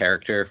unique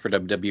character for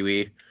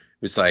WWE. It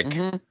was like,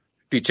 if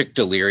you took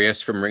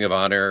Delirious from Ring of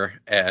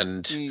Honor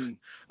and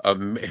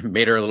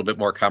made her a little bit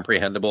more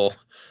comprehensible,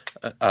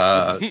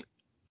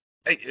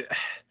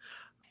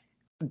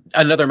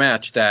 another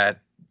match that,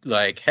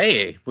 like,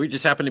 hey, we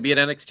just happen to be at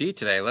NXT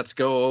today. Let's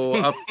go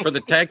up for the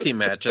tag team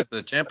match at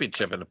the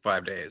championship in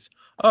 5 days.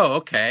 Oh,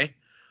 okay.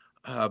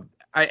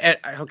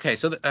 Okay.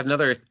 So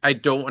another, I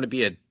don't want to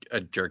be a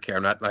jerk here.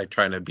 I'm not like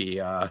trying to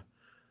be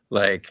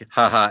like,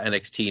 haha,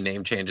 NXT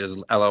name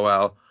changes,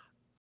 LOL.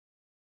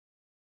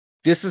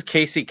 This is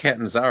Casey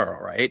Catanzaro,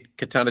 right?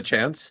 Katana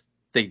Chance.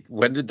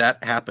 When did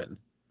that happen?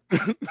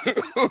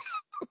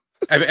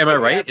 Am I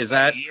right? Is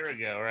that a year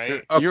ago,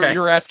 right? Okay.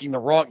 You're asking the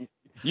wrong.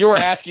 You are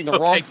asking the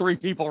wrong three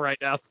people right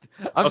now.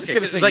 I'm just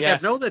gonna say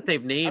yes. I know that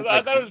they've named.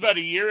 I thought it was about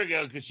a year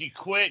ago, because she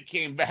quit,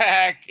 came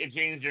back, and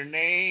changed her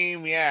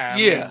name.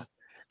 Yeah.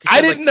 I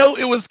didn't know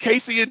it was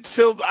Casey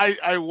until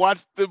I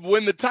watched them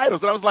win the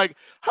titles, and I was like,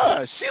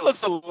 she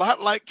looks a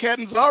lot like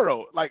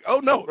Catanzaro. Like, oh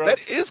no, that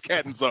is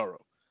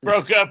Catanzaro.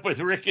 Broke up with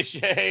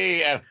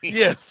Ricochet. I mean,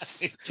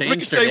 yes,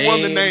 Ricochet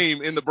won the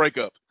name in the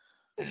breakup.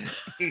 I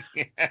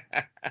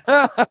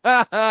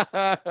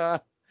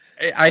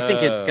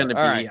think it's going to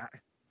be. Right.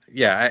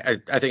 Yeah,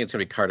 I think it's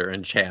going to be Carter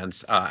and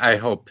Chance. I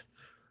hope.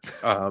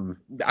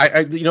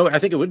 I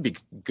think it would be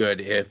good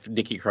if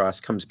Nikki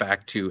Cross comes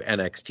back to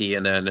NXT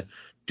and then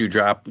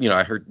Doudrop.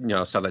 I heard,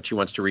 saw that she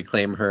wants to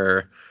reclaim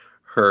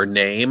her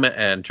name,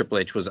 and Triple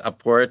H was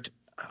up for it.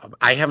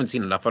 I haven't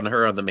seen enough on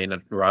her on the main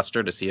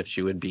roster to see if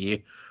she would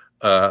be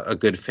a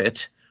good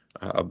fit.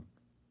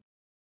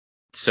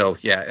 So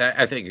yeah,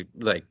 I think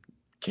like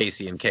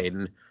Casey and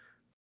Caden.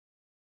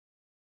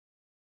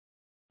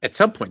 At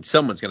some point,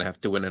 someone's going to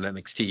have to win an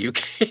NXT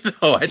UK,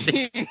 though. I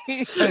think.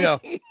 I know.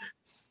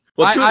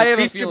 Well, I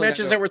these two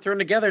matches that were thrown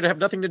together have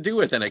nothing to do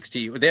with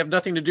NXT. They have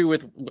nothing to do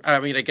with. I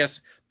mean, I guess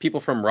people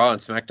from Raw and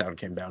SmackDown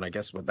came down. I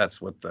guess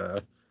that's what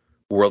the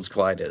Worlds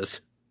Collide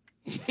is.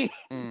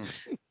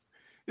 It's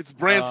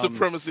brand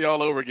supremacy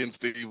all over again,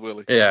 Steve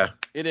Willie. Yeah,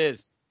 it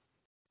is.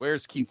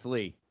 Where's Keith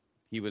Lee?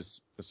 He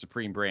was the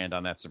supreme brand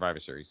on that Survivor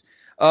Series.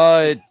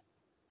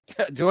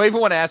 Do I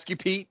even want to ask you,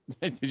 Pete?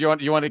 Do you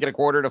want to get a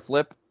quarter to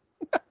flip?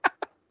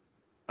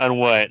 On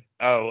what?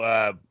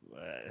 Oh,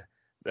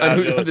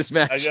 on this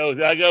match.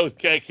 I go with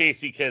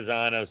Casey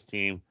Cazano's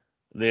team.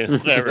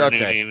 Whatever her new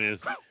name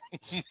is.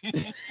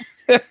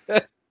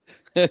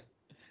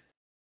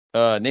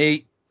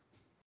 Nate.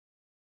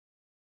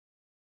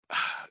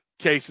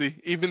 Casey,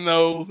 even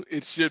though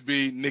it should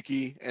be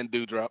Nikki and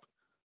Doudrop.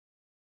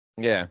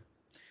 Yeah.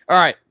 All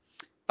right.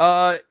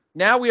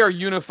 Now we are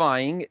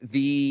unifying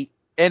the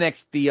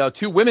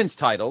two women's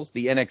titles,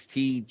 the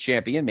NXT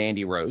champion,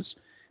 Mandy Rose,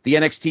 the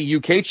NXT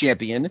UK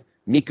champion,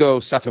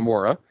 Miko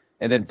Satomura,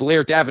 and then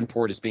Blair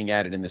Davenport is being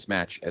added in this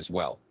match as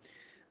well.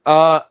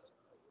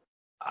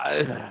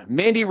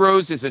 Mandy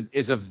Rose is a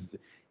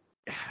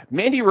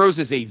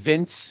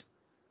Vince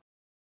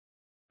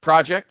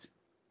project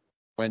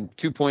when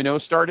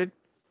 2.0 started,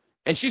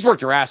 and she's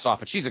worked her ass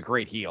off, and she's a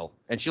great heel,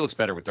 and she looks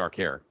better with dark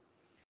hair.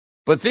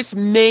 But this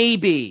may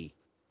be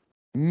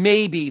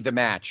the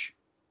match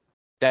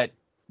that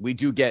we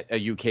do get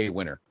a UK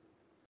winner.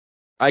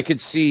 I could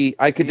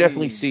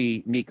definitely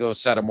see Miko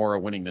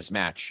Satomura winning this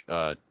match,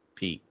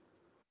 Pete.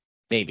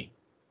 Maybe.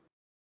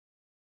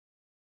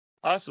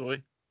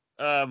 Possibly.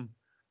 But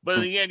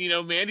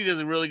again, Mandy does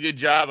a really good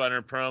job on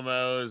her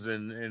promos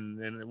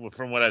and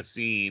from what I've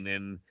seen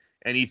and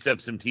eats up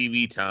some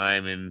TV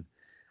time. And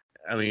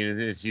I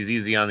mean, she's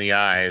easy on the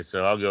eyes,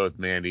 so I'll go with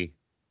Mandy.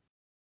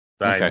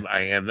 Okay.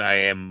 I am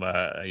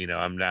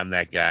I'm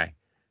that guy.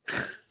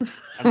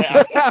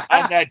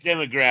 I'm that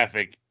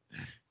demographic.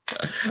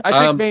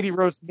 I think Mandy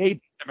Rose made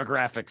the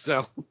demographic,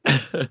 so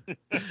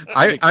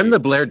I'm the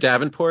Blair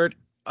Davenport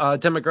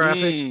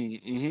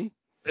demographic. Mm-hmm.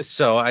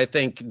 So I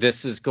think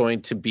this is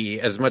going to be,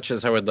 as much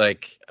as I would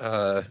like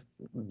the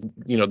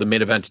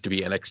main event to be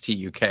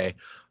NXT UK,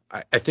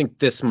 I think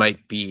this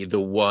might be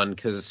the one,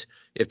 because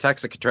if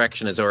Toxic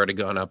Attraction has already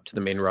gone up to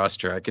the main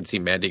roster, I could see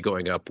Mandy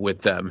going up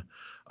with them.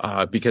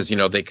 Because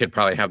they could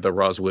probably have the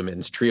Raw's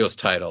Women's Trios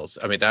titles.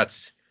 I mean,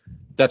 that's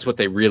what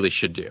they really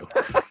should do.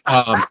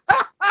 But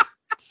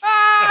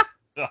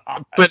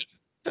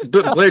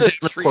Blair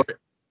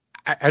Davenport,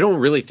 I don't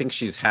really think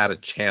she's had a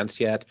chance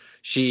yet.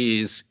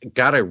 She's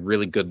got a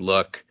really good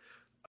look.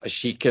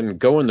 She can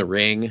go in the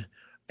ring,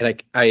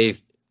 and I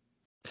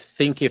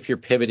think if you're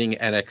pivoting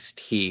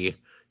NXT,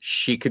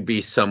 she could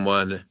be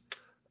someone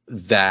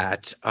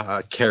that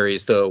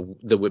carries the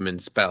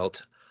women's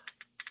belt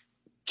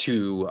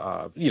to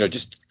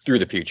just through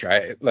the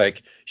future.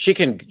 She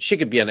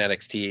could be on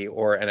NXT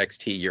or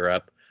NXT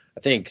Europe. I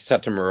think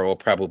Satomura will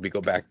probably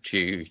go back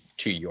to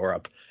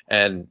Europe,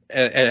 and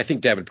I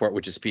think Davenport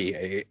would just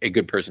be a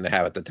good person to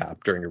have at the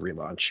top during a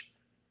relaunch.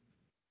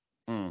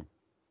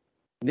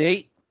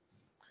 Nate,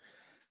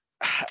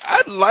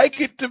 I'd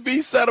like it to be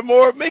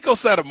Satomura, Miko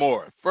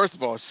Satomura. First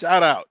of all,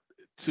 shout out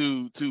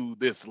to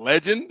this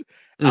legend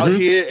out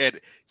here at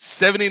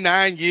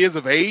 79 years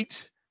of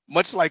age.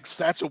 Much like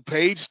Satchel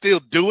Paige, still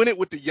doing it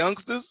with the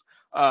youngsters.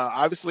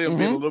 Obviously, I'm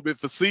being a little bit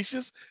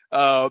facetious,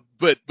 but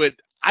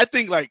I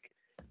think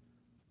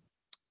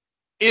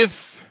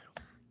if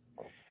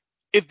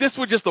this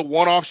were just a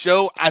one-off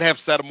show, I'd have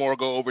Satomura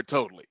go over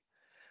totally.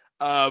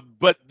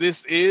 But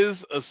this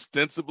is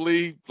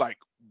ostensibly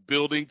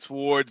building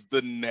towards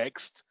the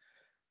next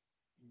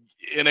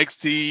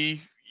NXT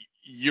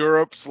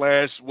Europe /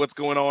 what's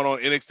going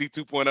on NXT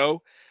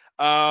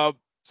 2.0.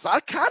 So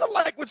I kind of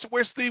like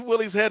where Steve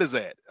Willie's head is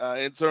at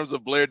in terms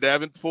of Blair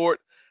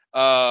Davenport,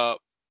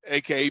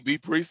 a.k.a. B.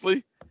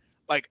 Priestley.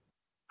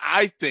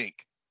 I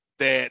think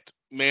that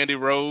Mandy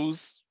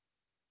Rose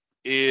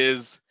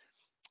she's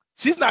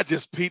not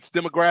just Pete's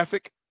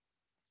demographic.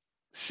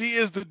 She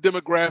is the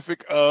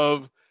demographic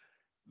of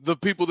the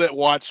people that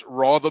watch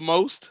Raw the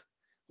most,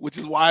 which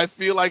is why I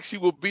feel like she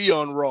will be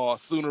on Raw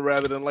sooner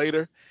rather than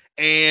later.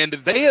 And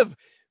they have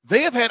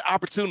had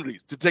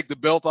opportunities to take the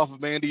belt off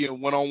of Mandy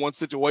in one-on-one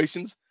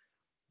situations,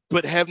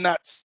 but have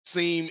not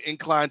seemed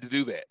inclined to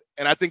do that.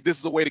 And I think this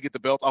is a way to get the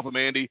belt off of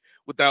Mandy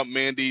without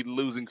Mandy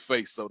losing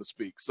face, so to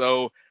speak.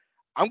 So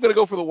I'm going to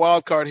go for the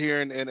wild card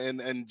here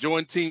and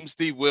join Team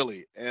Steve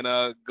Willie and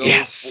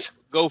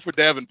go for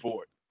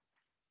Davenport.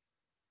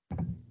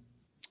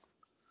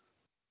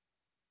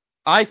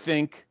 I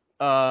think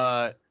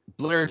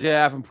Blair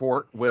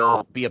Davenport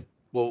will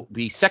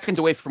be seconds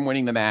away from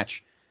winning the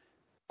match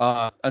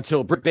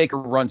until Britt Baker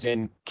runs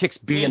in, kicks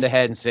B in the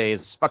head, and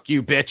says "fuck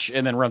you, bitch,"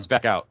 and then runs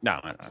back out.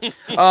 No.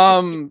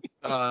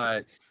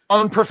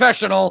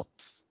 Unprofessional,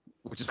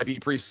 which is why B.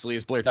 Priestley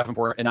is Blair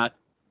Davenport and not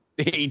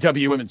the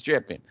AEW Women's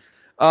Champion.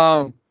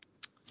 I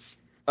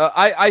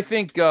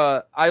think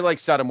I like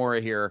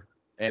Satomura here,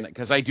 And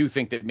because I do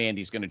think that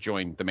Mandy's going to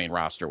join the main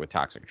roster with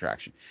Toxic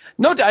Attraction.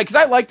 No, because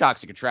I like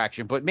Toxic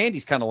Attraction, but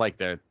Mandy's kind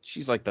of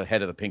she's like the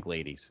head of the Pink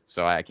Ladies,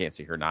 so I can't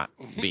see her not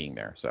being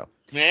there. So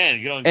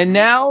man, going and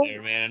now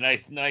there, man, a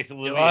nice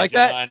Olivia like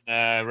John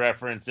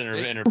reference in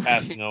her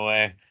passing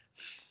away.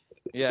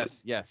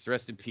 Yes,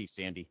 rest in peace,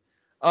 Sandy.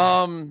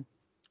 A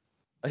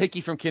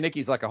hickey from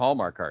Kanicki's like a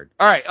Hallmark card.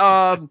 All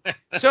right,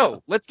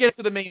 so let's get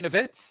to the main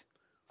event.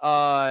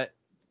 I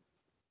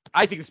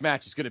think this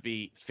match is going to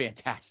be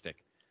fantastic.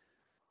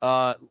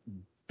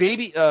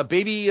 Baby, I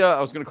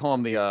was going to call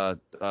him the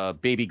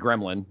baby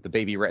gremlin,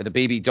 the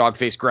baby dog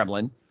face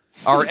gremlin.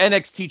 Our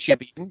NXT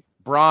champion,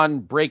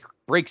 Braun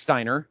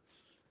Breaksteiner,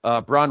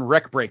 Braun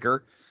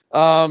Wreckbreaker,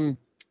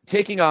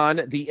 taking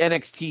on the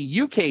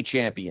NXT UK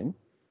champion,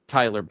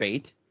 Tyler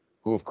Bate,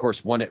 who of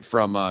course won it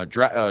from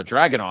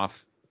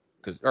Dragunov,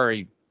 because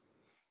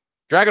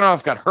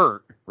Dragunov got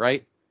hurt,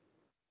 right?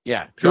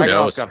 Yeah,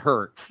 Dragunov got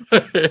hurt,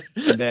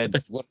 and then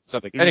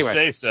something. You anyway,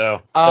 say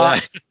so.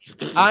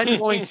 I'm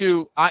going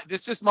to.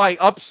 This is my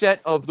upset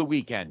of the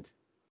weekend.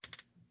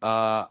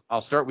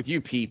 I'll start with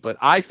you, Pete, but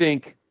I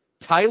think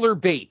Tyler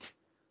Bate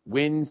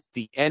wins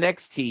the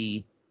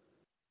NXT.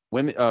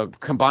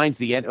 Combines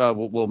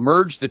will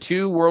merge the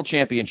two world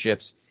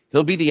championships.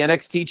 He'll be the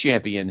NXT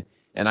champion,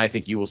 and I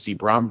think you will see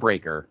Braun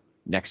Breaker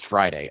next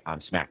Friday on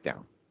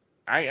SmackDown.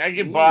 I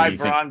can buy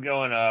Braun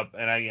going up,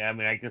 and I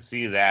mean I can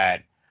see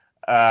that.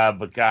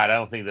 But God, I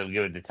don't think they'll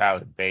give it to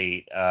Tyler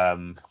Bate. I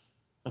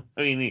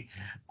mean,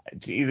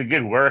 he's a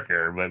good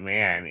worker, but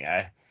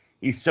man,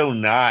 he's so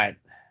not.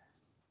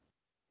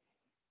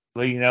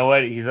 Well, you know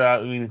what?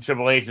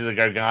 Triple H is a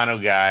Gargano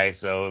guy,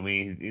 so I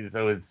mean, he's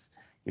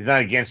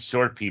not against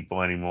short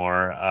people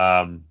anymore.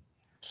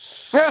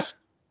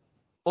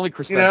 Only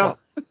Chris.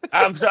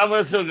 I'm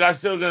still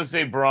gonna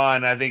say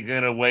Braun. I think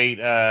they're gonna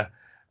wait. I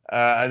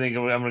think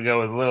I'm gonna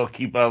go with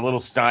Little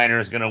Steiner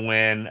is gonna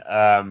win.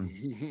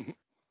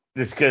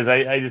 Just because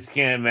I just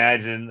can't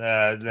imagine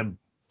them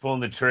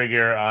pulling the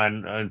trigger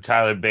on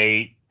Tyler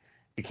Bate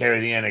to carry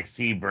the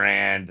NXT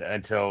brand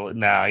until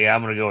now. Yeah,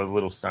 I'm gonna go with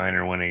Little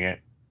Steiner winning it.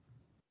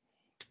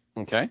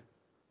 Okay,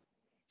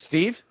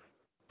 Steve.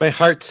 My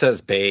heart says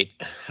Bate.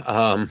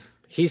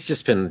 He's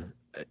just been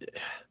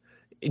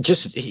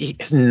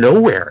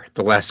nowhere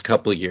the last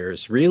couple of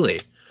years,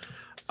 really.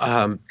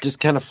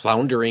 Just kind of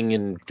floundering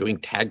and doing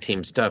tag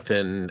team stuff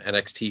in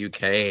NXT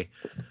UK.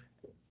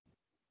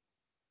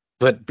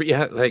 But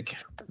yeah,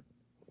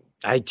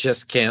 I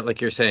just can't,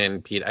 like you're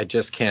saying, Pete, I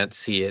just can't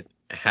see it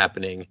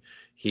happening.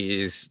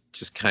 He's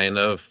just kind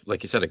of,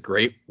 like you said, a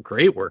great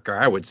worker,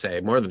 I would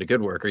say. More than a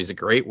good worker. He's a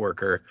great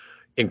worker,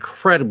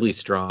 incredibly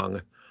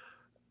strong.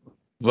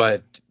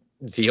 But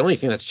the only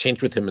thing that's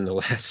changed with him in the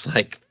last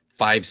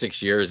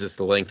 5-6 years is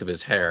the length of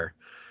his hair.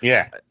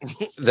 Yeah,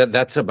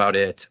 that's about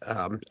it.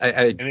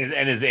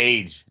 And his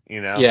age,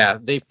 Yeah,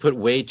 they've put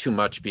way too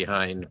much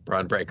behind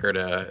Braun Breaker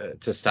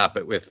to stop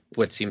it with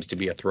what seems to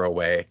be a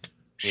throwaway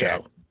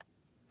show.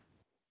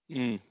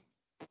 Yeah.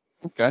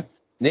 Okay,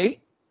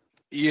 Nate.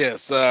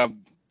 Yes,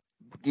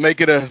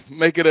 make it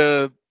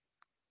a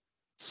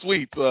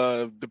sweep.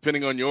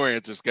 Depending on your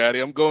answer, Scotty,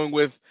 I'm going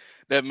with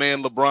that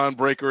man LeBron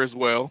Breaker as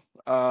well.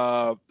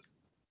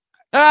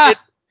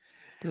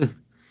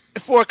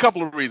 For a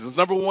couple of reasons.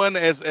 Number one,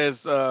 as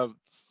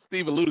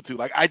Steve alluded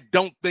to, I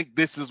don't think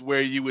this is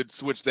where you would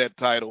switch that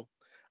title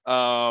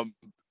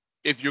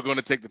if you're going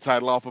to take the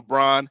title off of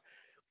Braun.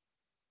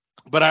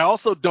 But I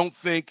also don't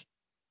think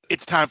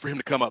it's time for him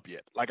to come up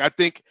yet. I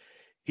think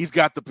he's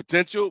got the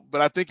potential,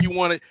 but I think you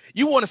want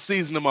to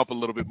season him up a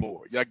little bit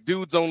more.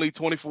 Dude's only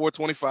 24,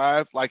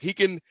 25. He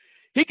can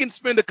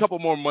spend a couple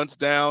more months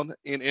down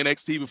in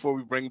NXT before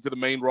we bring him to the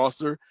main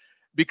roster.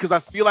 Because I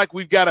feel like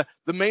the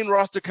main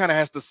roster kind of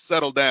has to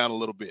settle down a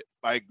little bit.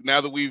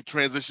 Now that we've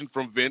transitioned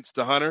from Vince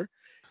to Hunter,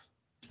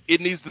 it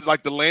needs to,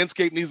 the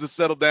landscape needs to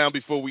settle down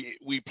before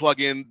we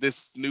plug in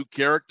this new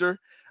character.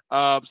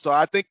 So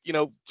I think,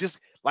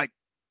 just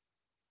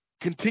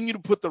continue to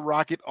put the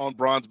rocket on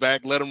Braun's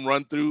back, let him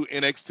run through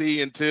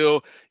NXT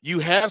until you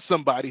have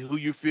somebody who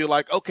you feel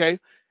like, okay,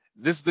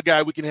 this is the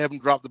guy we can have him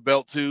drop the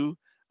belt to,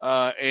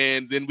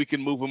 and then we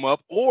can move him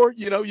up. Or,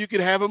 you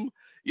could have him,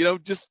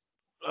 just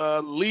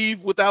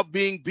leave without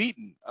being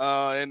beaten,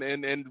 and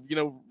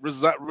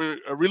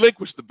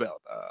relinquish the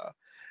belt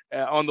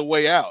on the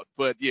way out.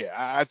 But yeah,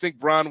 I think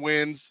Braun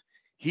wins.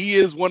 He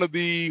is one of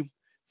the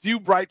few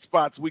bright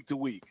spots week to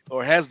week,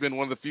 or has been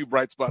one of the few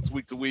bright spots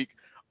week to week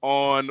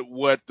on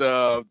what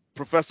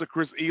Professor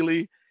Chris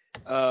Ely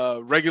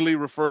regularly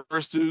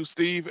refers to,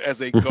 Steve,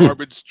 as a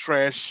garbage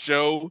trash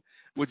show,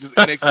 which is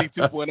NXT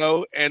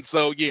 2.0. And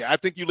so, yeah, I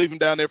think you leave him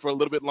down there for a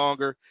little bit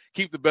longer,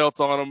 keep the belt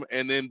on him,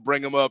 and then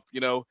bring him up,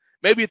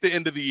 maybe at the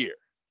end of the year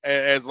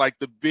as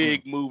the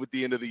big move at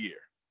the end of the year.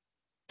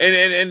 And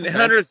okay.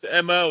 Hunter's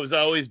MO has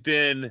always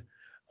been,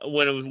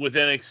 when it was with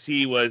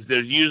NXT, was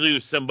there usually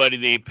was somebody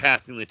they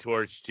passing the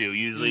torch to.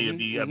 Usually it'd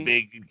be a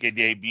big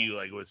debut,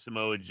 like with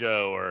Samoa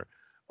Joe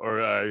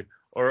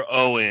or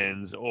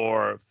Owens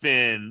or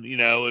Finn.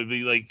 It'd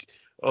be like,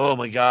 oh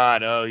my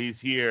God, oh he's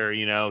here,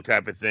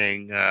 type of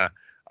thing.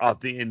 off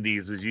the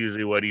indies is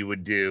usually what he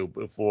would do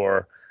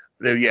before.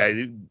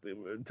 Yeah,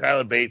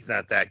 Tyler Bates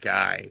not that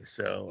guy.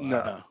 So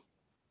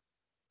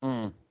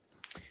no.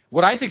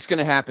 What I think is going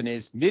to happen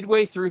is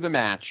midway through the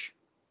match,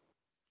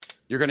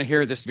 you're going to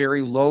hear this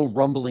very low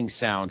rumbling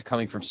sound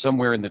coming from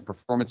somewhere in the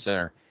performance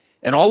center,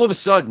 and all of a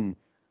sudden,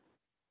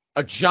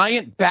 a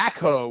giant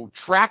backhoe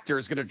tractor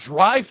is going to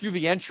drive through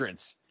the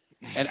entrance,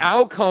 and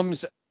out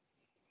comes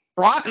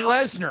Brock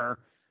Lesnar,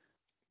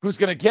 who's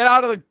going to get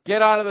out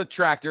of the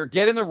tractor,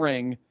 get in the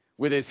ring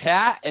with his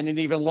hat and an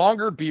even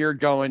longer beard,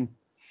 going,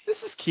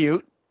 "This is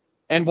cute,"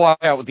 and walk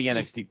out with the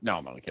NXT. No,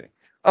 I'm only kidding.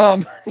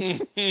 No,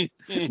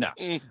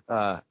 this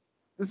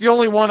is the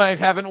only one I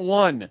haven't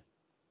won.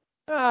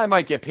 I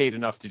might get paid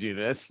enough to do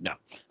this. No,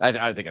 I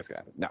don't think that's gonna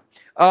happen. No,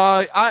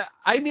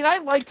 I mean, I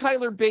like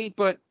Tyler Bate,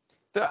 but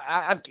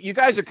you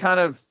guys are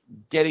kind of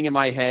getting in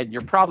my head.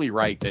 You're probably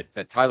right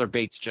that Tyler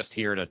Bate's just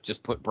here to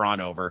just put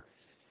Braun over,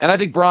 and I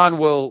think Braun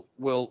will.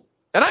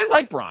 And I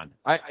like Braun.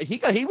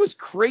 He was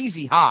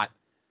crazy hot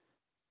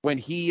when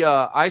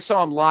I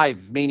saw him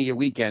live Mania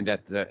weekend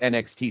at the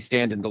NXT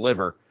Stand and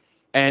Deliver,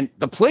 and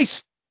the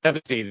place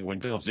devastated when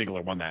Dolph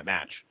Ziggler won that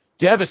match.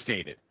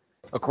 Devastated.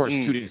 Of course,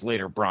 2 days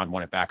later, Braun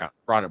won it back on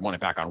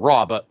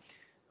Raw, but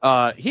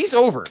he's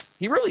over.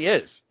 He really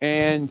is,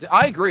 and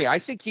I agree. I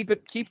say keep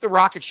the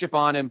rocket ship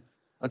on him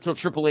until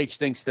Triple H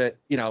thinks that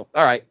all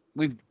right,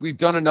 we've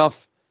done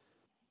enough.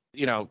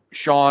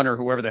 Sean or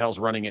whoever the hell's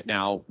running it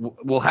now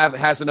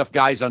has enough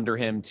guys under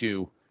him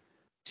to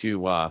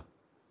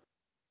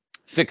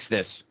fix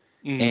this,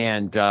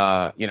 and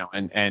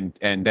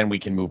and then we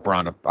can move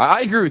Braun up.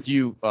 I agree with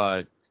you,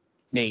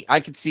 Nate. I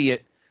could see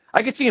it.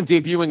 I could see him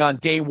debuting on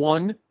day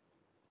one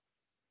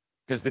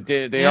because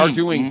they are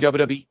doing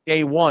WWE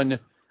Day One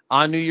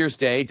on New Year's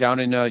Day down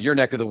in your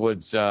neck of the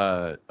woods,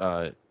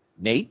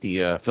 Nate,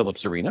 the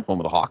Phillips Arena, home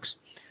of the Hawks.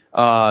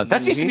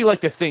 That seems to be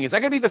like the thing. Is that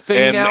going to be the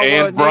thing now?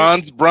 And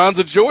Braun's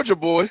a Georgia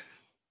boy.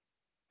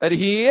 And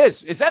he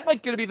is. Is that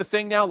like going to be the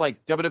thing now?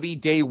 Like WWE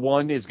Day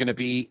One is going to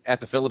be at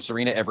the Phillips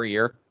Arena every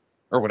year,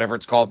 or whatever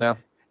it's called now.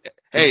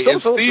 Hey,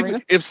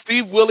 if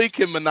Steve Willie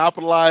can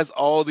monopolize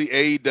all the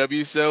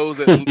AEW shows,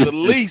 the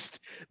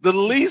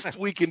least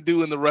we can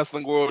do in the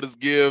wrestling world is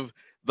give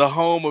the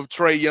home of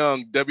Trae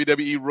Young,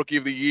 WWE Rookie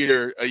of the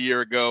Year a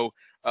year ago,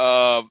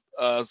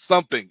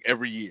 something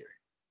every year.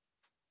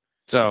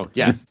 So,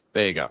 yes,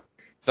 there you go.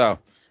 So,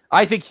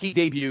 I think he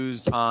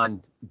debuts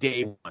on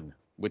day one,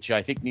 which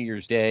I think New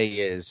Year's Day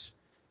is,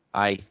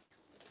 I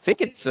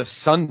think it's a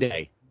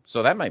Sunday.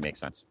 So, that might make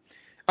sense.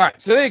 All right,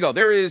 so there you go.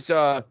 There is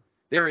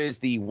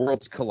the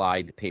Worlds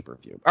Collide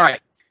pay-per-view. All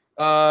right,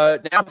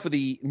 now for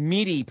the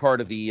meaty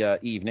part of the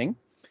evening.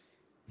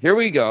 Here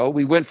we go.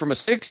 We went from a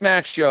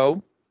 6-match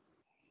show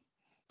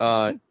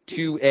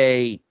to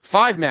a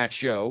 5-match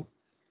show.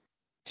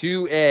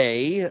 To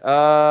a 14.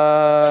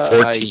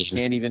 I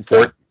can't even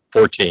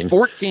 14.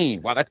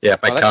 14. Wow, I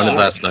counted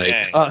last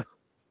night.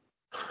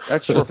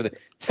 That's short for the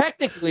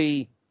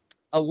technically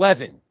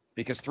 11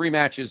 because 3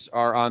 matches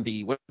are on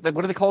the what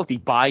do they call it? The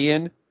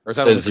buy-in, or is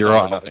that the zero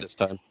off this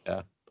time?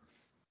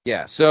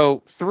 Yeah.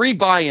 So 3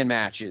 buy-in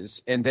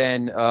matches and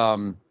then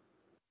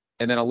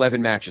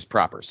 11 matches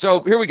proper.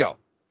 So here we we go.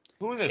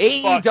 Who the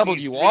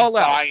AEW all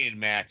out buy-in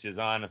matches?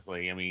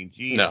 Honestly, I mean,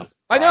 Jesus.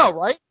 No. I know,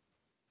 right?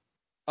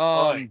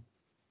 How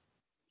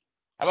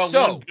about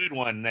one good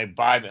one and they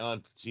buy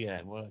them?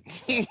 Yeah, what?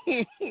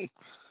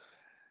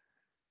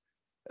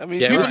 I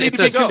mean, people need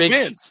to be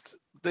convinced.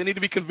 They need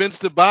to be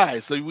convinced to buy,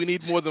 so we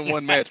need more than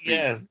one match.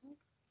 Yes.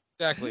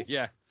 Exactly,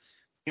 yeah.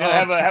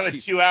 Have a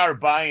 2-hour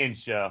buy-in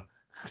show.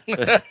 2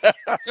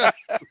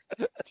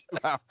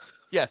 hours.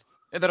 Yes,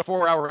 and then a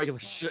 4-hour regular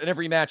show, and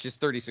every match is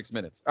 36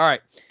 minutes. All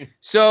right.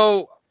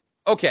 So,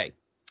 okay.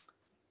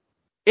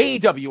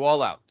 AEW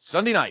All Out,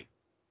 Sunday night.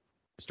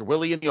 Mr.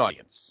 Willie in the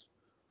audience.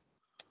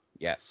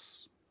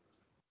 Yes.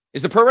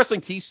 Is the Pro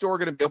Wrestling Tees store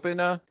going to be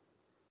open?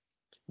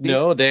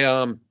 No,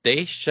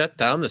 they shut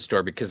down the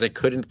store because they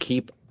couldn't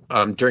keep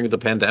during the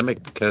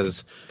pandemic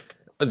because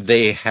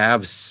they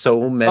have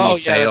so many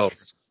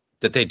sales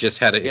that they just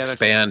had to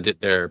expand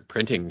their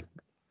printing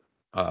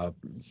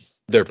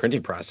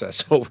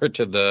process over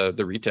to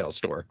the retail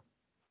store.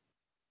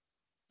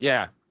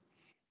 Yeah,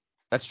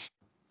 that's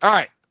all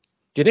right.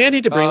 Did I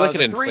need to bring like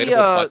an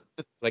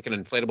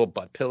inflatable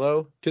butt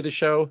pillow to the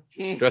show?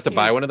 Do I have to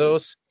buy one of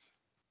those?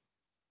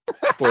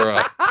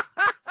 For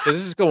this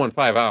is going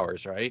 5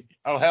 hours, right?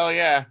 Oh hell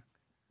yeah!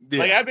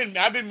 Like I've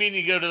been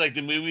meaning to go to like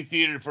the movie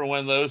theater for one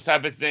of those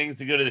type of things,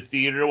 to go to the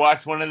theater to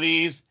watch one of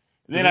these.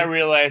 And then I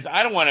realized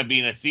I don't want to be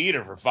in a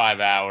theater for 5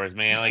 hours,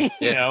 man. Like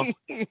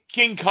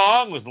King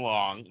Kong was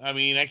long. I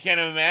mean, I can't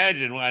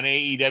imagine an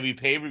AEW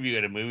pay-per-view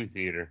at a movie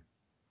theater.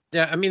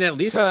 Yeah, I mean, at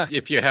least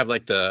if you have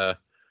like the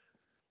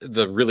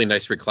really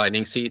nice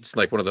reclining seats,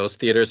 like one of those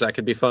theaters, that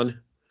could be fun.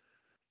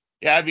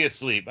 Yeah, I'd be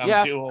asleep.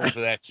 I'm too old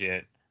for that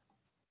shit.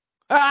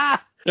 I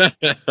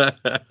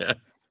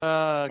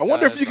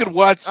wonder if you could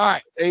watch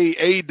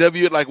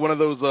AEW at like one of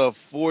those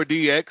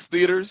 4DX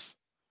theaters.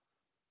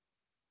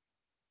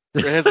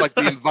 It has like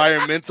the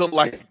environmental,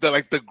 like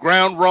the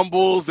ground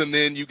rumbles, and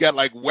then you got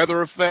like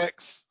weather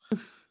effects.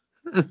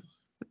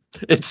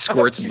 It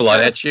squirts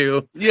blood at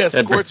you. Yeah,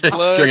 squirts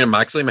blood during a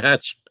Moxley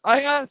match.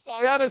 I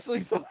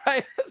honestly thought,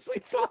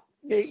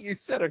 Nate, you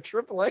said a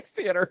Triple X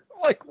theater.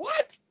 I'm like,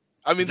 what?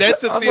 I mean,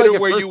 that's a I'm theater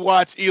like, where first- you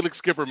watch Elix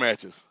Skipper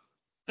matches.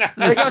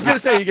 I was gonna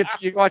say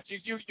you watch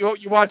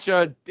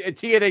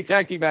TNA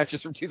tag team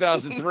matches from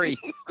 2003.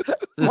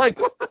 I'm like,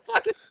 what the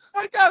fuck?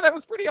 My God, that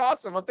was pretty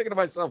awesome. I'm thinking to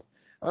myself,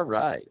 all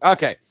right,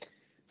 okay.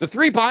 The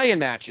 3 buy-in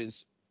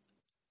matches.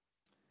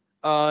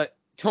 Tomohiro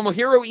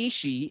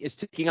Ishii is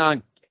taking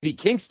on Eddie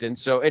Kingston.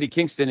 So Eddie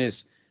Kingston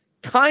is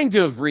kind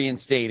of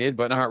reinstated,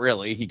 but not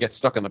really. He gets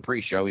stuck on the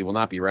pre-show. He will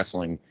not be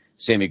wrestling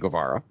Sammy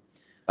Guevara.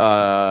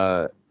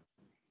 Pac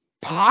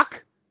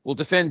will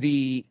defend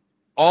the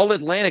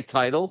All-Atlantic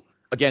title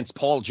against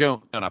Paul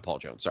Jones. No, not Paul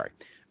Jones. Sorry.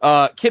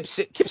 Kip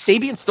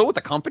Sabian still with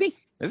the company?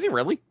 Is he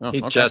really? Oh,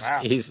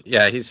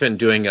 He's been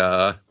doing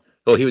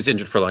he was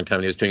injured for a long time.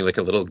 And he was doing like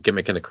a little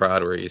gimmick in the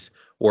crowd where he's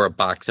wore a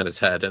box on his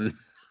head, and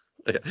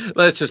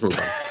let's just move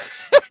on.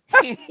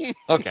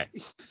 Okay.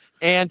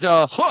 And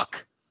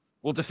Hook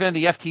will defend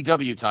the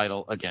FTW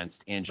title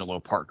against Angelo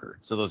Parker.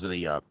 So those are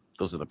the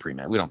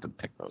pre-match. We don't have to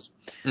pick those.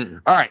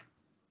 Mm-mm. All right.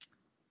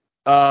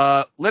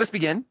 Let us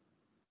begin.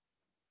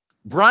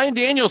 Bryan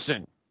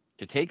Danielson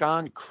to take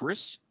on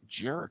Chris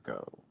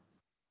Jericho.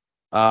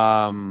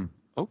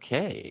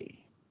 Okay.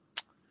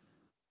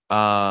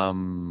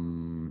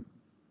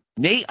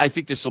 Nate, I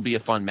think this will be a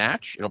fun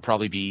match. It'll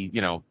probably be,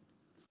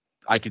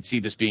 I could see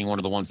this being one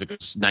of the ones that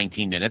goes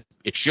 19 minutes.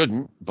 It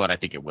shouldn't, but I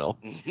think it will.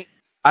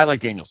 I like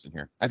Danielson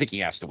here. I think he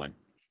has to win.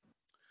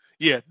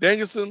 Yeah,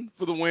 Danielson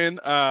for the win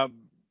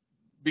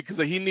because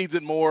he needs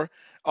it more.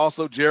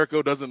 Also,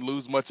 Jericho doesn't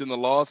lose much in the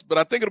loss, but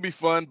I think it'll be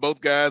fun.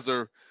 Both guys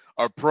are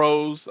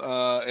pros,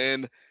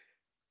 and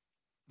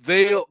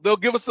they'll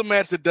give us a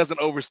match that doesn't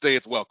overstay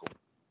its welcome.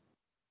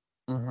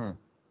 Mm-hmm.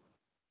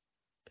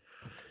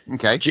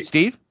 Okay,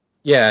 Steve?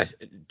 Yeah,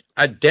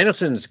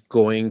 Danielson's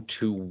going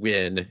to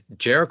win.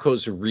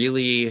 Jericho's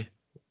really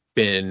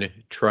been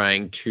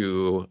trying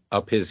to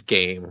up his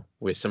game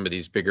with some of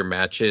these bigger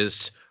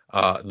matches,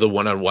 the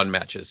one-on-one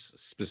matches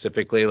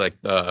specifically, like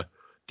the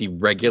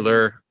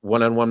regular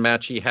one-on-one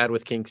match he had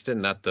with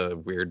Kingston, not the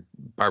weird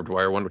barbed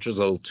wire one, which was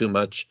a little too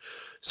much.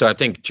 So I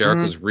think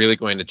Jericho's really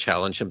going to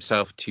challenge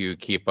himself to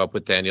keep up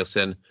with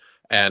Danielson.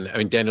 And I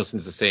mean,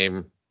 Danielson's the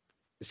same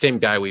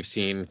guy we've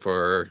seen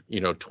for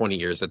 20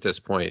 years at this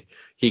point.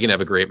 He can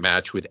have a great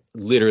match with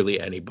literally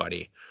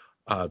anybody.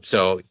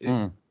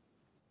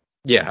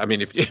 Yeah, I mean,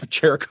 if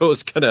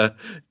Jericho's gonna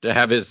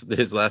have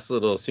his last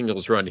little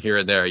singles run here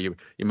and there, you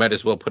might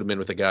as well put him in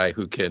with a guy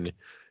who can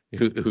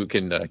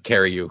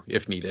carry you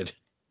if needed.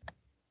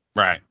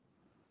 Right,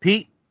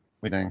 Pete.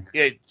 What do you think?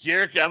 Yeah,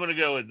 Jericho. I'm gonna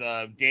go with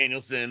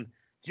Danielson.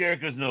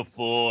 Jericho's no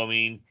fool. I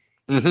mean,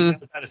 he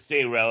knows how to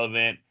stay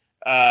relevant.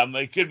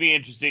 It could be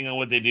interesting on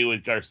what they do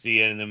with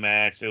Garcia in the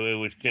match,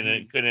 which could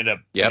end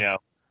up,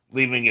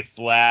 leaving it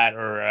flat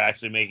or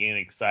actually making it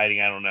exciting.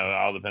 I don't know. It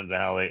all depends on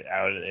how it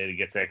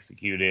gets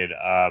executed.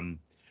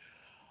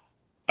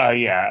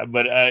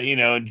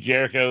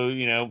 Jericho,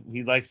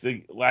 he likes to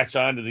latch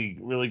on to the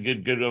really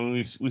good. I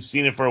mean, we've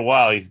seen it for a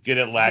while. He's good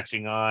at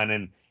latching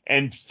on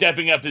and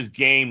stepping up his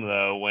game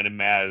though when it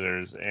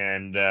matters.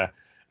 And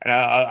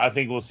I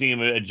think we'll see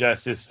him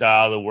adjust his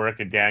style to work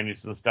a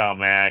Danielson style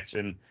match,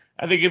 and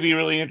I think it'd be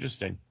really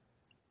interesting.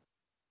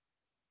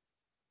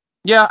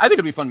 Yeah, I think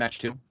it'd be a fun match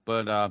too.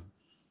 But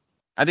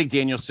I think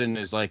Danielson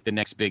is like the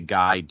next big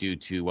guy due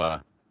to win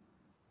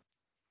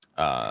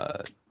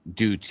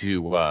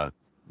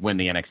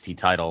the NXT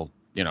title,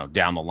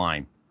 down the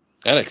line.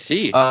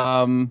 NXT.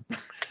 I mean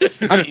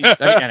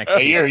NXT.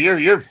 Hey,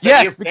 your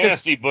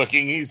fantasy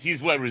booking.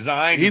 He's what,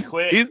 resigned? He's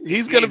quit.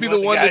 He's going to be the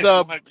one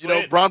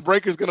that Braun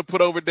Breaker's going to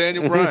put over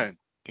Daniel Bryan.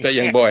 That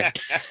young boy.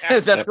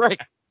 That's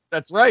right.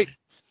 That's right.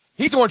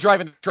 He's the one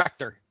driving the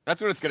tractor.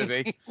 That's what it's going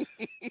to be.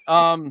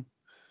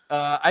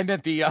 I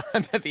meant the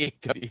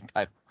AEW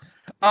title.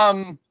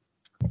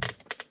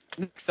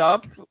 Next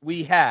up,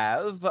 we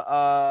have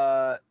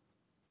oh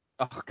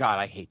God,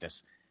 I hate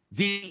this.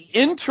 The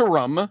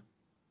interim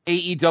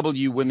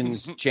AEW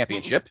Women's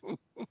Championship,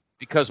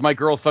 because my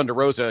girl Thunder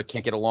Rosa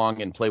can't get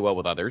along and play well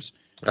with others.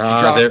 She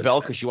dropped the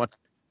belt because she wants.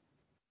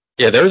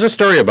 Yeah, there was a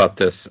story about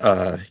this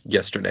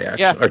yesterday,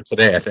 actually, or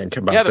today, I think,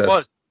 about this.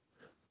 Was.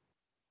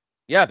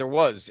 Yeah, there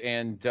was,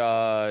 and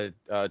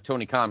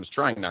Tony Khan was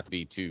trying not to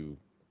be too,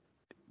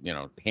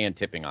 hand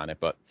tipping on it,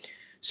 but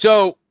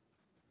so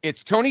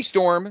it's Tony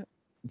Storm,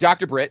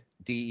 Dr. Britt,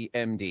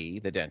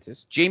 DMD, the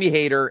dentist, Jamie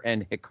Hayter,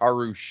 and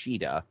Hikaru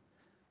Shida,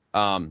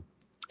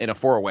 in a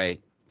 4-way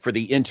for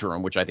the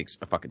interim, which I think is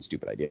a fucking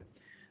stupid idea.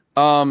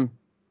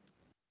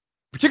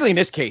 Particularly in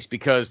this case,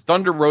 because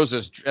Thunder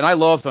Rosa's, and I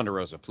love Thunder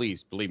Rosa,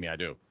 please believe me, I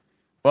do,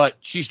 but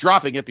she's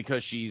dropping it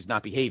because she's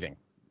not behaving.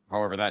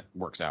 However that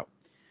works out.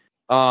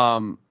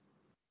 I'm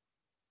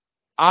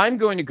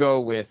going to go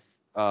with,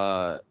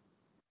 I'm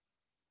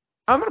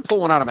going to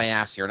pull one out of my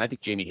ass here, and I think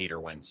Jamie Hayter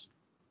wins.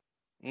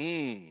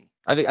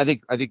 I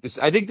think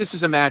this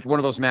is a match, one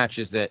of those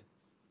matches that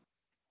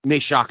may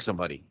shock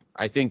somebody.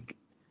 I think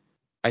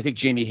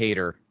Jamie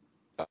Hayter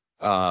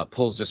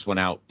pulls this one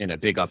out in a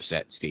big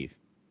upset, Steve.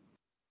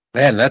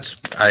 Man, that's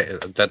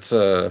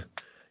a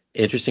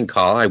interesting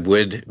call. I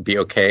would be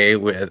okay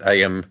with.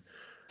 I'm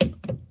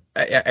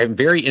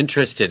very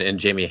interested in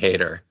Jamie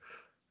Hayter.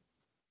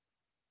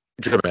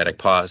 Dramatic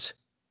pause.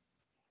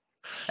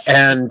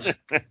 And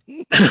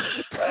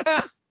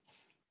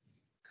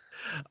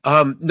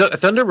no,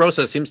 Thunder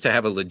Rosa seems to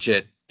have a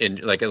legit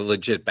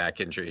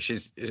back injury.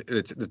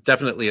 It's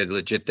definitely a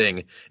legit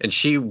thing, and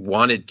she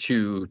wanted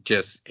to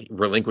just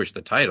relinquish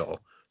the title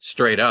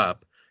straight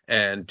up.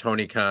 And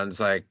Tony Khan's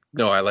like,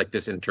 no, I like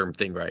this interim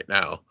thing right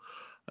now.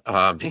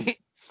 He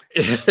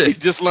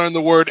just learned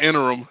the word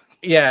interim.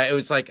 Yeah, it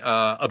was like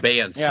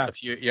abeyance. Yeah. a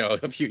few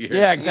years.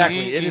 Yeah,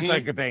 exactly. It is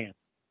like abeyance.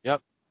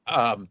 Yep.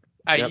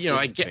 I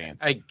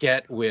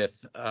get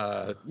with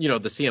the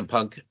CM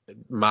Punk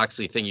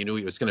Moxley thing. You knew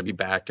he was going to be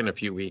back in a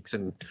few weeks,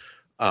 and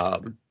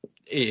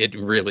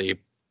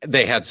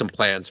they had some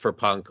plans for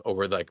Punk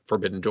over like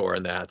Forbidden Door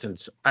and that. And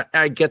so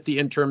I get the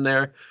interim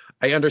there.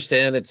 I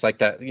understand it's like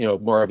that,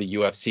 more of a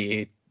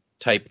UFC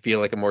type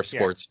feel, like a more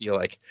sports feel.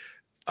 Like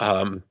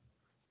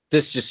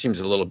this just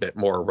seems a little bit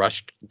more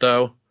rushed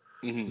though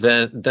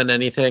than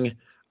anything.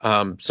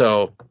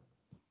 So.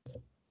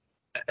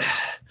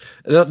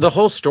 The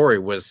whole story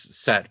was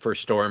set for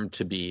Tony Storm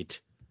to beat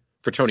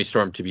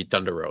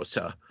Thunder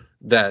Rosa.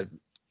 That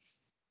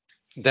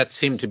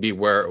seemed to be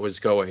where it was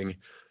going.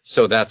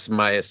 So that's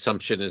my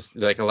assumption, is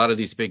like a lot of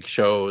these big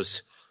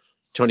shows,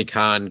 Tony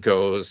Khan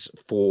goes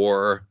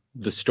for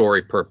the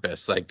story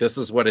purpose. Like this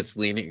is what it's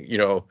leaning,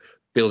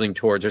 building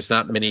towards. There's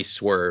not many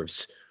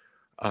swerves.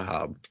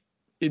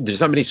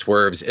 There's not many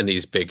swerves in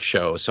these big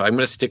shows. So I'm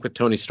going to stick with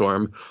Tony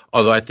Storm,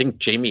 although I think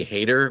Jamie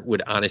Hayter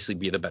would honestly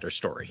be the better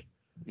story.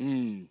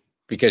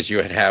 Because you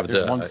would have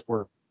one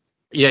swerve.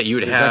 Yeah, you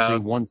would have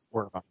actually one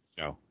swerve on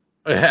the show.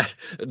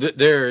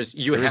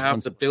 You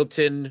have the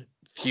built-in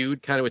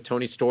feud kind of with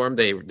Tony Storm.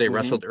 They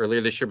wrestled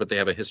earlier this year, but they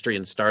have a history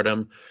in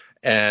Stardom.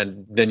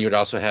 And then you would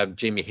also have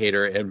Jamie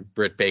Hayter and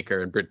Britt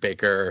Baker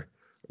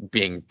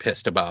being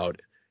pissed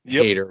about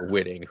Hayter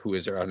winning, who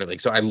is their underling.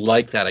 So I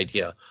like that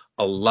idea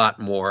a lot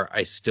more.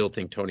 I still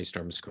think Tony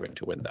Storm is going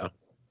to win, though.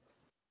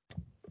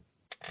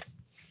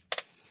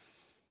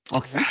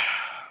 Okay.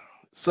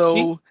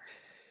 So,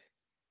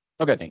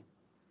 okay, Nate.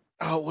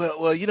 Oh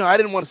well, I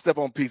didn't want to step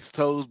on Pete's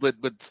toes, but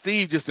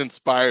Steve just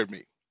inspired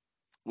me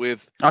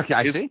with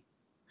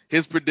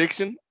his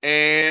prediction,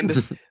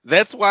 and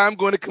that's why I'm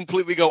going to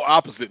completely go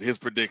opposite his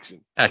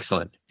prediction.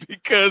 Excellent.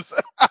 Because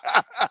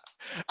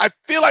I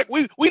feel like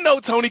we know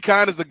Tony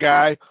Khan is the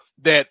guy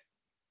that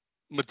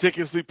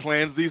meticulously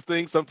plans these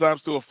things,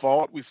 sometimes to a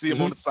fault. We see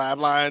him on the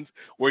sidelines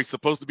where he's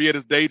supposed to be at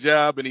his day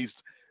job, and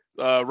he's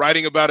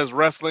writing about his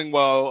wrestling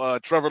while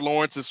Trevor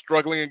Lawrence is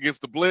struggling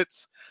against the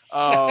Blitz.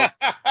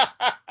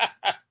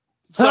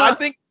 So I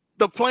think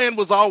the plan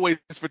was always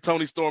for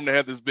Tony Storm to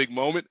have this big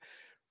moment.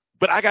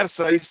 But I got to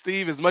say,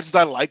 Steve, as much as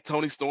I like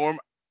Tony Storm,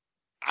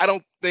 I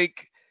don't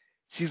think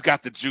she's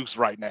got the juice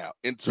right now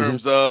in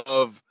terms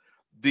of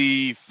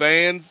the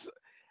fans.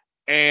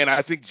 And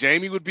I think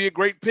Jamie would be a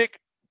great pick,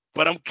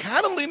 but I'm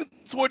kind of leaning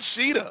towards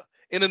Shida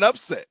in an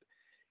upset.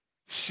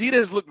 Shida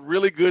has looked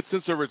really good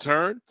since her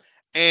return.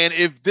 And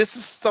if this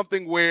is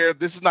something where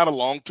this is not a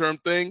long-term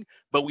thing,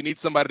 but we need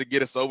somebody to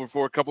get us over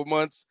for a couple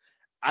months,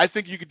 I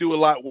think you could do a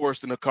lot worse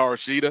than Hikaru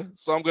Shida.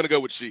 So I'm going to go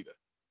with Shida.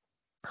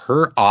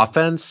 Her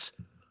offense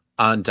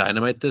on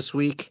Dynamite this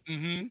week,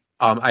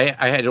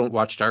 I don't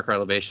watch Darker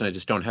Elevation. I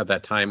just don't have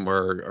that time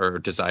or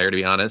desire, to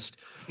be honest.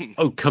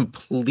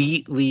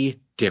 Completely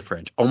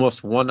different,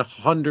 almost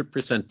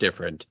 100%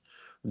 different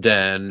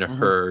than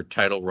her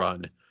title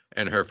run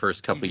and her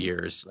first couple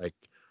years. Like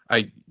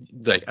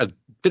a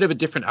bit of a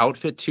different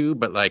outfit too,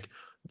 but like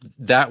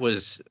that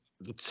was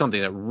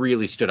something that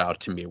really stood out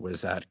to me,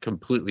 was that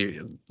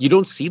you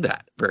don't see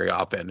that very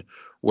often,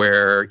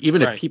 where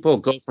even if people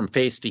go from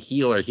face to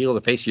heel or heel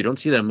to face, you don't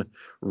see them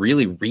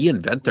really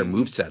reinvent their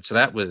moveset. So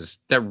that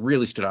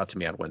really stood out to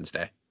me on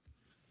Wednesday.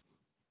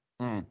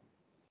 What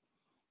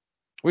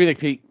do you think,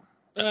 Pete?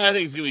 I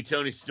think it's gonna be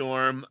Tony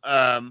Storm.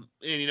 And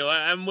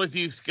I'm with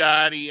you,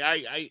 Scotty.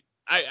 I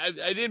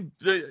didn't.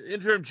 The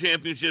interim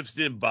championships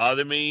didn't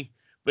bother me,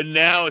 but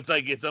now it's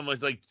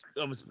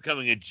almost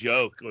becoming a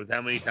joke with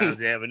how many times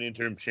they have an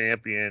interim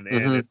champion,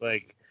 and it's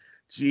like,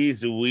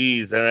 geez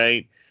Louise, all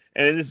right.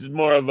 And this is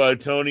more of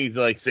Tony's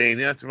like saying,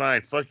 that's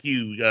fine, fuck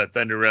you,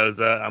 Thunder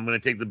Rosa. I'm gonna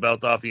take the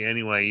belt off you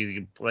anyway. You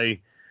can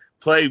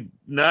play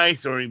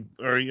nice or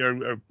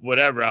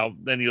whatever.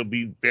 Then you'll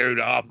be buried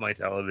off my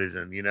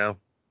television,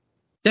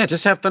 Yeah,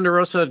 just have Thunder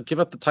Rosa give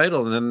up the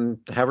title and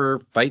then have her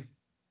fight,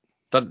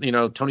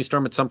 Tony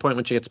Storm at some point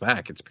when she gets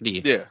back. It's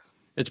pretty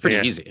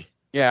easy.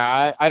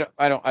 Yeah, I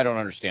don't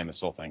understand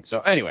this whole thing. So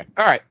anyway,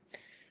 all right.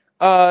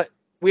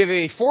 We have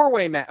a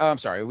four-way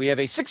we have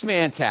a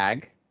six-man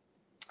tag.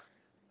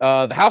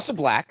 The House of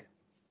Black,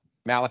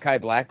 Malachi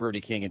Black,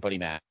 Brody King, and Buddy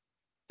Matt,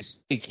 is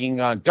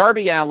taking on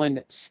Darby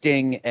Allin,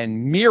 Sting,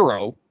 and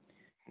Miro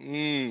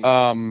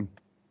I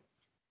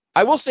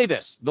will say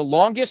this: the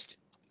longest,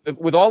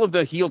 with all of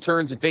the heel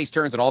turns and face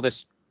turns and all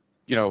this,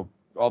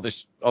 all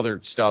this other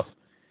stuff,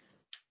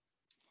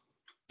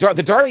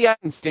 the Darby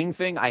Allin Sting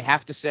thing, I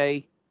have to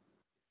say,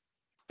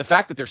 the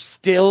fact that they're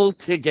still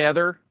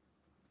together,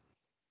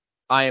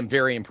 I am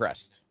very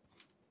impressed.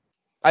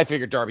 I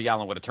figured Darby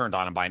Allin would have turned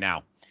on him by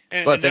now.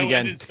 But then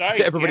again,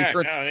 everybody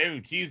turns. No, they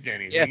haven't teased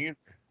anything. Yeah.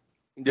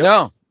 Yep.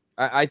 No,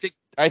 I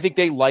think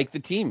they like the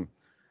team.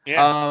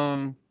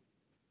 Yeah.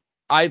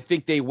 I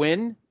think they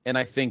win, and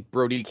I think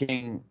Brody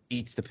King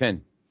eats the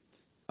pin.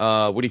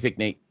 What do you think,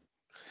 Nate?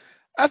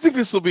 I think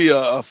this will be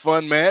a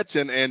fun match,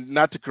 and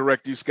not to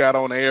correct you, Scott,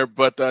 on air,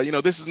 but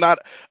this is not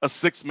a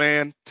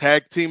 6-man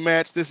tag team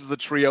match. This is a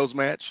trios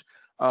match.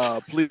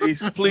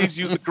 Please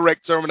use the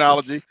correct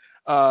terminology,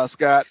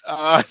 Scott.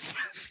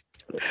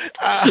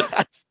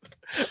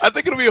 I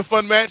think it'll be a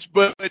fun match,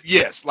 but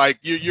yes, like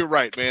you're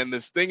right, man. The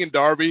Sting and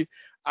Darby,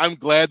 I'm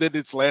glad that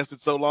it's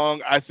lasted so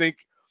long. I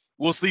think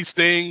we'll see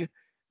Sting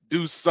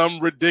do some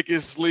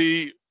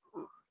ridiculously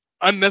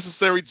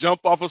unnecessary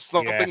jump off of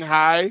something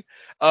high,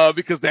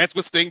 because that's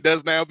what Sting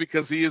does now,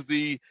 because he is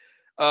the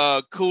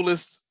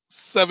coolest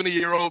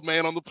 70-year-old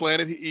man on the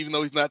planet, even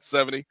though he's not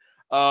 70.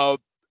 I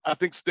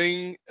think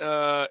Sting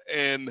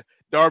and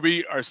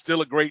Darby are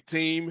still a great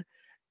team.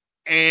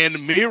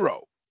 And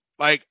Miro.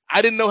 Like,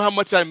 I didn't know how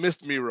much I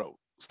missed Miro,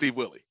 Steve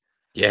Willie.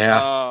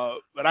 Yeah.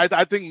 But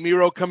I think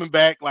Miro coming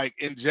back, like,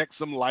 injects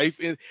some life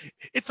in.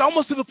 It's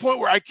almost to the point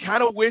where I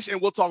kind of wish,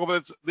 and we'll talk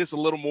about this a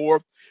little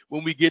more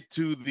when we get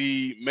to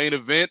the main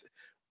event,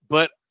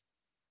 but,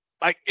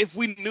 like, if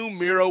we knew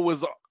Miro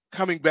was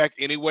coming back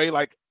anyway,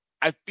 like,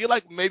 I feel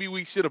like maybe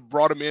we should have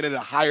brought him in at a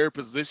higher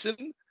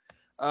position,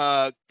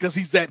 because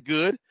he's that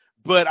good.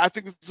 But I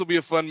think this will be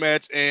a fun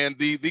match, and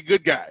the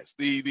good guys,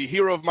 the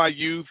hero of my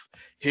youth,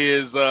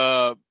 his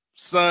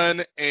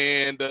son,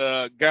 and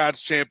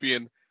God's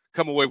champion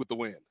come away with the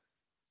win.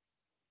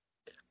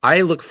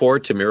 I look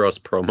forward to Miro's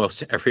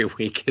promos every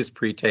week, his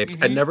pre-taped.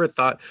 I never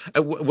thought,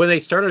 when they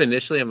started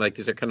initially, I'm like,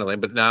 these are kind of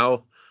lame, but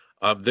now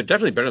they're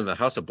definitely better than the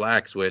House of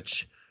Blacks,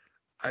 which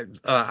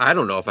I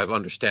don't know if I've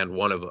understood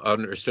one of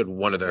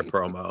their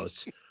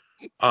promos.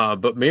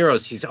 But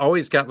Miro's, he's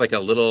always got like a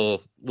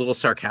little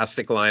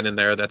sarcastic line in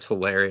there that's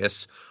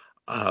hilarious.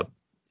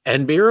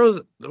 And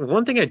Miro's,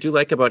 one thing I do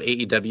like about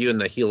AEW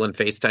and the heel and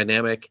face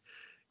dynamic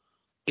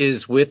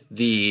is with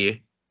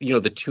the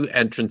two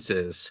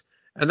entrances,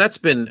 and that's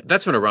been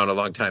around a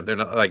long time. They're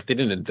not like, they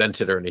didn't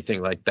invent it or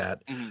anything like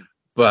that.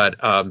 But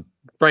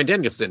Bryan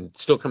Danielson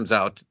still comes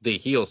out the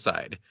heel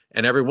side,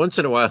 and every once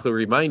in a while he'll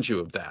remind you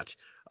of that,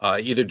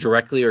 either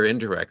directly or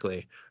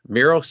indirectly.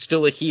 Miro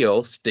still a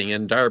heel, Sting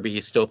and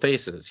Darby still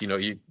faces.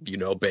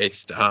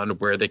 Based on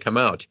where they come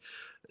out.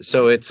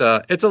 So it's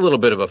a little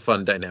bit of a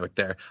fun dynamic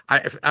there.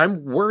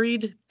 I'm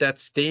worried that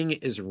Sting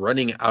is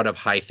running out of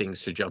high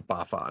things to jump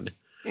off on,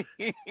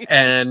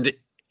 and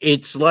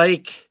it's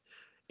like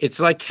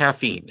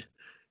caffeine.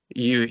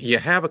 You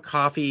have a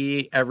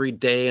coffee every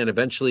day, and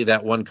eventually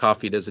that one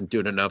coffee doesn't do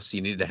it enough, so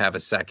you need to have a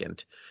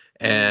second.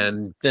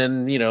 And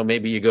then,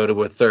 maybe you go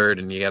to a third,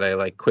 and you got to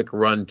like quick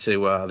run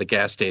to the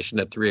gas station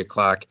at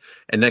 3:00.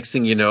 And next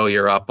thing you know,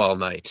 you're up all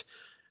night.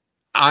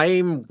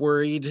 I'm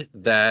worried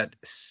that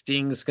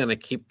Sting's going to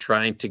keep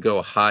trying to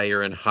go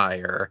higher and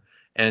higher,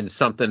 and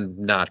something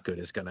not good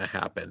is going to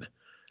happen.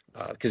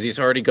 Because he's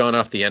already gone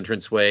off the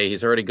entranceway.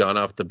 He's already gone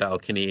off the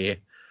balcony.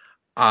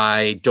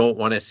 I don't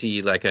want to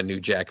see like a New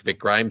Jack Vic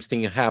Grimes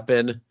thing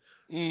happen.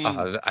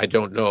 I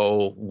don't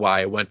know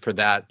why I went for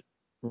that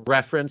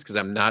reference, because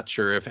I'm not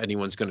sure if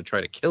anyone's going to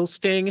try to kill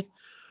Sting.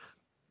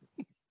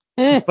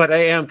 But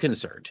I am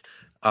concerned.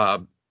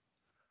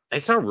 I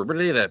saw a rumor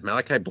today that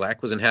Malachi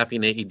Black wasn't happy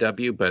in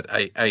AEW, but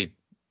I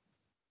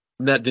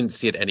didn't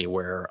see it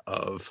anywhere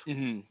of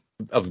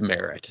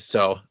merit.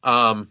 So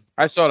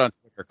I saw it on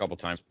Twitter a couple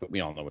times, but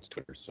we all know it's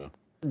Twitter, so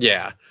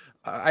yeah.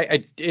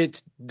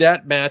 It's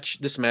that match.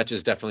 This match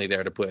is definitely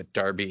there to put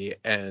Darby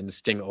and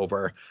Sting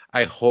over.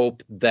 I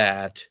hope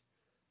that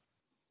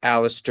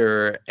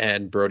Alistair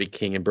and Brody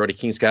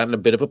King's gotten a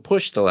bit of a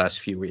push the last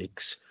few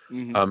weeks.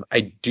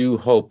 I do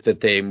hope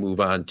that they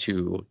move on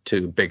to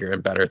bigger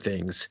and better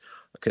things.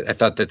 I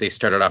thought that they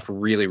started off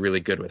really, really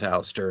good with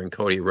Alistair and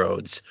Cody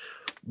Rhodes,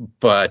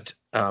 but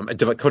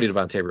Cody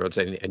Devontae Rhodes.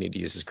 I need to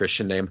use his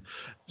Christian name.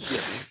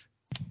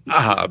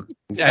 But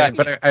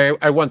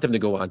I want them to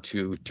go on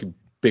to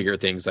bigger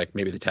things, like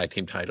maybe the tag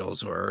team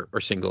titles or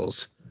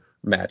singles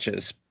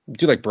matches.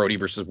 Do like Brody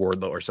versus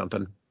Wardlow or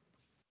something.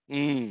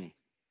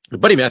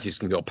 Buddy Matthews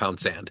can go pound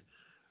sand.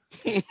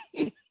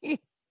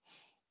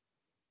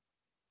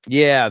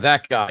 Yeah,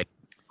 that guy.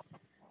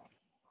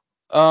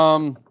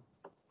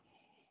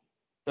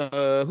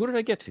 Who did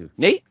I get to?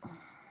 Nate?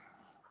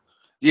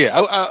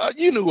 Yeah,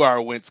 you knew where I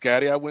went,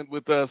 Scotty. I went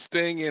with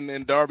Sting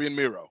and Darby and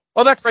Miro.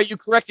 Oh, that's right. You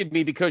corrected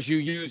me because you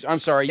used. I'm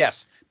sorry.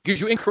 Yes, because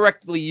you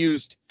incorrectly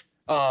used.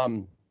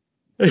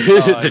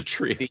 The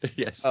tree.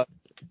 Yes.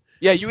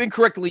 Yeah, you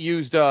incorrectly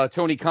used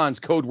Tony Khan's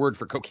code word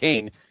for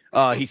cocaine.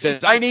 He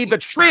says, "I need the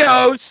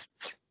trios."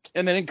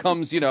 And then in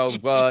comes,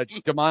 Damone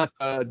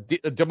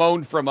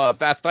from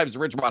Fast Times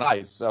at Ridgemont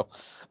High. So,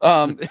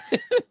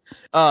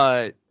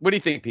 what do you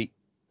think, Pete?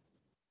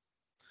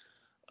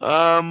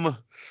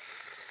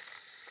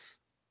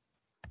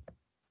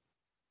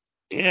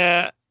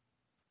 Yeah.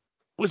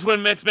 Which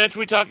one match are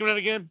we talking about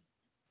again?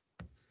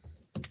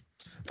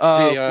 We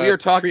are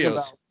talking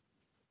trios.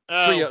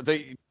 about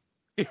the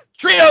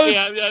trios.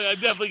 Yeah, I'm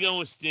definitely going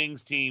with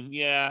Sting's team.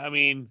 Yeah, I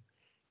mean,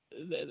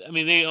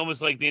 they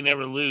almost like they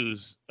never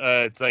lose.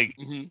 It's like,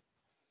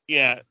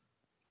 yeah,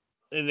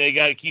 and they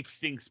got to keep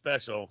Sting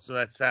special. So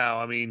that's how.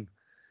 I mean,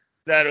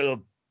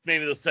 maybe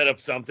they'll set up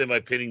something by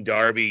pitting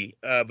Darby.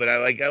 But I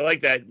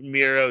like that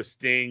Miro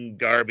Sting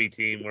Darby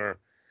team where,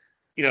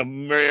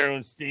 Miro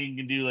and Sting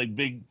can do like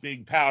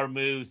big power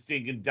moves.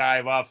 Sting can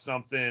dive off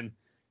something.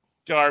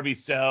 Darby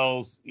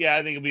sells. Yeah,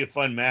 I think it'll be a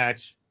fun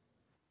match.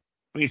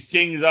 I mean, it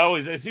seems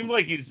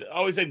like he's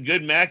always had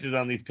good matches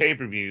on these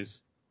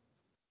pay-per-views.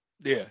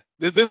 Yeah.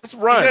 This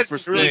run for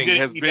Sting really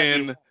has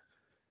been,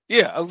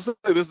 I was gonna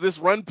say, this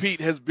run,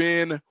 Pete, has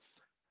been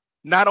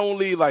not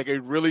only like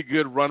a really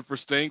good run for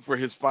Sting for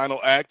his final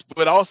act,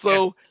 but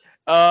also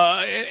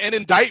an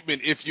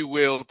indictment, if you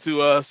will,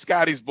 to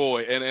Scotty's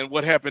boy and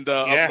what happened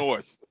up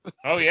north.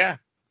 Oh yeah.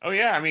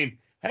 I mean,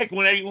 heck,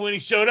 when he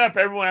showed up,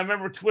 I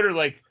remember Twitter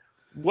like,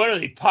 what are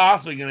they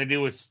possibly going to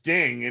do with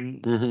Sting?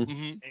 And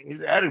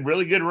he's had a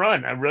really good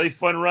run, a really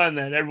fun run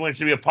that everyone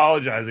should be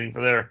apologizing for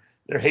their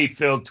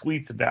hate-filled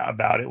tweets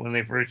about it when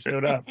they first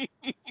showed up.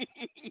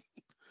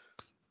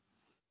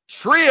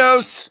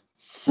 Trios.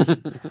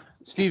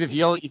 Steve, if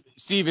you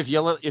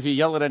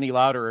yell it any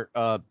louder,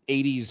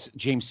 80s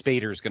James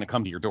Spader is going to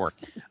come to your door.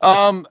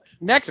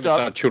 Next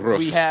up, churros.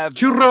 we have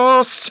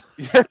churros.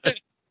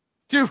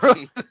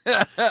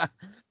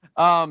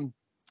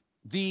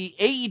 The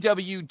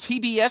AEW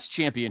TBS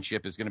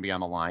Championship is going to be on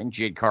the line.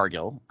 Jade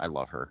Cargill, I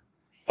love her.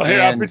 Well,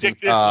 here, I'll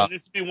predict this one.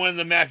 This will be one of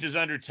the matches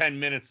under 10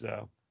 minutes,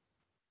 though.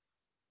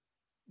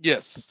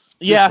 Yes.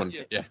 Yeah.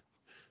 Yeah.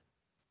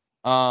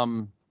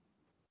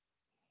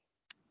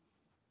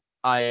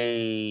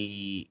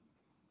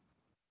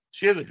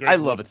 She has a great. I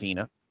love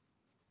Athena.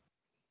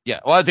 Yeah,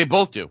 well, they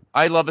both do.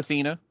 I love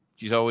Athena.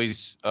 She's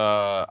always.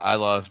 I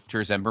love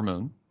Teresa Ember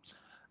Moon.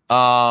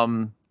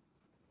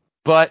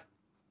 But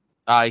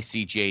I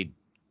see Jade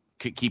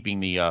keeping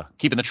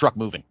the truck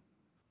moving.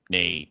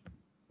 Nate.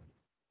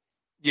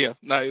 Yeah,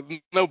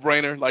 no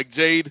brainer. Like,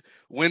 Jade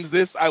wins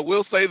this. I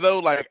will say though,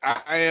 like,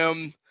 I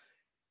am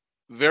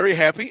very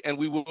happy, and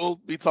we will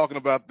be talking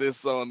about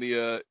this on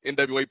the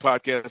NWA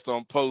podcast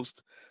on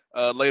Post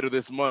later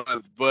this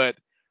month. But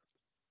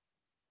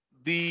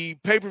the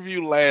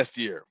pay-per-view last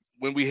year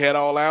when we had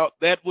All Out,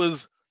 that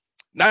was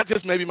not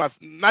just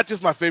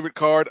my favorite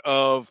card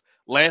of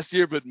last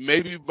year, but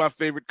maybe my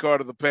favorite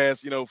card of the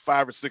past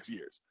 5 or 6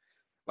 years.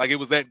 Like, it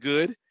was that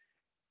good.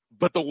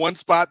 But the one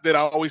spot that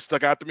always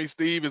stuck out to me,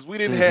 Steve, is we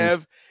didn't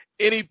have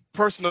any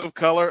person of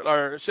color,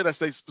 or should I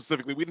say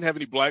specifically, we didn't have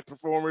any black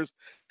performers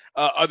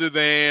other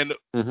than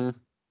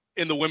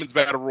in the women's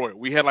battle royal.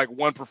 We had like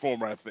one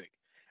performer, I think.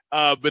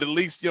 But at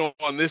least,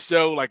 on this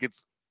show, like,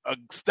 it's a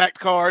stacked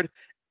card,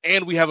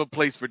 and we have a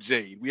place for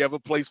Jade. We have a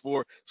place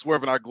for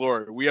Swerve in Our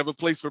Glory. We have a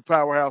place for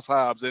Powerhouse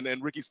Hobbs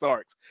and Ricky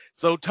Starks.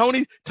 So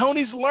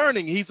Tony's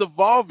learning. He's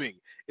evolving.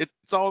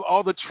 It's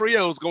all the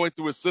trios going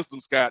through his system,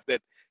 Scott,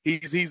 that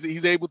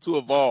he's able to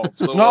evolve.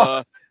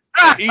 So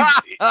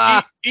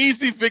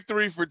easy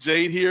victory for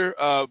Jade here.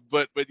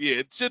 But yeah,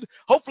 it should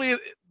hopefully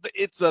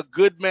it's a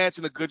good match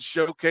and a good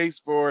showcase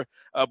for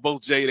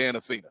both Jade and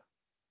Athena.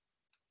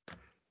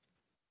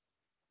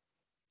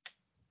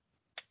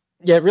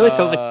 Yeah, it really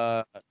felt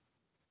like.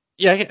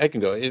 Yeah, I can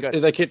go.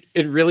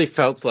 It really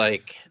felt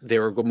like they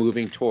were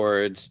moving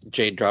towards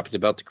Jade dropping the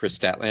belt to Chris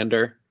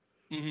Statlander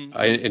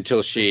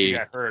until she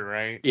got hurt,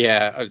 right?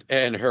 Yeah,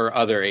 and her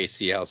other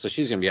ACL, so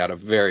she's going to be out a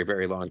very,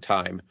 very long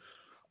time.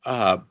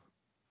 Athena,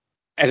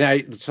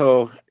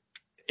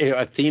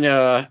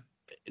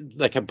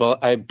 like,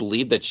 I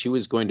believe that she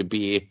was going to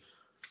be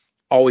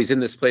always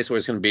in this place where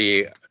it's going to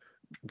be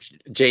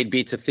Jade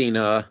beats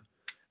Athena,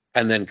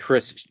 and then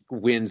Chris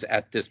wins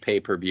at this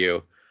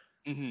pay-per-view.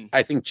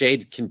 I think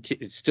Jade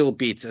still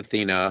beats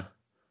Athena.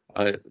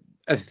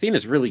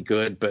 Athena's really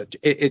good, but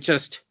it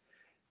just,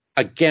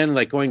 again,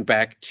 like going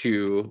back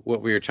to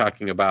what we were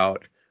talking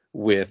about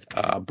with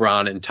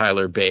Braun and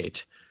Tyler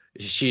Bate,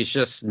 she's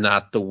just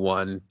not the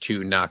one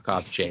to knock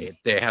off Jade.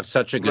 They have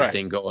such a good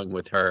thing going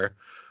with her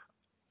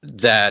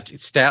that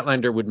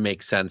Statlander would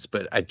make sense,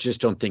 but I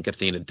just don't think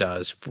Athena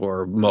does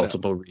for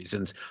multiple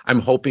reasons. I'm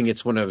hoping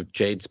it's one of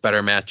Jade's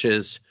better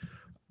matches,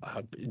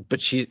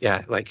 but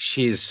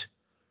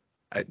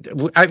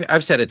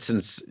I've said it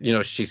since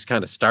she's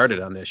kind of started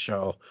on this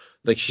show.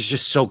 Like, she's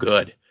just so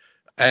good,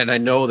 and I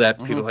know that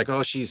people are like,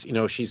 oh, she's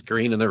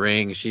green in the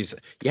ring.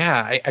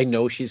 I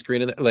know she's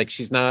green in the, like,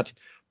 she's not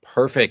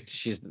perfect.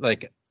 She's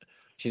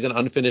an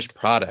unfinished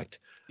product,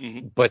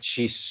 but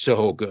she's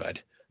so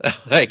good.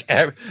 Like,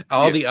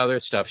 the other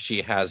stuff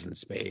she has in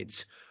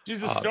spades.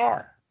 She's a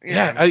star.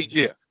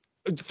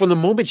 From the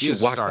moment she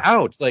walked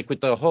out, like with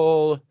the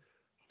whole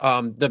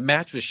the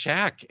match with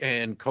Shaq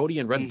and Cody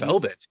and Red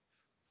Velvet.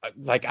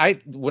 Like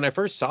when I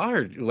first saw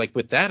her, like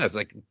with that, I was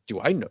like,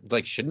 do I know?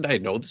 Like, shouldn't I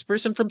know this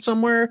person from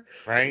somewhere?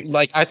 Right.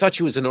 Like, I thought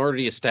she was an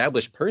already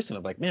established person.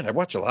 I'm like, man, I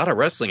watch a lot of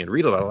wrestling and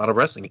read a lot of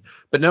wrestling,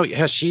 but no,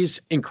 yeah, she's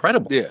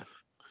incredible. Yeah.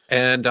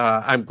 And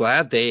I'm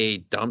glad they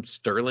dumped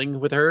Sterling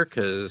with her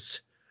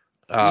because,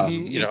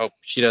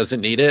 she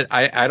doesn't need it.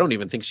 I don't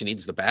even think she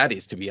needs the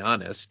baddies, to be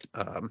honest.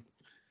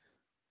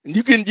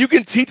 You can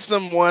teach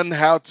someone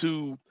how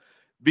to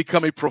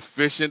become a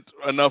proficient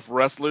enough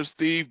wrestler,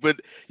 Steve, but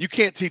you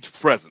can't teach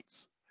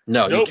presence.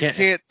 No, Nope. you can't.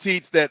 You can't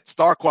teach that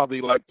star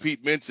quality like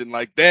Pete mentioned.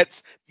 Like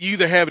that's you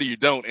either have it or you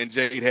don't, and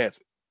Jade has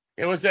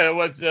it. What's the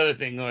other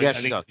thing? Like, Yeah, I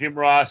think Jim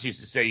Ross used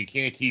to say you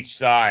can't teach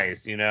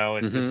size.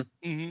 It's just.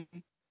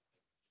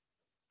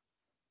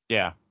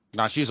 Yeah.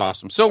 No, she's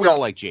awesome. So we all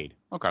like Jade.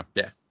 Okay.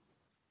 Yeah.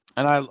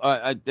 And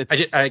I think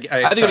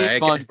it's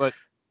fun, but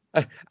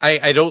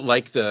I don't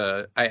like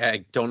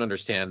I don't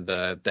understand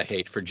the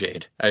hate for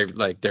Jade.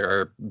 There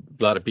are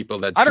a lot of people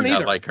that do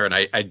not like her, and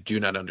I do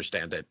not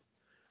understand it.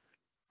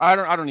 I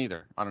don't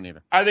either.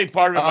 I think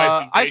part of it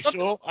might be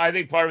racial. I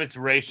think part of it's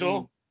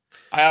racial.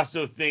 I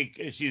also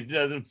think she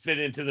doesn't fit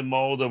into the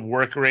mold of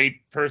work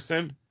rate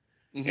person,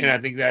 and I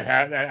think that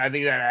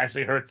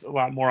actually hurts a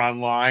lot more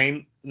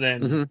online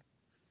than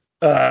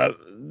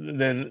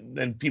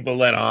people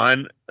let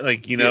on.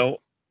 Like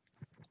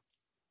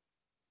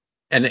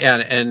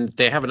And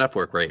they have enough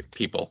work rate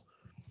people.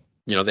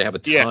 They have a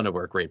ton of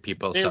work rate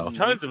people. They have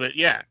tons of it,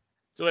 yeah.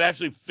 So it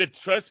actually fits.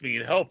 Trust me,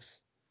 it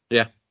helps.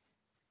 Yeah.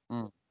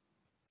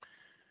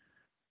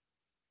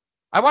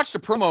 I watched a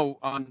promo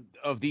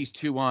of these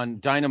two on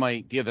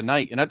Dynamite the other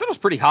night, and I thought it was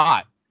pretty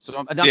hot.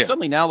 So I'm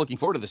suddenly now looking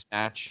forward to this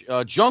match.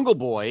 Jungle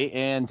Boy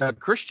and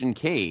Christian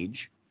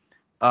Cage.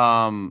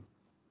 I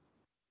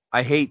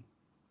hate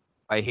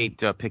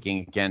picking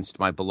against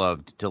my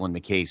beloved Dylan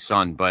McKay's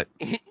son, but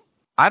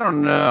I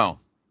don't know.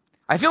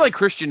 I feel like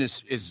Christian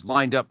is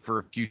lined up for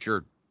a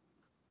future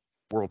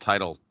world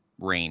title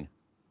reign.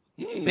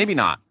 Maybe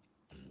not.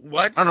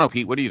 What? I don't know,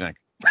 Pete. What do you think?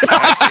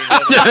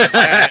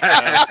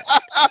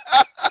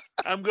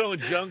 I'm going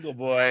Jungle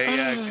Boy.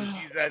 I think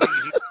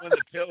he's one of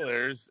the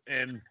pillars,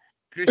 and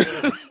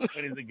Christian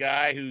is the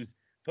guy who's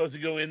supposed to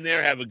go in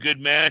there, have a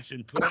good match,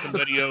 and put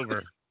somebody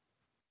over.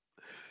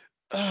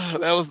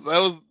 That was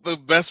the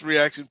best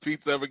reaction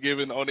Pete's ever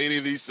given on any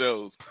of these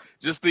shows.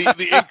 Just the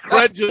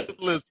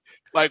incredulous,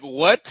 like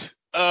what?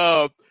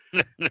 And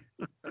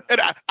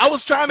I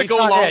was trying to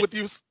go along with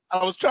you.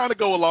 I was trying to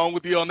go along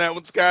with you on that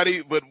one,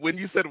 Scotty. But when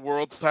you said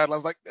world title, I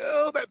was like,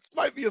 oh, that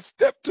might be a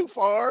step too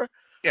far.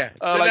 Yeah,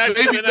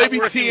 maybe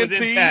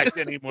TNT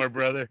anymore,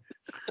 brother.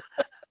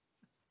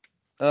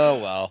 Oh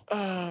well.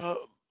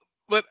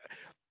 But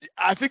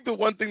I think the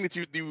one thing that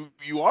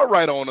you are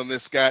right on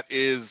this, Scott,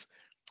 is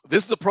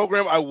this is a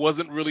program I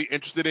wasn't really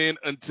interested in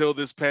until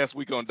this past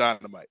week on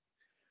Dynamite,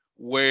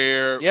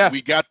 where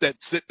we got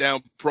that sit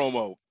down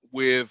promo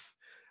with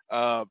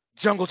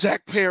Jungle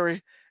Jack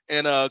Perry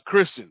and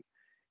Christian,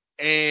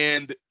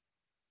 and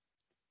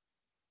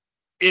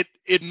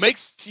it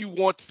makes you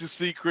want to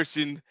see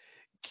Christian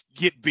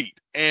get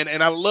beat,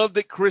 and I love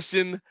that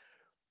Christian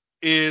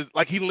is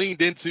like he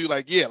leaned into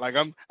like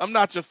I'm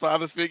not your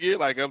father figure,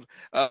 like I'm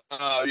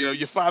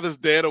your father's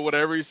dead or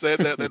whatever he said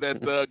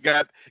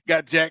that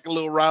got Jack a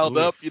little riled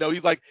up.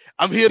 He's like,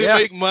 I'm here to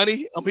make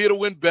money, I'm here to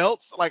win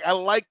belts. Like I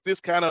like this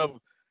kind of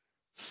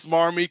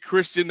smarmy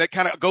Christian that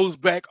kind of goes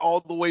back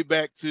all the way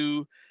back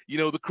to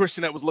the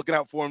Christian that was looking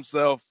out for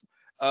himself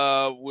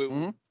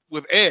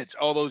with Edge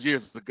all those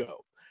years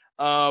ago.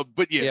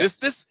 But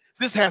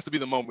this has to be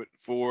the moment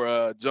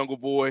for Jungle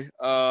Boy.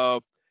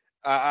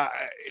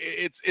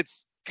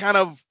 It's kind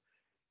of,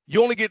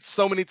 you only get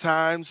so many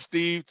times,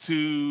 Steve,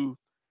 to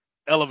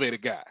elevate a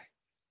guy,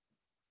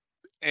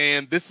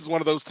 and this is one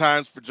of those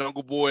times for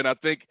Jungle Boy. And I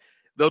think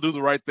they'll do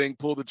the right thing,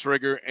 pull the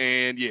trigger,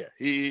 and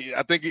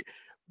I think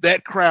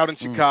that crowd in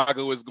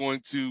Chicago is going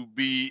to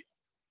be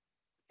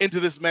into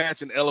this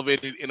match and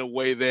elevate it in a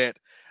way that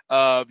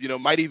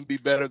might even be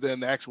better than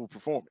the actual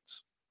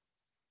performance.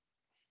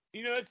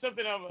 It's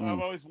something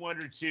I've always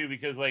wondered too,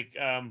 because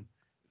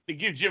they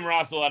give Jim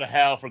Ross a lot of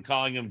hell for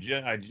calling him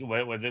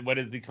what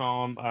does he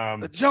call him?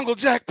 The Jungle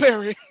Jack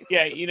Perry.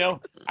 Yeah,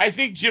 I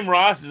think Jim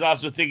Ross is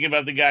also thinking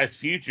about the guy's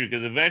future,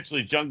 because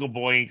eventually Jungle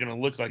Boy ain't gonna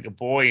look like a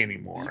boy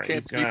anymore. You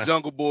can't be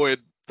Jungle Boy at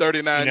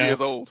 39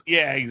 years old.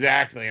 Yeah,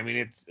 exactly. I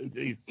mean,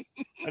 I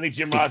think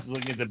Jim Ross is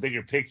looking at the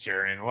bigger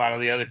picture, and a lot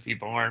of the other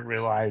people aren't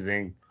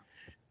realizing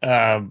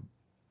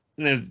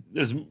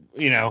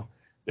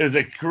there's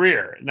a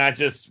career, not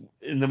just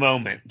in the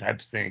moment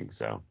type thing.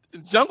 So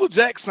Jungle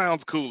Jack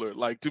sounds cooler,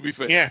 like, to be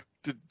fair,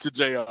 to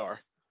JR.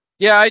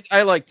 Yeah,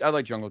 I like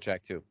Jungle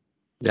Jack too.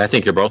 Yeah, I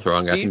think you're both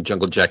wrong. I think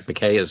Jungle Jack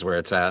McKay is where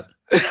it's at.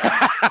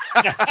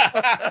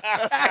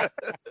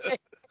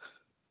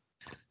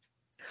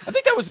 I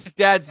think that was his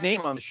dad's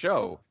name on the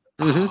show.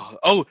 Mm-hmm.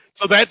 Oh,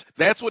 so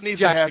that's what needs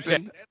to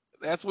happen. McKay.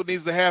 That's what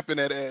needs to happen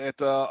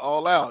at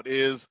All Out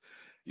is,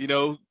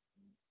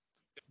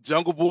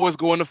 Jungle Boy is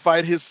going to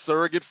fight his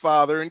surrogate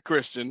father in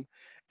Christian,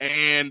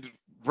 and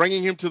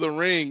bringing him to the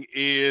ring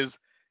is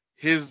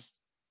his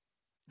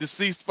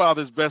deceased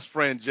father's best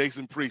friend,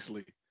 Jason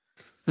Priestley.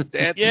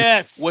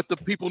 That's what the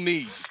people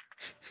need.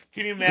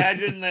 Can you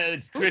imagine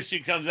that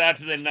Christian comes out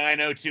to the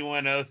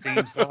 90210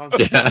 theme song?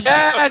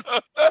 Yes.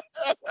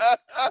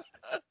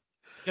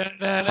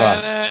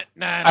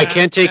 I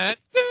can't take.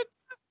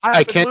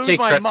 I can't lose take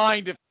my credit.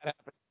 mind if that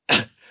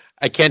happened.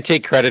 I can't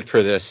take credit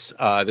for this.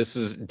 This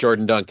is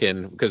Jordan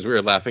Duncan because we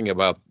were laughing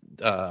about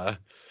that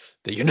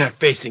you're not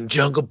facing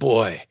Jungle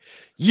Boy,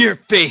 you're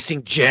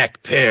facing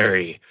Jack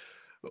Perry.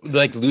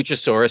 Like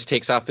Luchasaurus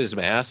takes off his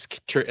mask,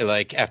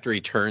 like after he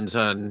turns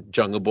on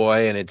Jungle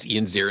Boy, and it's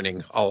Ian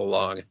Zierning all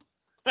along.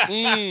 It's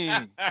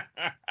Ian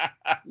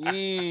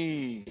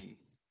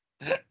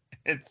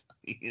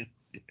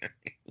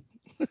Zierning.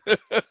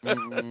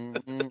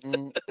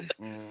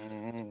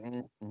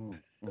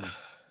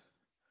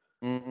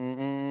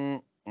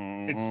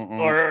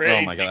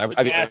 Oh my God!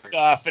 The mask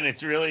off, and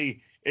it's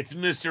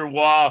Mr.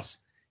 Walsh.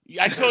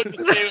 I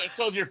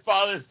told your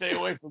father to stay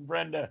away from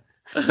Brenda.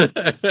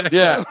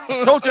 Yeah,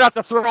 told you not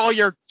to throw all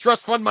your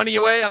trust fund money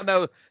away on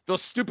that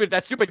stupid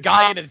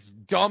guy and his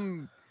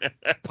dumb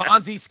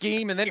Ponzi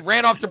scheme, and then he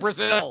ran off to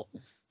Brazil.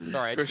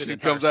 Sorry, Christian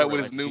comes out with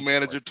his new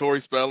manager,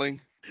 Tori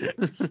Spelling.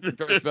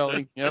 Tori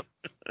Spelling, yep.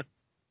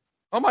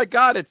 Oh my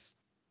God, it's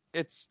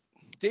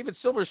David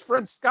Silver's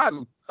friend Scott.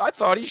 I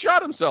thought he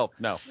shot himself.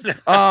 No.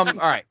 All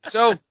right.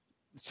 So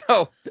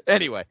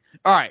anyway,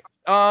 all right.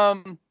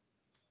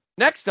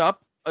 Next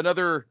up,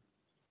 another.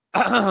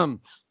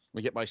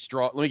 Let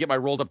me get my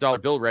rolled up dollar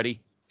bill ready.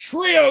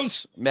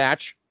 Trios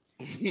match.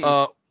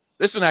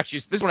 This one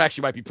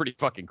actually might be pretty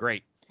fucking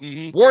great.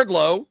 Mm-hmm.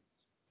 Wardlow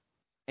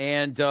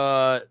and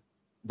the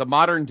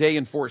modern day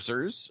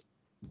enforcers,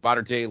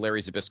 modern day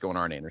Larry Zbyszko and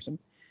Arn Anderson,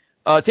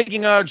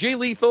 taking Jay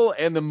Lethal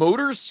and the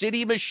Motor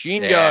City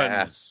Machine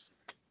Guns.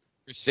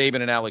 Chris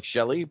Sabin and Alex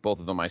Shelley,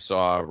 both of them I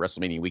saw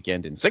WrestleMania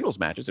weekend in singles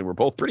matches, and were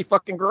both pretty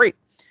fucking great.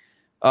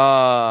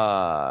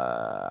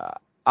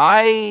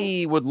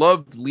 I would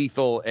love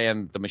Lethal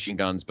and the Machine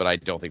Guns, but I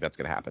don't think that's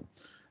going to happen.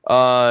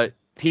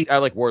 Pete, I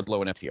like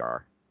Wardlow and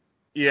FTR.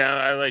 Yeah,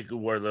 I like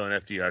Wardlow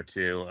and FTR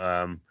too.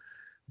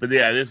 But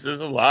yeah, there's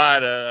a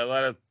lot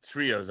of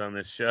trios on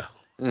this show.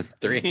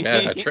 Three,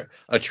 yeah,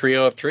 a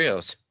trio of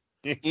trios.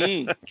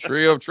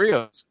 Trio of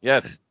trios.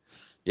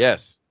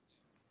 Yes.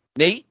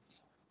 Nate?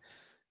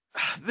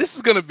 This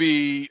is going to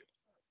be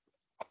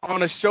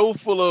on a show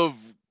full of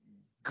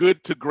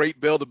good to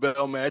great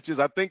bell-to-bell matches.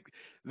 I think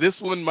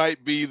this one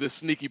might be the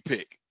sneaky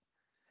pick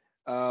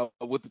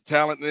with the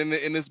talent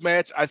in this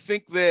match. I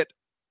think that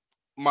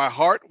my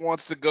heart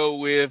wants to go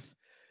with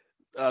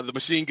the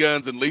Machine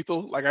Guns and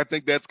Lethal. Like, I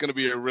think that's going to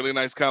be a really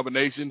nice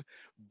combination.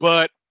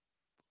 But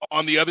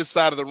on the other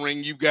side of the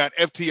ring, you've got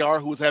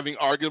FTR, who is having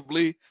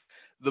arguably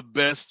the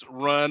best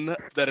run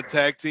that a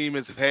tag team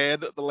has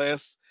had the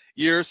last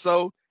year or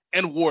so,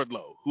 and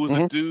Wardlow, who is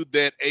a dude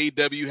that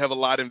AEW have a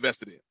lot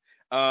invested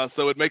in.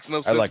 So it makes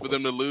no sense for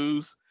them to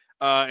lose.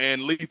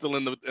 And Lethal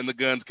and the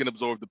Guns can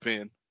absorb the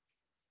pin.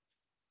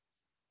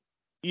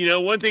 You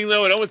know, one thing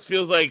though, it almost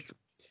feels like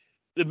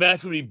the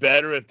match would be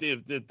better if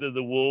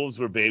the Wolves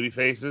were baby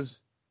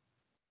faces.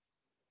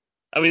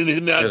 I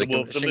mean, not the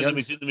Wolves,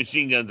 the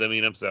Machine Guns. I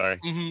mean, I'm sorry.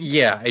 Mm-hmm.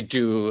 Yeah, I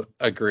do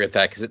agree with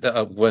that because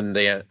I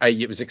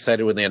was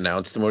excited when they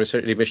announced the Motor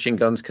City Machine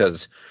Guns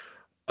because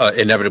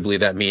inevitably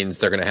that means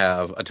they're going to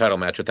have a title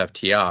match with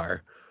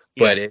FTR.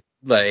 But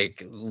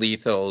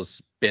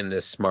Lethal's been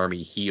this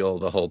smarmy heel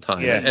the whole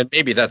time, and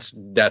maybe that's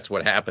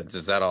what happens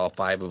is that all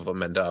five of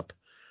them end up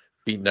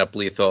beating up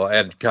Lethal.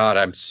 And God,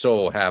 I'm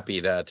so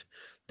happy that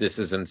this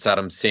isn't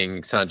Saddam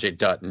Singh, Sanjay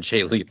Dutt, and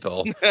Jay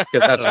Lethal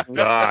because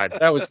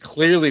that was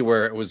clearly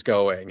where it was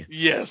going.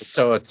 Yes.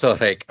 So it's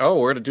like, oh,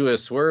 we're gonna do a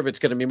swerve. It's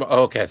gonna be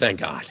okay. Thank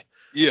God.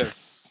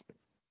 Yes.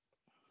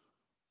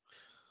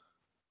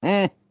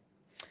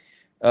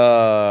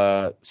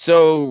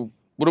 So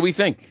what do we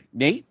think,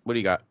 Nate? What do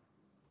you got?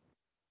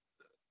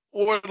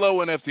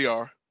 Wardlow and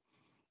FTR.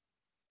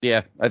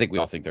 Yeah, I think we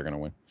all think they're gonna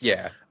win.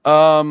 Yeah.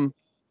 All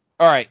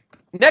right.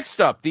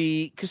 Next up,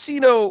 the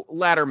Casino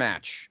Ladder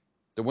match.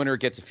 The winner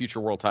gets a future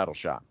world title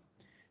shot.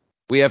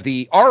 We have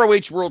the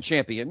ROH World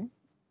Champion,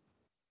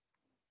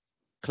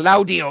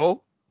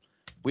 Claudio.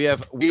 We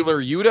have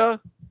Wheeler Yuta,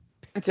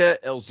 Penta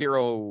El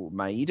Zero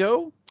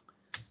Maido,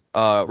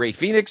 Rey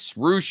Fenix,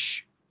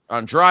 Rush,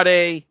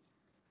 Andrade,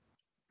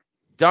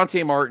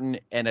 Dante Martin,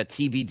 and a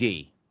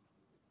TBD.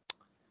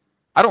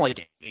 I don't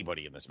like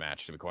anybody in this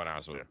match, to be quite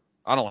honest with you.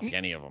 I don't like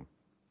any of them.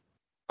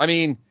 I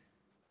mean,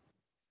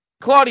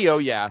 Claudio,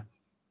 yeah.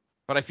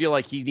 But I feel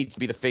like he needs to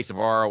be the face of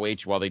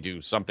ROH while they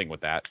do something with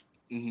that.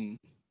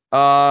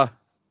 Mm-hmm.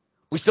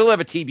 We still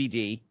have a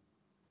TBD.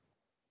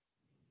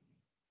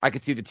 I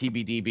could see the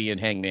TBD being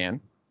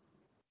Hangman.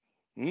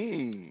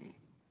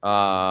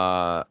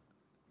 I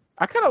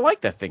kind of like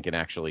that thinking,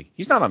 actually.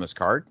 He's not on this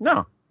card.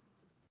 No.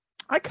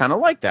 I kind of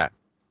like that.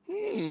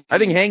 I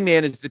think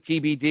Hangman is the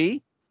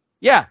TBD.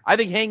 Yeah, I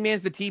think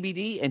Hangman's the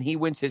TBD, and he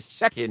wins his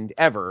second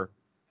ever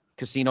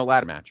Casino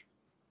Ladder match.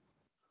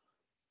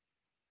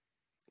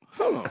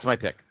 That's my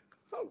pick.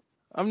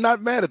 I'm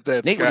not mad at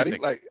that, Nate, what do you Scotty.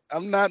 think? Like,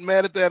 I'm not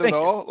mad at that Thank at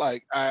you. all.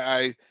 Like,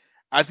 I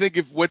think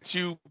if what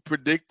you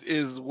predict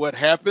is what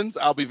happens,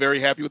 I'll be very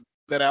happy with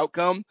that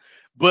outcome.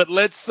 But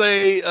let's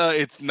say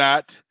it's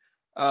not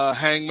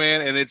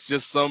Hangman and it's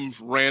just some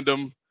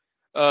random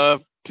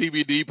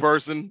TBD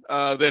person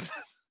that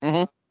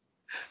Mm-hmm.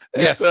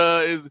 Yes.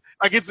 is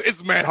like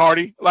it's Matt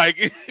Hardy. Like,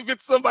 if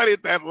it's somebody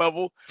at that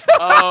level,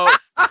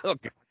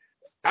 Okay.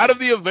 out of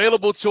the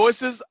available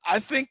choices, I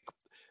think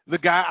the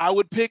guy I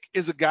would pick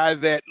is a guy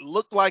that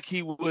looked like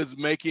he was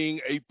making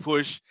a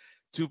push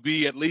to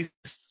be at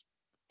least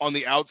on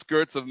the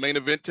outskirts of main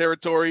event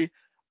territory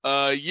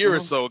a year or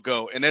so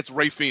ago, and that's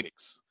Ray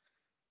Phoenix.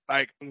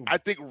 Like, I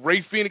think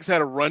Ray Phoenix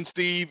had a run,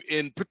 Steve,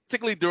 in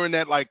particularly during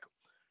that like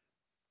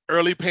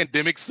early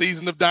pandemic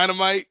season of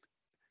Dynamite,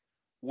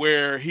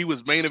 where he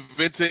was main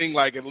eventing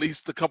like at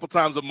least a couple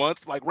times a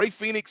month. Like, Ray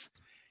Phoenix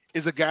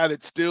is a guy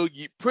that's still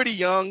pretty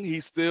young.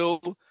 He's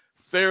still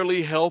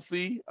fairly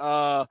healthy.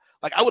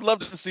 Like, I would love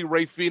to see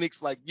Ray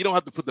Phoenix. Like, you don't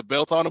have to put the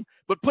belt on him,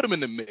 but put him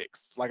in the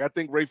mix. Like, I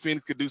think Ray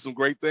Phoenix could do some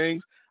great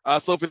things.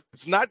 So if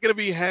it's not going to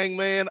be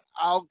Hangman,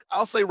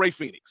 I'll say Ray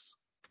Phoenix.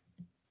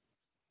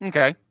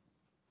 Okay.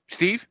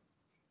 Steve?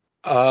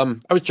 I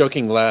was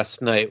joking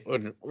last night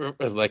when we're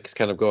like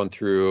kind of going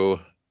through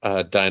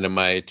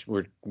Dynamite.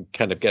 We're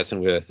kind of guessing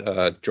with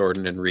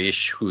Jordan and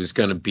Reish who's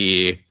going to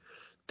be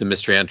the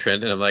mystery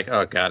entrant, and I'm like,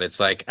 oh god, it's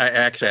like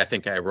I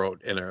think I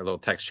wrote in our little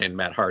text chain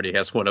Matt Hardy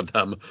as one of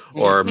them,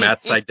 or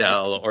Matt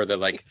Seidel, or the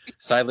like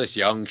Silas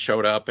Young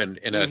showed up in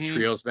a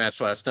trios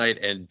match last night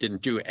and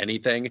didn't do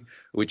anything,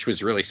 which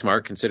was really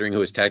smart considering who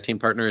his tag team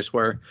partners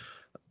were.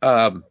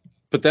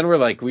 But then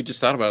we just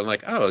thought about it,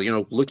 like,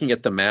 oh, looking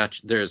at the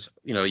match, there's,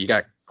 you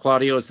got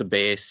Claudio as the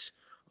base,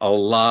 a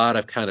lot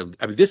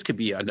of this could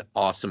be an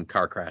awesome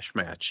car crash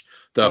match.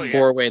 The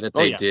four-way that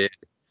they did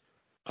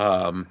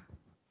on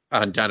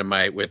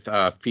Dynamite with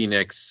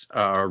Phoenix,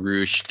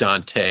 Rush,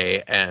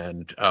 Dante,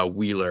 and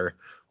Wheeler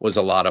was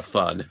a lot of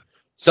fun.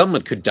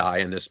 Someone could die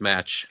in this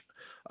match.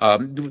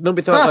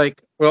 Nobody thought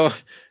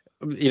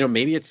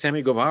maybe it's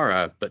Sammy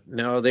Guevara, but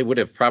no, they would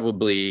have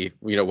probably,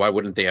 why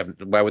would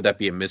that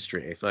be a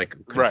mystery? Like,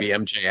 could it be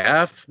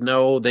MJF?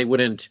 No, they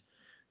wouldn't.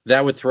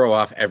 That would throw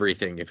off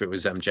everything if it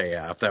was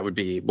MJF. That would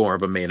be more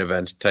of a main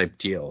event type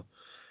deal.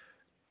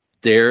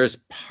 There's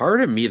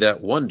part of me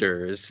that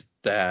wonders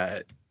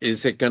that,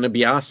 is it going to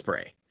be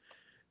Ospreay?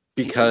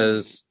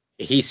 Because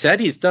he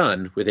said he's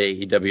done with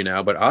AEW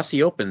now, but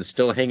Aussie Open's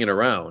still hanging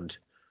around.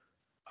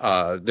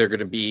 They're going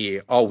to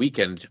be all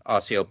weekend.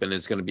 Aussie Open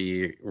is going to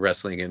be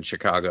wrestling in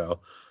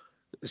Chicago.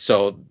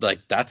 So, like,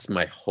 that's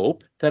my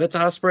hope that it's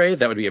Ospreay.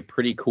 That would be a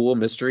pretty cool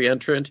mystery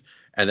entrant.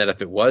 And then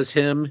if it was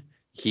him,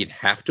 he'd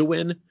have to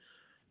win.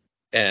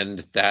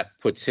 And that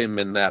puts him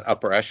in that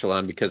upper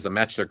echelon because the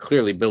match they're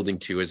clearly building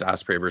to is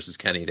Ospreay versus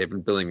Kenny. They've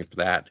been building for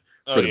that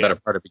for the better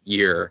part of a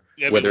year.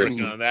 Yeah, I've been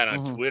working on that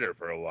on Twitter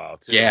for a while,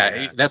 too.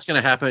 Yeah, that's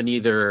going to happen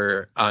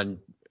either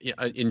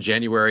in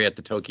January at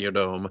the Tokyo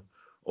Dome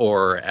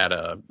or at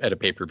a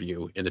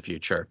pay-per-view in the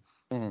future.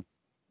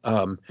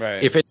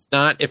 If it's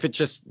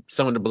just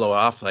someone to blow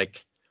off,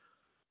 like,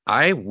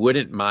 I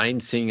wouldn't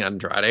mind seeing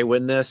Andrade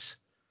win this,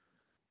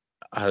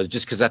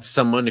 just because that's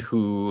someone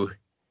who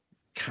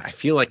I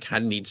feel like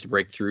kind of needs to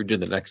break through to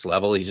the next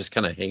level. He's just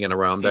kind of hanging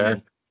around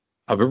there.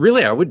 But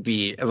really, I would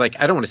be like,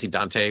 I don't want to see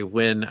Dante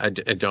win. I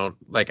don't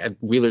like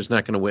Wheeler's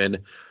not going to win,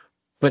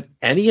 but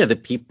any of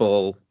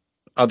the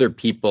other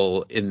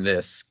people in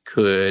this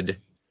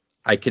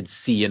I could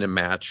see in a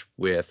match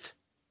with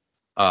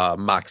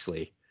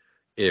Moxley.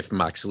 If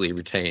Moxley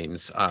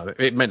retains,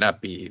 it might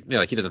not be,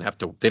 he doesn't have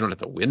to, they don't have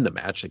to win the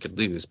match. They could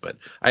lose, but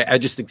I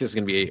just think this is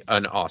going to be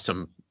an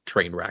awesome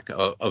train wreck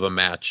of a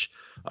match.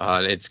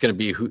 It's going to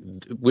be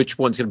which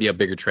one's going to be a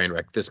bigger train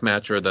wreck, this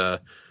match or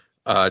the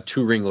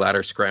 2-ring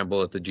ladder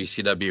scramble at the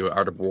GCW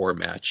Art of War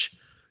match.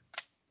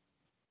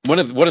 One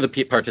of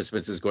the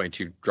participants is going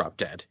to drop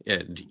dead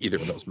in either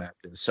of those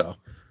matches. So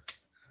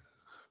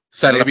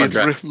maybe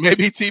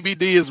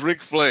TBD is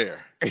Ric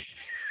Flair.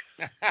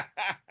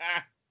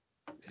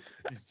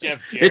 It's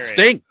Jeff Jarrett. It's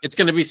Sting. It's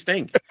going to be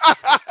Sting.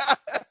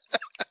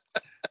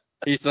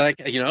 He's like,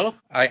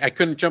 I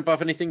couldn't jump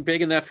off anything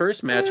big in that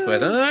first match, but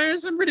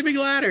there's some pretty big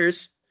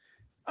ladders.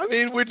 I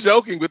mean, we're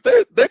joking, but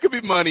there could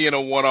be money in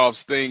a one-off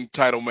Sting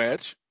title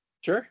match.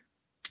 Sure.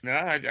 No,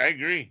 I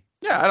agree.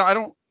 Yeah,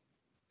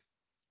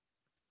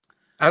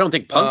 I don't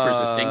think Punk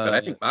versus Sting, but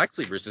I think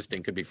Moxley versus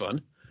Sting could be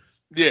fun.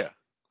 Yeah.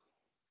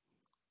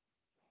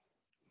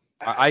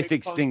 I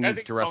think Sting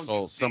needs to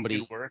wrestle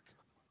somebody.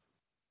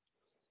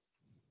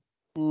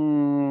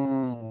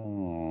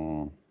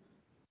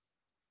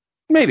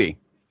 Maybe.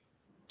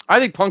 I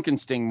think Punk and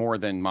Sting more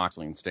than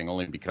Moxley and Sting,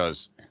 only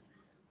because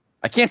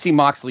I can't see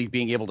Moxley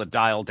being able to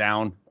dial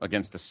down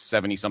against a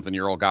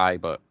 70-something-year-old guy,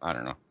 but I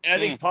don't know. I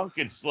think Punk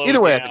could slow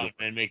Either way, down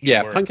and make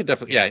it work. Punk could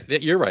definitely. Yeah,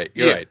 you're right.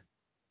 You're right.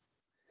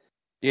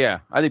 Yeah,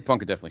 I think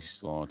Punk could definitely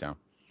slow it down.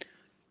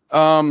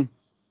 All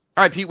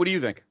right, Pete, what do you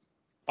think?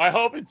 I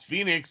hope it's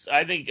Phoenix.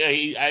 I think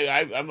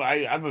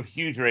I'm a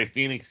huge Ray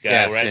Phoenix guy.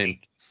 Yeah,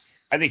 already.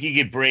 I think he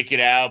could break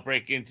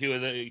into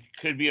it.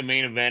 Could be a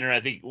main eventer. I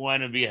think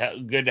one would be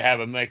good to have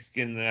a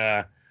Mexican,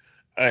 a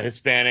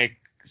Hispanic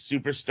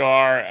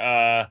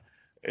superstar,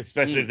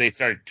 especially if they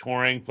start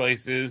touring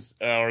places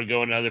or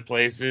going to other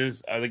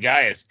places. The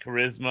guy has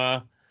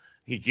charisma.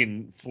 He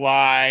can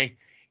fly.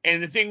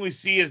 And the thing we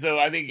see is, though,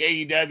 I think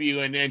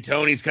AEW and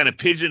Tony's kind of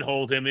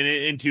pigeonholed him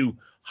into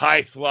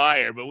high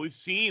flyer. But we've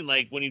seen,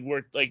 like, when he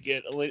worked, like,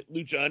 at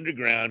Lucha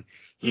Underground,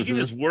 he can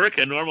just work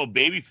a normal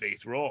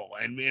babyface role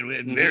and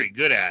very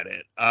good at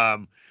it,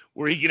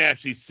 where he can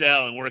actually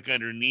sell and work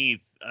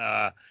underneath.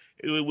 But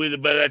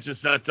that's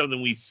just not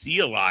something we see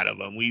a lot of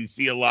him. We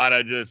see a lot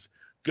of just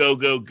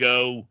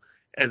go,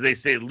 as they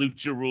say,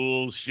 lucha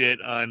rules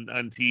shit on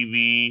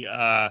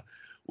TV,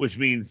 which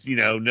means,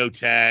 no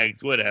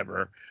tags,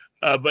 whatever.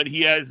 But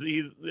there's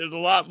a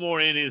lot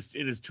more in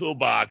his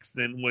toolbox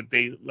than what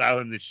they allow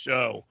him to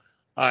show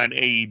on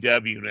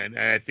AEW. And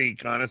I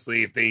think,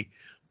 honestly, if they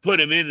put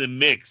him in the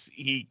mix,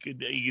 he could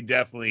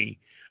definitely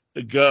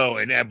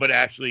go but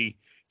actually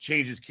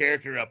change his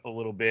character up a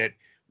little bit,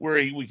 where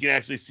we can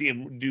actually see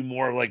him do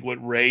more of like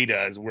what Ray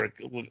does, work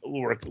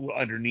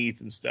underneath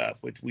and stuff,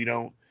 which we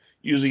don't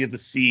usually get to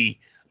see.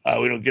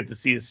 We don't get to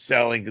see his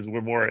selling because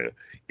we're more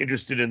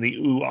interested in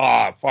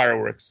the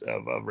fireworks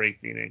of Ray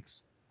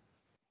Phoenix.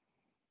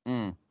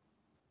 I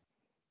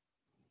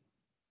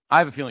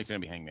have a feeling it's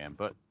going to be Hangman,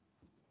 but.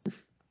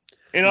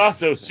 And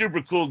also,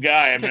 super cool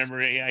guy. I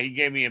remember he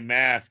gave me a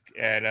mask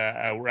at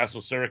a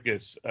Wrestle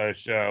Circus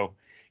show,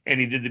 and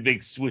he did the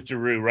big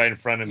switcheroo right in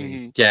front of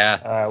me.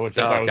 Yeah. Which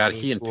I thought was really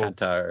he and cool.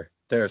 Penta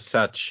they're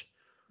such.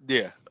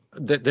 Yeah.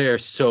 They're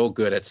so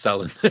good at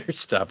selling their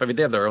stuff. I mean,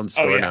 they have their own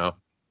store now.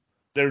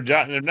 They're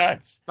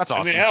nuts. That's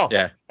awesome. I mean, hell.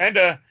 Yeah. And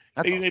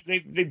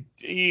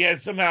he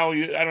has somehow,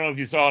 I don't know if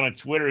you saw it on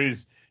Twitter,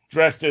 he's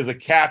dressed as a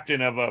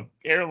captain of a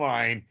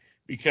airline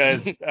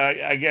because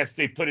I guess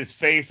they put his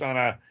face on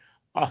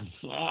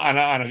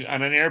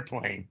an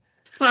airplane.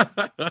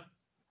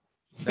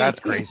 That's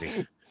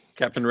crazy.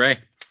 Captain Ray.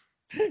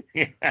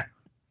 Yeah.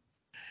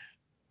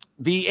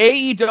 The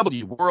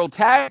AEW World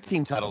Tag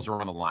Team titles are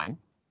on the line.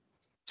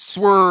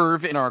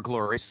 Swerve in our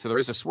glory. So there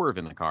is a Swerve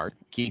in the card.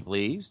 Keith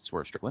Lee,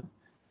 Swerve Strickland.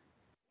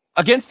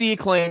 Against the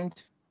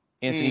Acclaimed,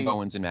 Anthony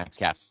Bowens and Max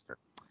Caster.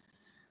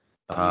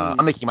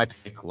 I'm making my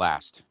pick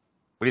last.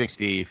 What do you think,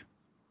 Steve?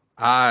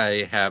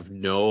 I have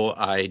no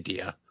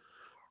idea.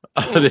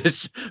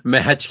 This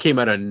match came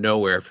out of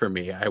nowhere for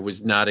me. I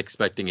was not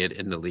expecting it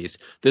in the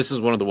least. This is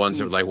one of the ones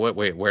that were like,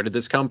 wait, where did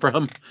this come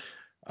from?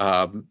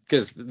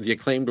 Because the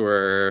Acclaimed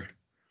were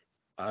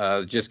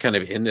just kind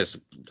of in this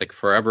like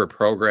forever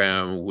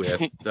program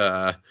with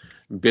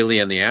Billy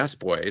and the Ass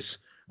Boys,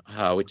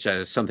 which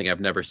is something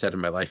I've never said in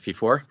my life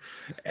before.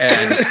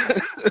 And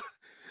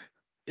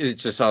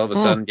it's just all of a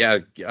sudden,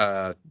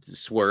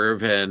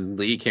 Swerve and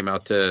Lee came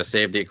out to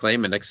save the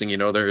Acclaim, and next thing you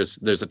know, there's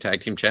a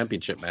tag team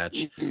championship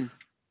match.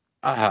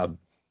 I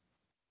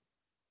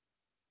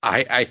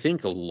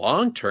think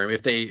long term,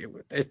 if they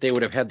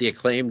would have had the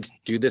Acclaimed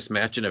do this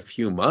match in a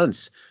few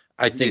months,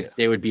 I think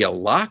they would be a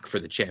lock for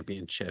the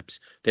championships.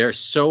 They're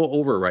so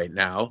over right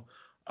now.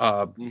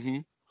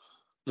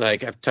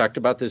 Like I've talked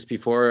about this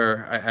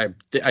before.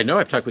 I know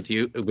I've talked with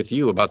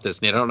you about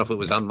this, Nate. I don't know if it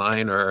was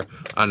online or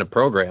on a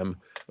program,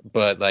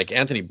 but like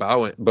Anthony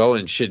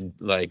Bowen should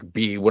like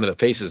be one of the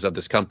faces of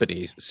this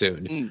company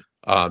soon.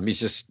 He's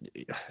just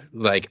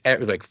like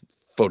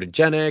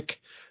photogenic.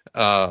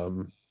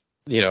 One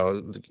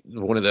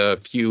of the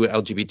few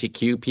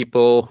LGBTQ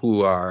people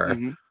who are,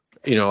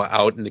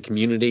 out in the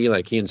community.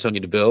 Like he and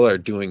Sonya Deville are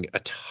doing a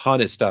ton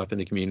of stuff in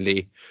the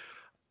community.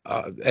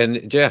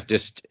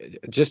 Just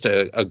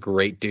a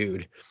great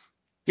dude.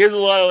 He has a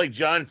lot of like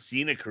John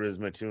Cena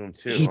charisma to him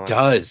too. He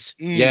does.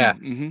 Yeah.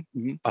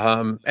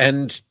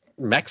 And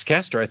Max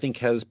Caster, I think,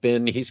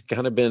 he's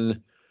kind of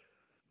been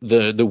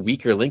the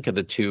weaker link of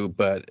the two,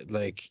 but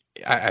like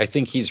I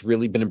think he's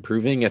really been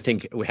improving. I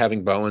think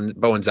having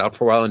Bowen's out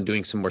for a while and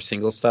doing some more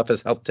single stuff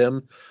has helped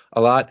him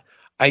a lot.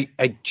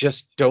 I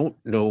just don't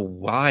know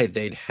why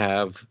they'd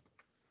have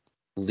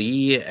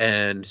Lee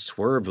and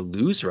Swerve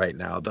lose right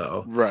now,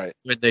 though. Right.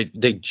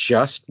 They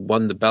just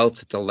won the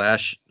belts at the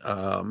last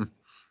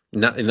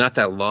not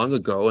that long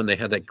ago, and they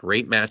had that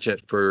great match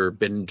at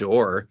Forbidden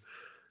Door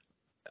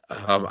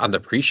on the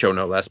pre-show,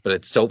 no less. But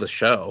it's still the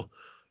show.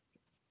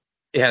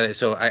 Yeah,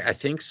 so I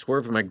think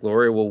Swerve and My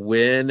Glory will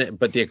win,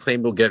 but the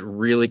Acclaimed will get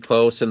really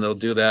close, and they'll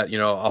do that.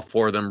 All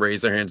four of them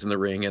raise their hands in the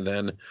ring, and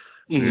then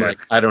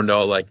I don't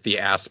know, like the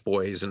Ass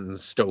Boys and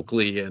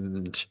Stokely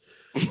and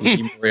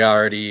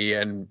Moriarty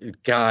and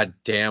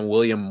goddamn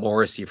William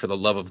Morrissey, for the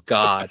love of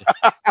God,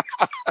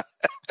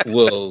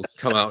 will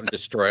come out and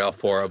destroy all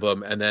four of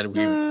them, and then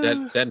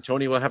then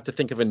Tony will have to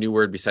think of a new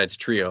word besides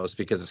trios,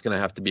 because it's going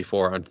to have to be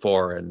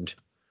 4-on-4, and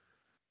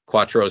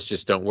quattros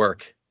just don't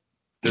work.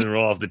 Doesn't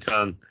roll off the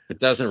tongue. It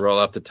doesn't roll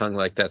off the tongue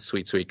like that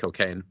sweet, sweet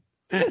cocaine.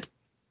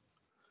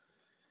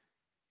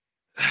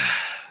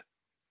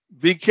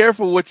 Be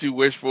careful what you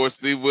wish for,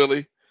 Steve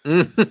Willie,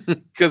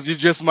 because you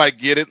just might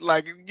get it.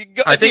 Like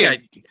I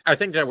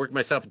think I worked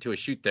myself into a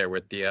shoot there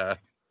with the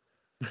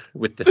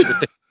with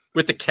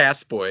the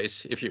cast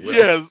boys, if you will.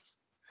 Yes,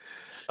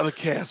 the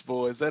cast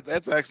boys.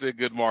 That's actually a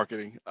good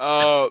marketing.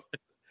 But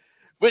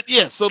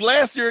yeah, so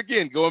last year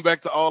again, going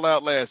back to All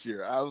Out last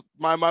year,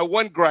 my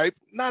one gripe: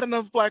 not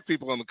enough black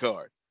people on the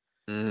card.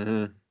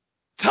 Mm-hmm.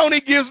 Tony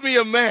gives me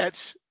a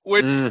match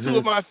where two of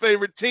Mm-hmm. my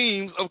favorite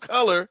teams of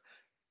color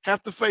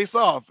have to face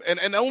off, and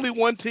only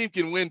one team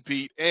can win,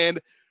 Pete. And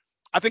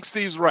I think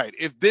Steve's right.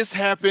 If this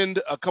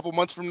happened a couple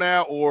months from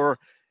now, or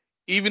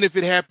even if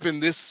it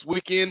happened this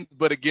weekend,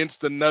 but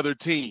against another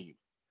team,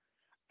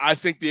 I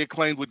think the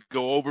Acclaimed would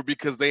go over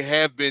because they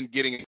have been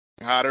getting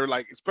hotter,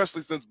 like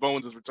especially since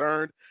Bowens has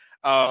returned.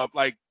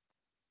 Like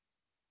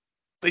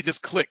they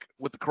just click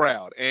with the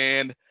crowd,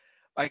 and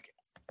like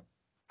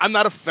I'm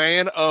not a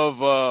fan of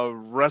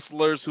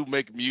wrestlers who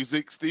make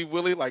music, Steve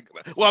Willie.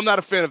 I'm not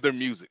a fan of their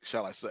music,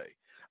 shall I say?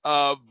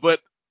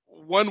 But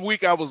one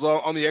week I was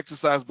on the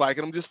exercise bike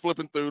and I'm just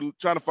flipping through,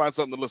 trying to find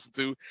something to listen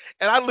to,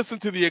 and I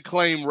listened to the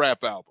Acclaim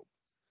rap album,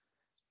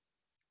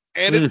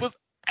 and it was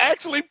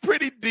actually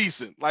pretty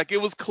decent. Like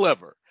it was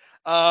clever,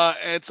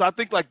 and so I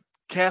think like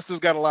Caster's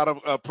got a lot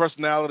of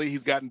personality.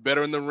 He's gotten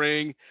better in the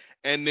ring,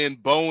 and then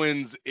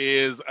Bowens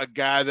is a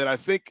guy that I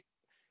think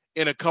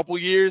in a couple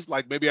years,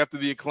 like maybe after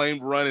the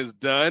Acclaimed run is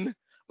done,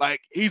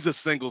 like he's a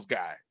singles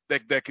guy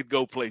that could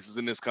go places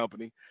in this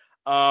company.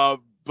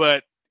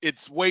 But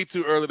it's way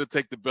too early to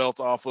take the belt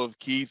off of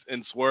Keith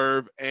and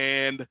Swerve,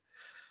 and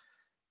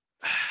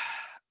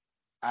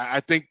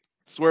I think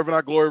Swerve and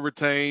Our Glory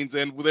retains,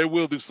 and they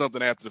will do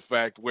something after the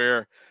fact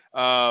where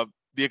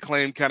the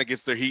Acclaim kind of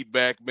gets their heat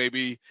back,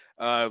 maybe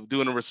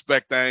doing a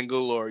respect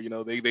angle, or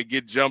they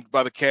get jumped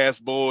by the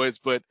cast boys,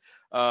 but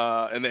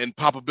and then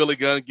Papa Billy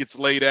Gunn gets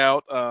laid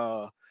out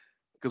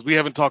because we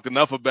haven't talked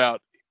enough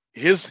about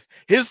his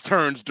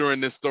turns during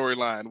this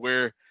storyline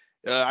where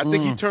I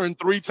think he turned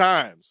 3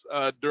 times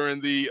during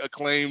the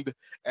Acclaimed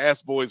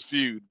Ass Boys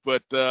feud,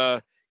 but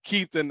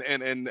Keith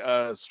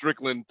and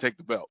Strickland take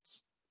the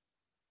belts.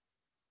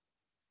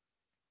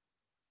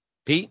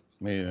 Pete?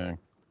 Yeah.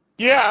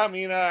 Yeah, I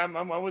mean,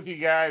 I'm with you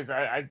guys.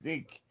 I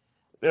think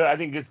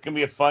it's gonna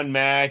be a fun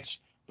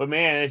match. But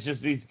man, it's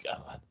just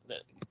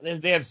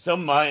they have so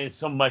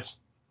much.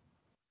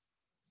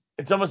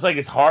 It's almost like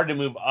it's hard to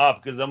move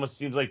up because it almost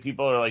seems like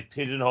people are like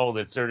pigeonholed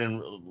at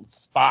certain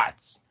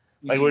spots.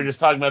 Like we were just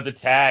talking about the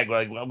tag.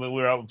 Like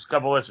a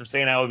couple of us were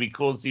saying how it would be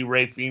cool to see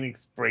Ray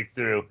Phoenix break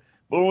through,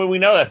 but we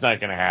know that's not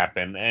going to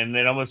happen. And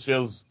it almost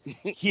feels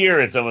here.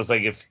 It's almost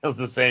like it feels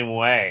the same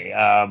way.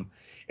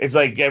 It's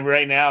like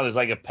right now there's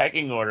like a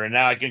pecking order, and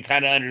now I can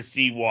kind of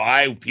understand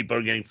why people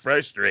are getting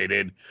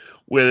frustrated,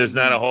 where there's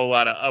not a whole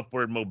lot of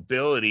upward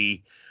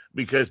mobility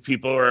because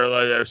people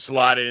are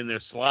slotted in their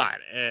slot,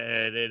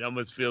 and it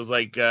almost feels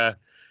like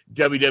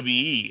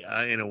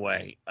WWE in a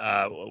way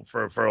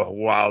for a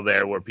while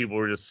there, where people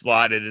were just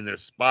slotted in their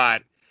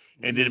spot,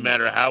 and didn't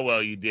matter how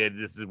well you did,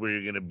 this is where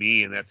you're going to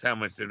be, and that's how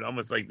much there's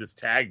almost like this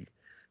tag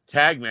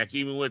match,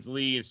 even with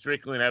Lee and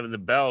Strickland having the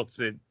belts.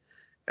 They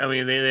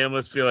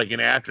almost feel like an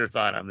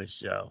afterthought on this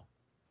show.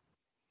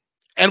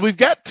 And we've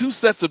got 2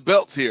 sets of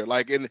belts here,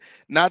 and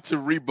not to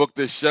rebook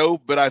this show,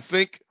 but I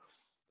think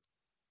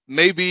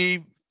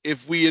maybe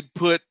if we had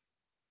put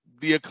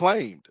the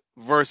Acclaimed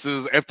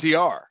versus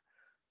FTR,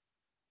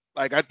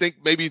 like I think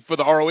maybe for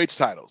the ROH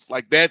titles,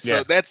 like that's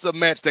a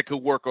match that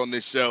could work on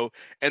this show,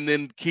 and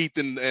then Keith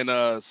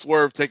and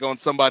Swerve take on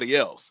somebody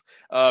else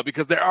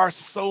because there are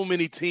so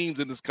many teams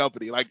in this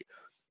company. Like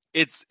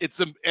it's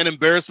an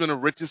embarrassment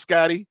of riches,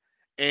 Scotty,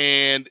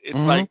 and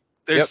it's like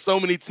there's so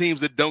many teams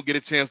that don't get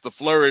a chance to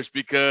flourish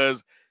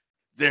because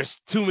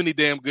there's too many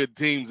damn good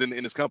teams in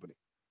this company.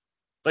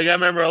 Like I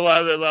remember a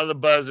lot of the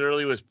buzz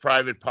early was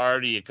Private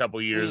Party a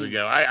couple years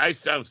ago. I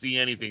don't see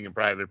anything in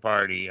Private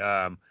Party.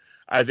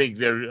 I think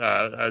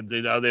they're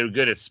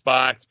good at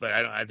spots, but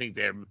I think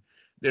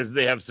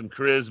they have some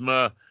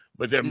charisma,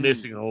 but they're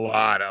missing a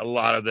lot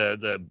of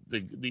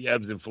the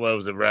ebbs and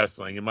flows of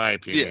wrestling, in my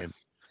opinion.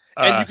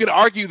 Yeah. And you can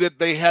argue that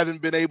they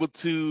haven't been able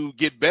to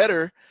get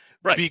better.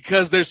 Right.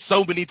 Because there's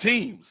so many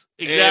teams.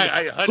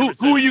 Exactly.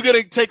 Who are you going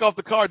to take off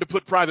the card to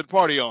put Private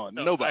Party on?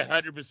 No, Nobody.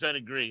 I 100%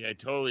 agree. I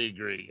totally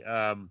agree.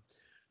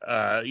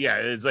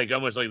 It's like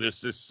almost like there's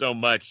just so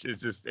much.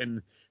 It's just,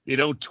 and you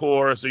don't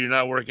tour, so you're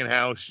not working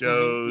house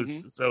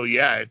shows. So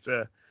yeah, it's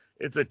a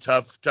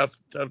tough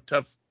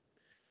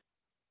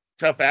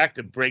act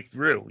to break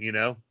through.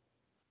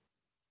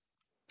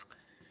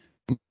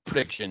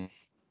 Prediction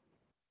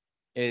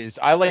is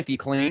I like the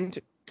Acclaimed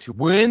to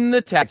win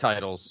the tag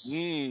titles.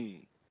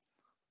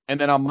 And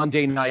then on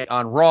Monday night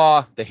on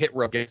Raw, the Hit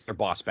Row gets their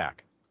boss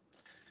back.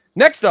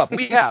 Next up,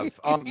 we have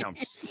the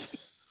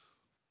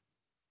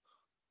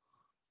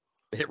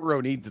Hit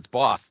Row needs its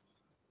boss.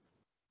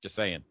 Just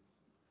saying.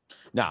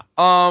 No,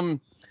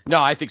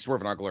 I think Swerve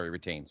and Our Glory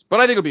retains,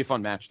 but I think it'll be a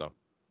fun match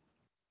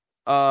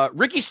though.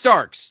 Ricky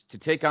Starks to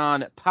take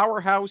on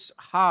Powerhouse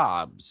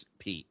Hobbs.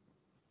 Pete.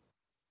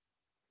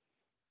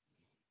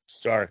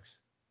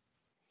 Starks.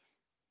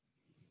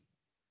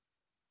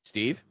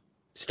 Steve.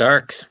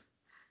 Starks.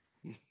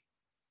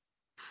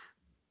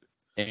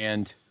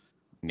 And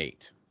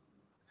Nate.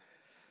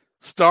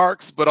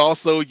 Starks, but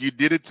also you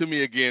did it to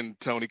me again,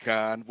 Tony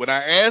Khan. When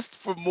I asked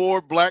for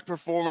more black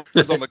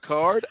performers on the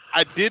card,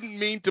 I didn't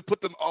mean to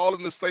put them all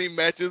in the same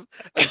matches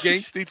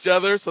against each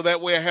other, so that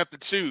way I have to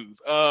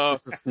choose.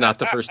 This is not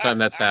the first time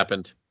that's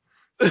happened.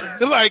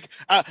 Like,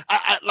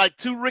 I like,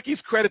 to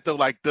Ricky's credit though,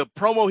 like the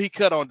promo he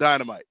cut on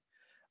Dynamite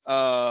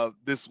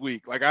this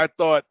week, like I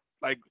thought,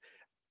 like,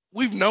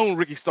 we've known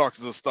Ricky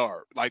Starks as a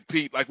star, like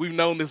Pete, like we've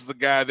known this is a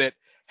guy that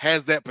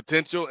has that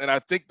potential, and I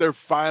think they're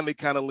finally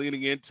kind of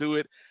leaning into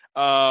it.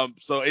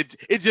 So it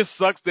just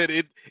sucks that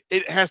it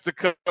has to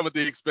come at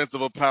the expense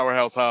of a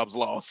powerhouse Hobbs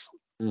loss.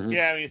 Mm-hmm.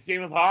 Yeah, I mean,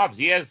 same with Hobbs.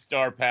 He has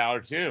star power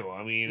too.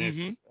 I mean,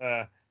 it's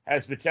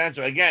has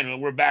potential.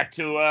 Again, we're back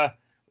to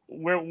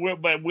where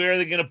are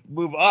they going to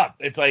move up?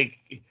 It's like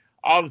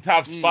all the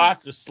top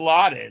spots are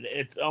slotted.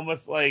 It's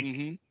almost like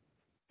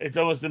it's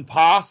almost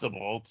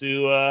impossible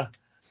to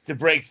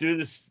break through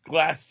this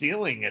glass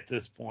ceiling at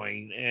this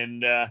point.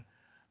 And I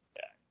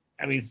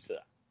mean,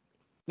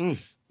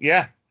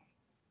 yeah.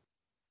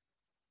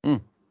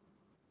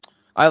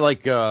 I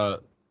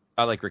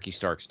like Ricky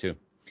Starks too.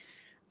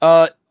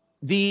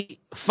 The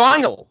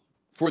final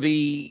for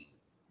the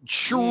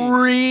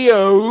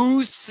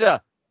Trios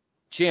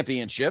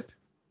Championship,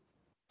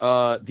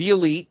 the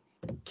Elite,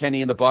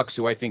 Kenny and the Bucks,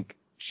 who I think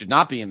should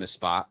not be in this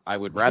spot. I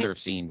would rather have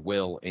seen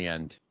Will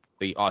and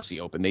the Aussie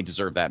Open. They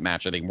deserve that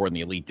match, I think, more than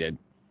the Elite did.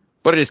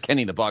 But it is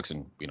Kenny and the Bucks,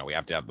 and we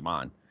have to have them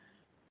on.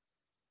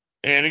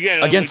 And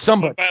again, against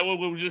somebody. What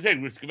we just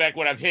said, let's go back.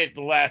 What I've hit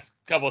the last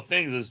couple of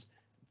things is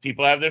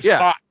people have their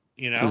spot.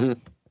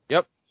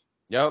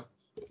 Yep.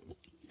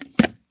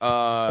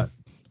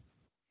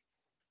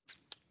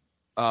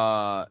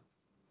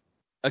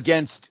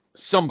 Against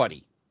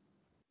somebody.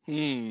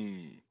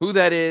 Who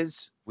that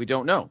is, we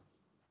don't know.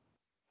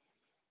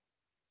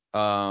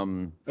 I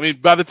mean,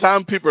 by the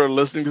time people are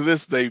listening to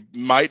this, they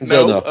might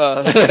know.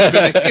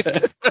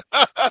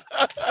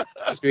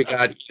 We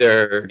got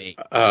either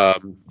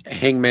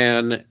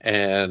Hangman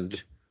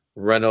and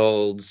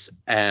Reynolds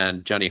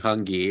and Johnny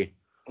Hungy,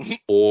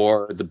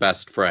 or the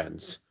Best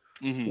Friends.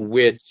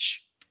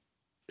 Which,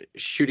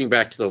 shooting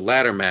back to the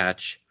latter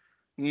match,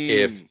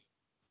 if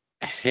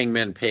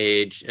Hangman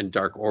Page and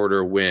Dark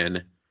Order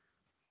win,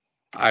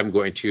 I'm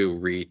going to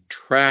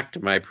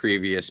retract my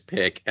previous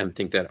pick and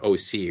think that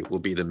OC will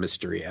be the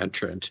mystery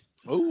entrant.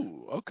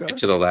 Oh, okay.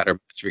 To the latter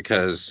match,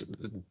 because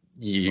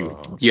you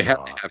have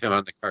to have him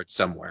on the card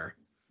somewhere.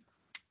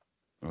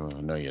 Oh,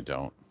 no, you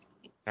don't.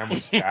 No,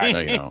 you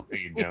don't.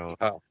 You don't.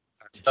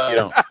 You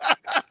don't.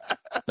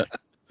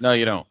 No,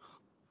 you don't.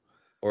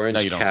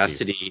 Orange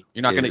Cassidy. Steve.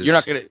 You're not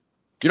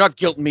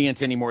guilting me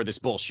into any more of this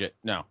bullshit.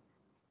 No.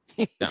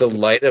 The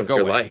light of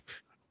your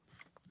life.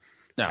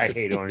 No. I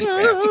hate Orange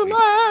Cassidy.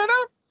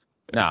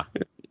 Nah,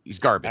 he's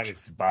garbage.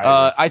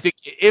 I think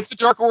if the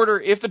Dark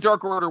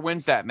Order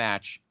wins that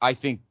match, I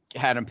think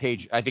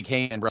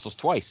Hangman wrestles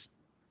twice.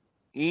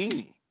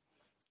 I'm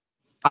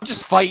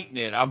just fighting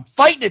it. I'm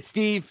fighting it,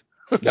 Steve.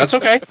 That's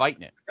okay.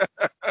 Fighting it.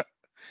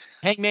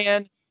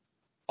 Hangman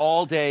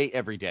all day,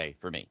 every day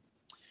for me.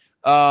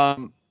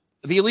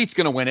 The Elite's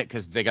going to win it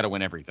because they got to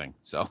win everything.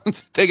 So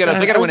they got to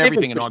win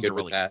everything, and I'm good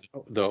with that.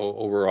 Though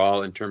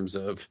overall, in terms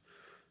of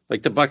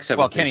like the Bucks have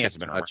Kenny hasn't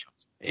been around.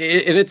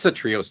 And it's the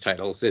trios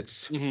titles.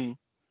 It's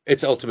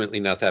ultimately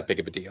not that big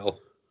of a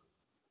deal.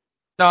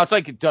 No, it's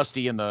like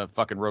Dusty and the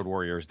fucking Road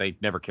Warriors. They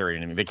never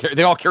carried anything.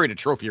 They all carried a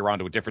trophy around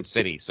to a different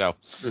city. So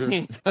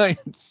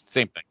it's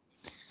same thing.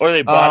 Or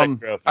they bought a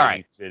trophy in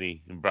each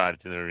city and brought it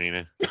to the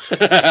arena.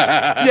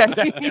 Yeah,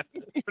 exactly.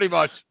 Pretty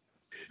much.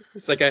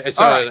 It's like I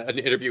saw an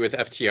interview with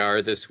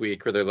FTR this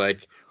week where they're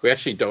like, we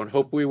actually don't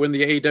hope we win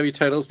the AEW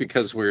titles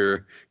because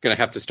we're going to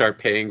have to start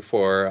paying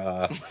for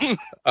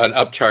an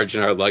upcharge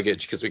in our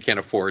luggage because we can't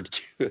afford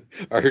to.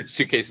 Our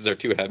suitcases are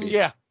too heavy.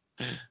 Yeah.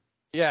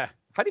 Yeah.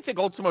 How do you think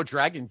Ultimo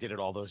Dragon did it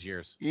all those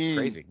years?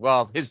 Crazy.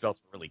 Well, his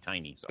belts were really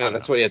tiny. So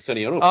that's what he had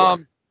Sonny Ono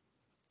for.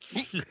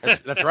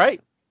 That's right.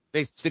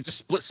 They just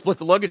split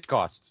the luggage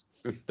costs,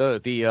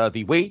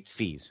 the weight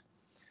fees.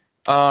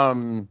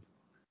 All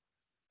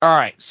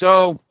right,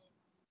 so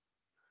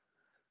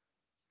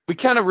we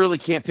kind of really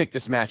can't pick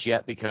this match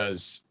yet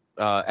because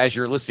as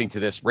you're listening to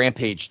this,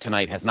 Rampage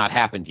tonight has not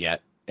happened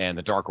yet, and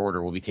the Dark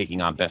Order will be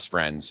taking on Best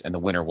Friends, and the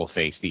winner will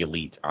face the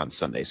Elite on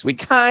Sunday. So we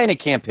kind of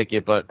can't pick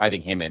it, but I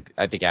think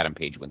Adam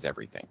Page wins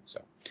everything.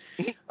 So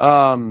he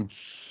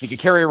can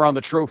carry around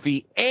the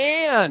trophy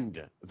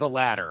and the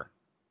ladder.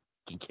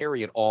 He can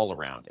carry it all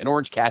around, and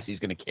Orange Cassidy's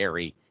going to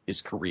carry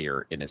his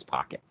career in his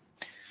pocket.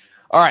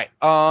 All right,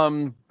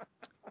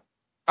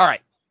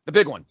 the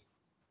big one.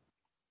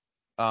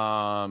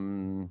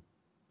 You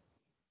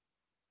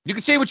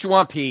can say what you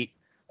want, Pete,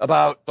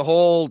 about the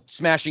whole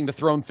smashing the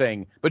throne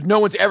thing, but no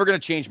one's ever going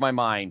to change my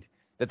mind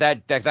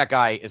that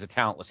guy is a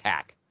talentless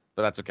hack.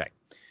 But that's okay.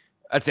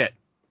 That's it.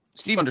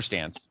 Steve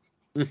understands.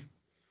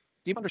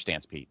 Steve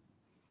understands, Pete.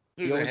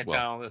 Who's a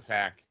talentless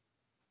hack?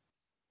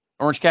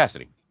 Orange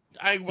Cassidy.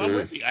 I'm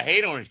with you. I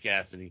hate Orange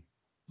Cassidy.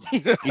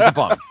 He's a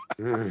bum.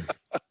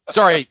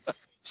 Sorry,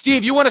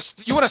 Steve. You want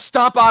to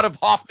stomp out of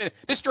Hoffman,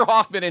 Mr.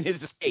 Hoffman, and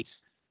his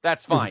estates.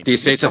 That's fine. The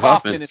Estates Mr. of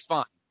Hoffman is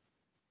fine.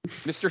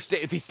 The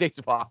Estates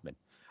of Hoffman.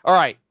 All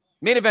right,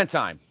 main event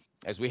time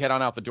as we head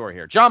on out the door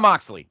here. Jon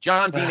Moxley,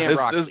 John Dean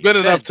Ambroxley. There's been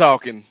enough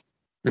talking.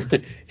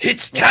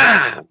 It's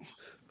time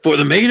for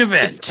the main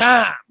event. It's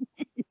time.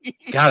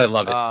 God, I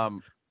love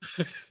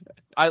it.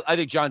 I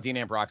think John Dean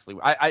Ambroxley.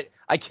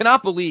 I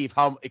cannot believe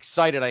how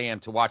excited I am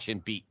to watch him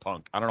beat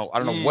Punk. I don't know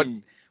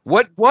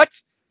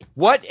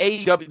what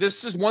AEW.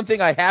 This is one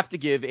thing I have to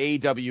give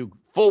AEW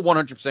full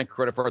 100%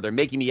 credit for. They're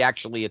making me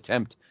actually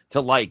attempt to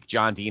like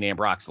John Dean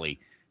Ambroxley,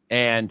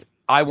 and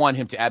I want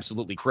him to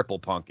absolutely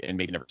cripple Punk and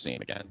maybe never see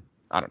him again.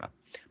 I don't know,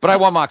 but I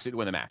want Moxley to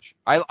win the match.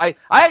 I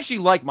actually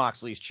like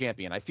Moxley as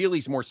champion. I feel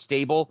he's more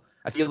stable.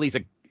 I feel he's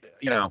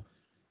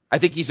I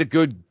think he's a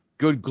good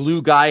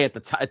glue guy at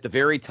the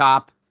very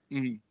top.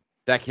 Mm-hmm.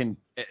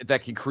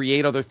 That can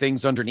create other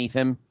things underneath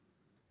him.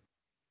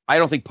 I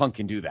don't think Punk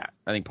can do that.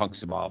 I think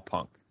Punk's about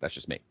Punk. That's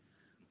just me.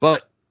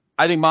 But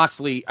I think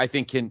Moxley,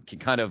 can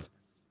kind of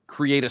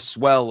create a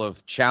swell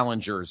of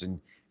challengers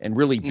and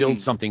really build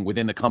something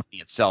within the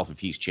company itself if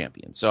he's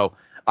champion. So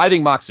I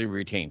think Moxley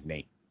retains,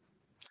 Nate.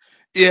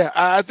 Yeah,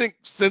 I think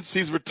since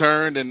he's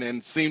returned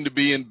and seemed to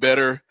be in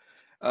better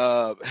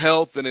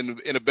health and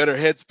in a better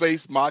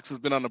headspace, Mox has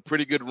been on a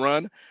pretty good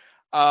run.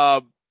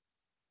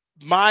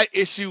 My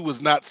issue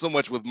was not so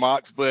much with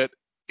Mox, but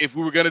if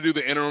we were going to do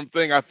the interim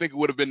thing, I think it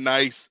would have been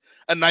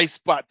a nice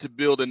spot to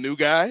build a new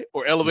guy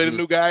or elevate a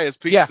new guy. As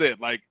Pete said,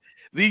 like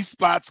these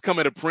spots come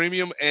at a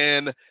premium,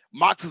 and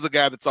Mox is a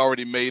guy that's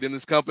already made in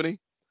this company.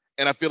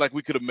 And I feel like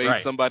we could have made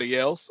somebody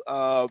else.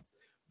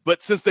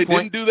 But since they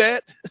didn't do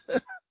that,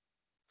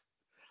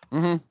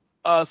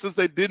 since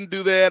they didn't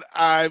do that,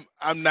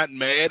 I'm not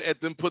mad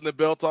at them putting the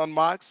belt on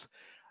Mox.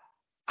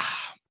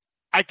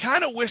 I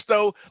kind of wish,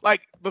 though,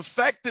 like the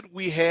fact that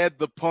we had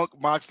the Punk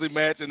Moxley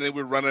match and then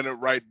we're running it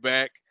right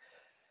back.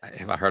 I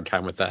have a hard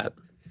time with that.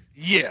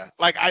 Yeah,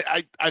 like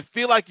I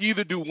feel like you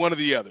either do one or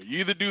the other. You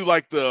either do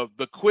like the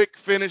quick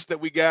finish that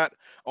we got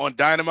on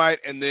Dynamite,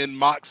 and then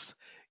Mox,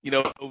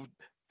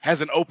 has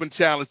an open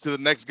challenge to the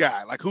next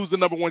guy. Like, who's the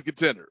number one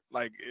contender?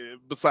 Like,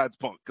 besides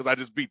Punk, because I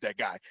just beat that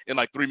guy in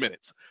like 3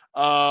 minutes.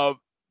 Or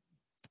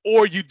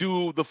you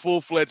do the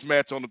full-fledged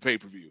match on the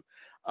pay-per-view.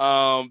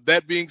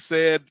 That being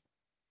said,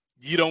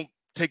 you don't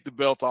take the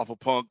belt off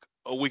of Punk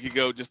a week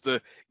ago just to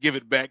give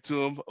it back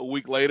to him a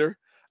week later.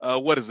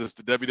 What is this,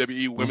 the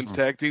WWE Women's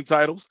Tag Team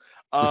titles?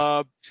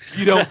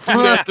 You don't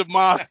do that to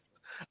Mox,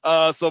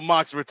 so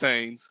Mox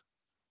retains.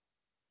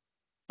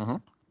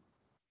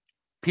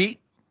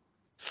 Pete?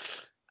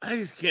 I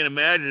just can't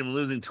imagine him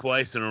losing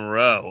twice in a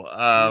row.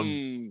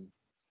 I'm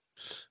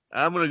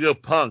gonna go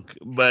Punk,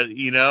 but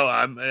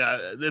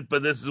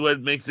but this is what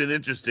makes it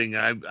interesting.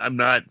 I'm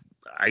not.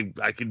 I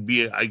could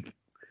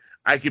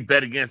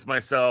bet against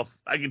myself.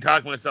 I can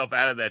talk myself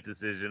out of that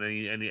decision.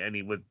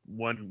 Any with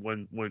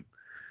one,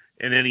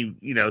 and any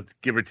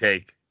give or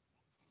take.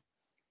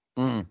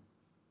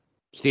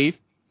 Steve?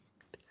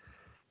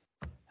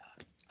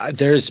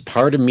 There's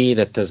part of me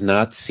that does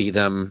not see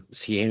them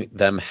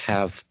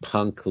have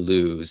Punk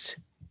lose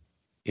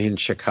in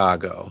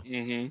Chicago.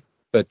 Mm-hmm.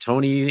 But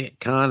Tony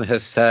Khan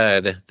has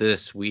said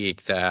this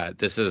week that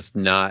this is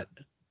not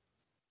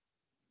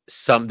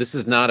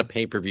a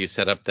pay-per-view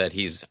setup that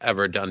he's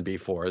ever done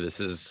before. This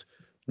is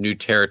new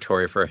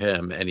territory for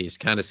him, and he's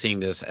kind of seeing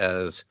this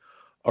as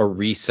a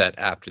reset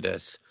after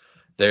this.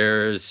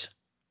 To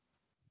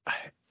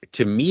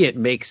me, it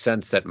makes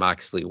sense that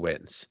Moxley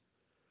wins.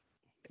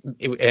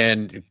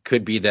 And it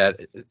could be that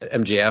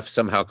MJF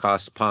somehow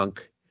costs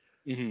Punk,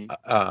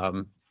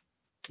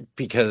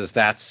 because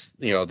that's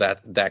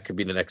that could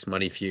be the next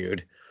money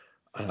feud.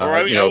 Or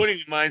I wouldn't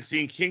even mind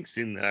seeing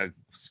Kingston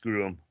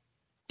screw him.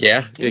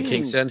 Yeah,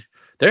 Kingston.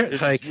 They're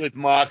like with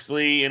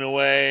Moxley in a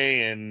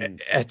way,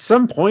 and at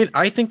some point,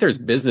 I think there's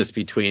business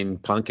between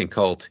Punk and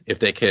Colt if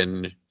they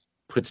can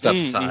put stuff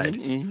aside.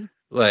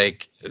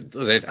 Like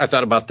I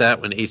thought about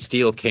that when Ace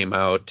Steel came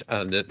out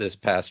on this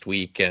past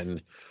week,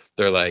 and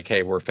they're like,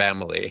 "Hey, we're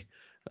family."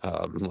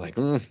 I'm like,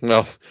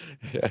 well,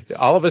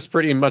 all of us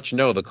pretty much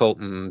know the Colt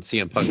and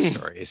CM Punk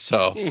story.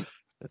 So,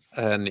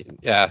 and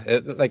yeah,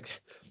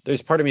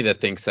 there's part of me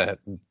that thinks that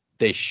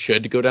they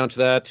should go down to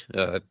that.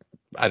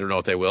 I don't know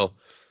if they will.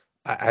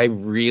 I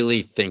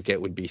really think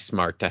it would be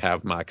smart to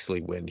have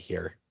Moxley win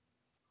here.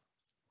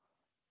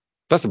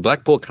 Plus, the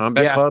Blackpool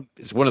Combat Club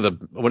is one of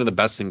the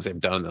best things they've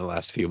done in the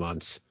last few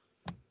months.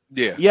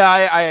 Yeah,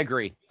 I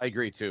agree. I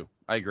agree too.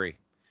 I agree.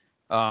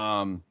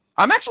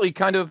 I'm actually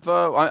kind of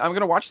I'm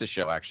going to watch this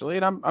show actually,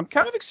 and I'm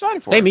kind of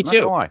excited for it. Hey, me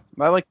too. I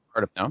like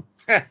part of now.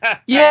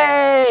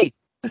 Yay!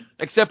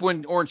 Except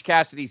when Orange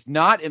Cassidy's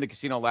not in the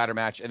Casino Ladder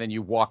match, and then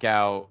you walk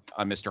out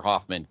on Mr.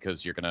 Hoffman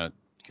because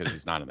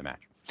he's not in the match.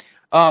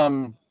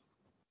 I'm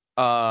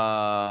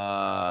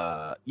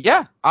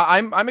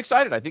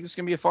excited. I think it's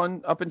gonna be a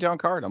fun up and down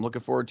card. I'm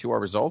looking forward to our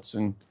results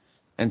and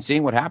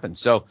seeing what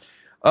happens. So,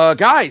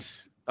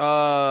 guys,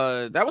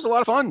 that was a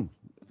lot of fun.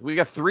 We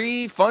got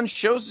 3 fun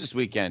shows this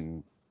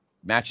weekend.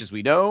 Matches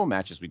we know,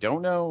 matches we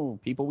don't know,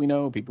 people we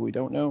know, people we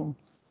don't know.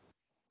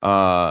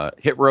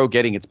 Hit Row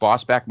getting its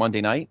boss back Monday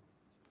night.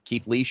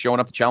 Keith Lee showing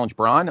up to challenge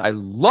Braun. I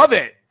love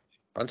it.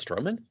 Braun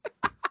Strowman?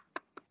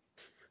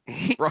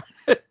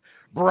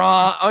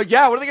 Braun. Oh,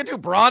 yeah. What are they going to do?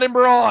 Braun and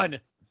Braun.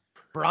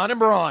 Braun and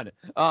Braun.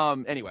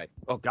 Anyway.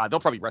 Oh, God. They'll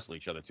probably wrestle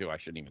each other, too. I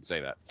shouldn't even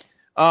say that.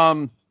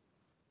 So,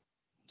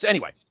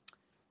 anyway.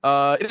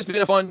 It has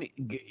been a fun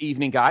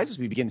evening, guys, as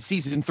we begin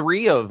season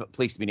 3 of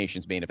Place to Be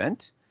Nation's main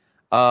event.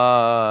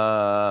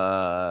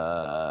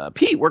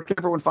 Pete, where can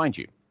everyone find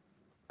you?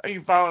 You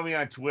can follow me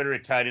on Twitter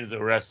at Titans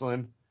of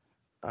Wrestling.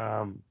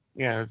 Yeah,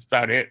 that's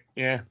about it.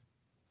 Yeah.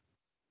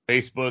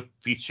 Facebook,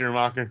 Pete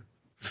Schumacher.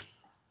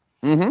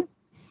 Mm-hmm.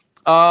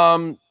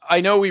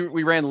 I know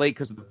we ran late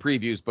because of the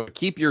previews, but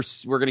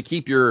we're going to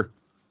keep your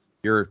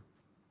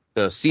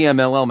the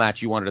CMLL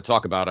match you wanted to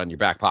talk about on your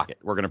back pocket.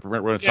 We're going to talk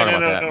about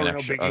that on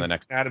the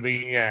next. That'll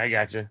be, yeah, I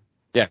got you.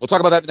 Yeah, we'll talk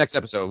about that in the next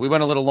episode. We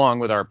went a little long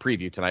with our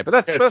preview tonight, but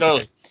that's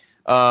totally.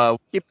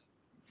 okay.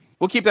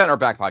 We'll keep that in our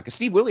back pocket because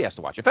Steve Willie has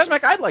to watch it.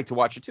 Fezmac, I'd like to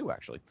watch it too,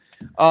 actually.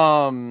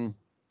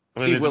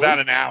 Steve Willie? About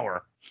an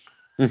hour.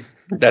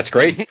 That's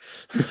great.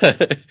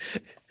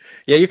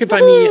 Yeah, you can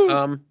find me.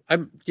 I'm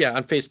on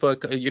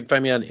Facebook. You can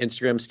find me on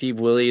Instagram,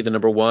 Steve Willie, the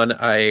number 1.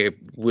 I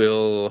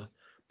will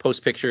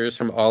post pictures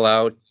from All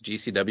Out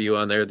GCW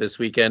on there this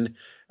weekend.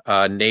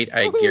 Nate,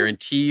 I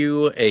guarantee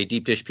you a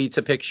deep dish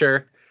pizza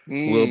picture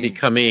will be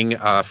coming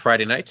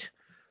Friday night.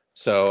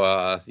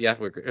 So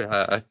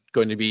we're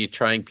going to be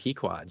trying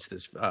Pequod's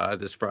this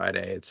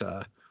Friday. It's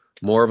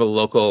more of a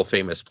local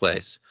famous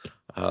place.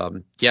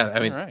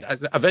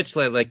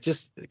 Eventually,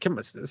 just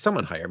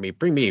someone hire me,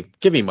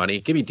 give me money,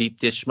 give me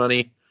deep dish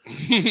money.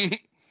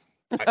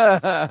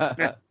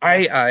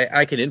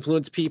 I can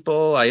influence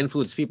people. I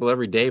influence people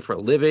every day for a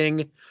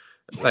living.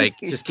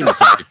 Just give me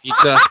some free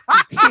pizza.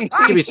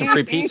 Give me some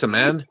free pizza,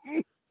 man.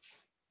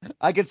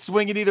 I could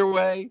swing it either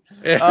way.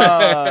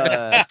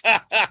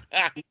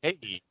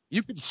 Hey,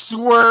 you could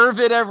swerve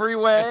it every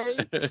way.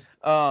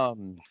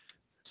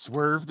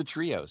 Swerve the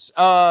trios.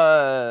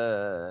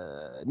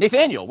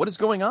 Nathaniel, what is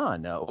going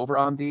on over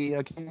on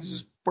the Kings of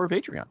Sport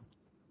Patreon?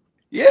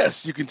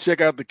 Yes, you can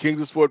check out the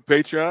Kings of Sport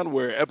Patreon,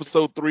 where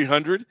episode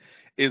 300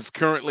 is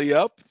currently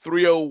up.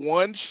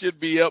 301 should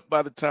be up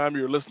by the time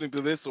you're listening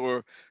to this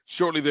or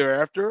shortly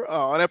thereafter.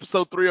 On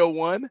episode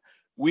 301,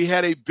 we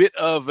had a bit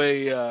of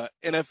a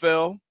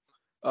NFL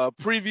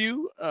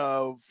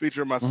preview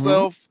featuring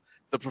myself,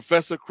 the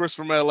Professor Chris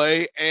from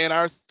LA, and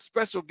our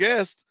special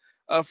guest,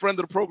 a friend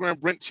of the program,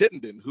 Brent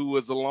Chittenden, who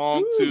was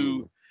along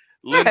to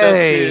lend us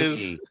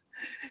his.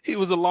 He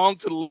was along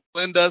to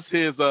lend us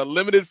his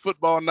limited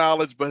football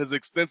knowledge, but his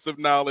extensive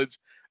knowledge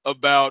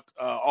about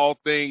all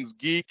things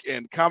geek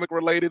and comic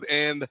related.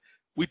 And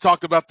we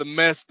talked about the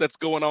mess that's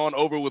going on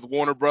over with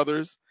Warner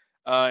Brothers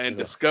and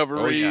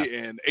Discovery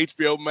and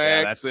HBO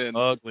Max and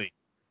ugly.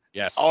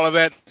 Yes, all of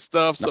that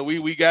stuff. So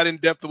we got in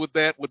depth with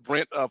that with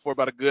Brent for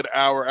about a good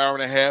hour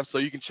and a half. So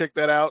you can check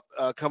that out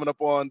coming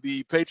up on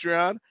the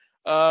Patreon.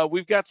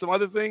 We've got some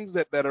other things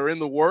that are in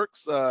the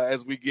works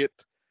as we get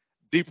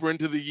deeper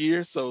into the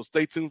year, so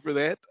stay tuned for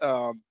that.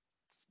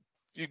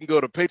 You can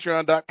go to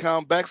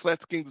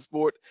patreon.com/Kings of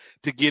Sport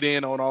to get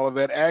in on all of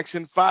that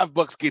action.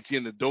 $5 gets you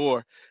in the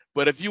door.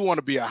 But if you want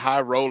to be a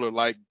high roller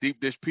like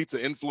Deep Dish Pizza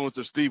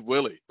influencer Steve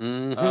Willie,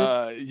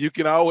 you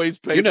can always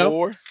pay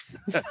more.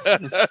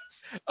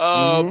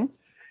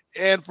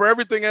 And for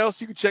everything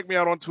else, you can check me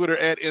out on Twitter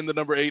at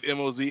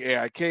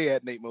 @8MOZAIK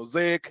at Nate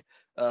Mosaic.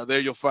 There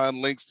you'll find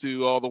links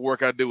to all the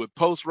work I do with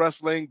Post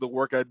Wrestling, the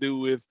work I do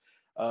with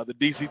the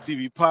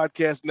DCTV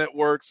podcast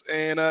networks,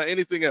 and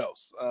anything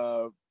else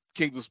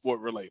Kings of Sport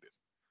related.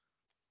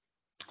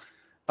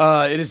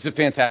 It is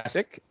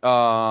fantastic.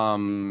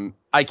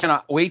 I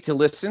cannot wait to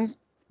listen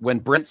when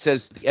Brent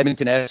says the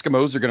Edmonton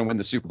Eskimos are going to win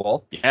the Super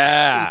Bowl.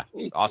 Yeah,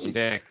 awesome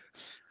pick.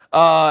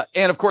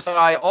 And of course,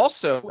 I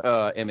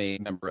also am a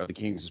member of the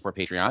Kings of Sport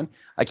Patreon.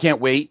 I can't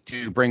wait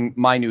to bring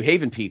my New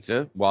Haven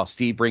pizza while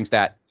Steve brings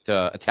that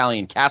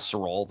Italian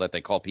casserole that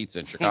they call pizza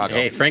in Chicago.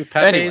 Hey, Frank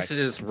Pates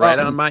is right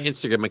on my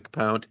Instagram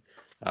account.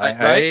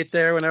 I ate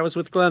there when I was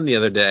with Glenn the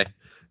other day.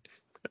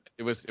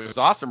 It was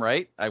awesome,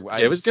 right?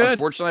 It was good.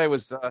 Unfortunately, I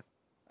was.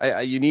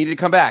 You needed to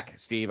come back,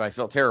 Steve. I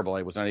felt terrible.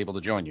 I was unable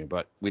to join you,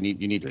 but you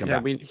need to come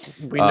back. We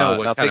know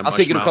what kind of I'll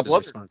take you to a couple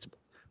is responsible.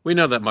 We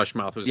know that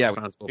Mushmouth was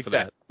responsible for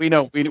that. We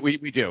know. We do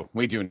know.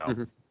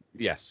 Mm-hmm.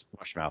 Yes,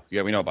 Mushmouth.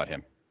 Yeah, we know about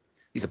him.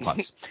 He's a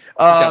putz.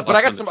 But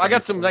I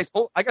got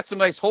some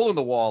nice hole in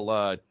the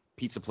wall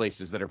pizza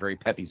places that are very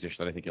Peppies-ish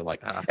that I think you'll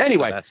like.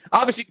 Anyway,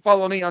 obviously you can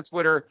follow me on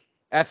Twitter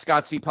at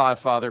Scott C.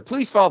 Podfather.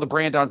 Please follow the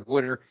brand on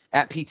Twitter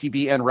at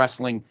PTBN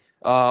Wrestling.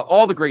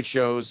 All the great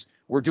shows.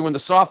 We're doing the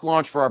soft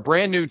launch for our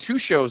brand new 2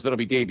 shows that'll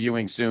be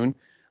debuting soon.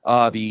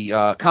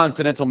 The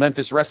Continental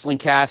Memphis Wrestling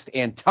Cast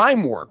and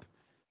Time Warp.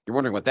 You're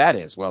wondering what that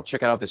is? Well,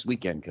 check it out this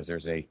weekend because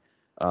there's I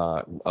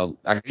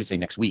should say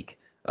next week.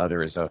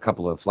 There is a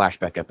couple of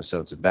flashback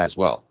episodes of that as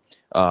well.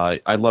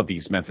 I love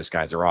these Memphis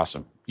guys. They're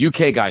awesome.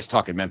 UK guys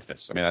talking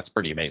Memphis. I mean, that's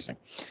pretty amazing.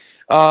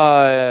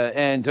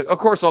 And, of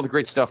course, all the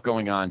great stuff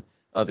going on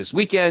this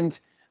weekend.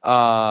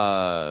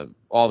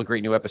 All the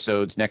great new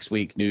episodes next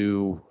week,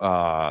 new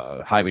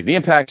Highway to the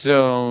Impact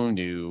Zone,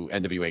 new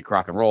NWA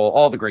Crock and Roll,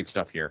 all the great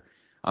stuff here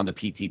on the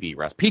PTB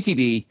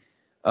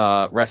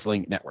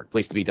Wrestling Network,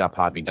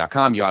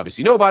 placetobe.podbean.com. You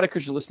obviously know about it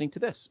because you're listening to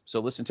this. So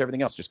listen to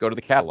everything else. Just go to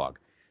the catalog.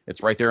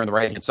 It's right there on the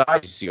right-hand side.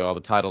 You see all the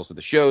titles of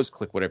the shows.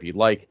 Click whatever you'd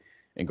like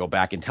and go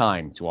back in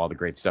time to all the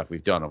great stuff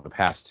we've done over the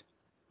past,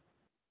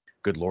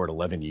 good Lord,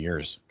 11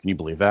 years. Can you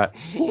believe that?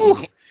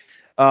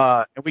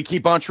 And we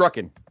keep on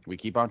trucking.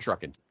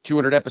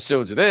 200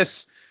 episodes of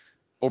this,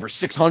 over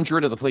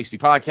 600 of the Place to Be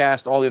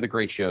podcast, all the other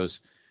great shows.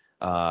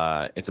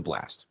 It's a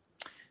blast.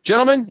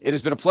 Gentlemen, it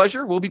has been a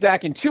pleasure. We'll be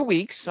back in 2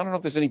 weeks. I don't know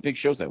if there's any big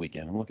shows that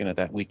weekend. I'm looking at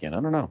that weekend.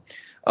 I don't know.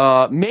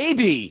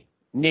 Maybe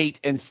Nate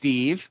and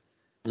Steve,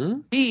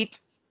 Pete,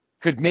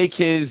 could make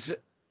his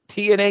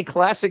TNA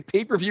Classic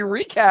pay-per-view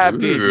recap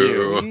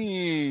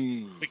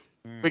debut.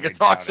 We could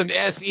talk some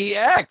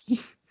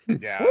SEX.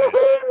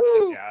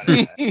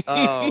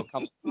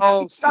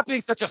 Oh, stop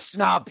being such a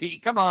snob,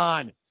 Pete. Come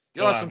on.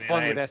 You'll have some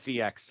fun with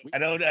SEX. I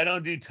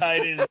don't do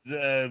Titans,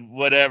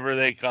 whatever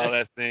they call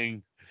that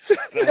thing.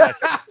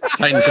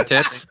 Titans of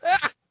Tits.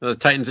 The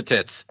Titans of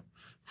Tits.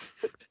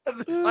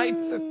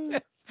 Titans of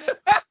Tits.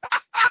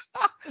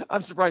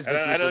 I'm surprised.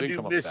 I don't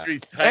do Mystery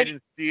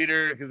Titans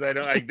Theater because I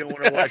don't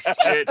want to watch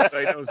shit so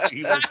I don't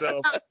see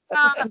myself.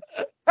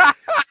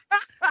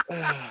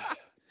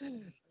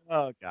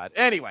 Oh God.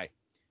 Anyway,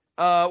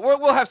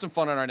 we'll have some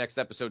fun on our next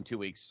episode in 2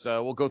 weeks.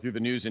 We'll go through the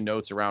news and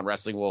notes around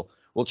wrestling.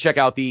 We'll check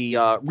out the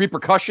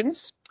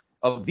repercussions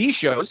of these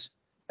shows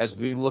as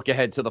we look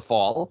ahead to the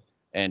fall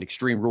and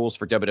Extreme Rules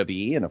for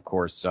WWE, and of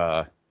course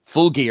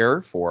Full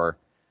Gear for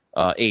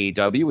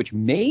AEW, which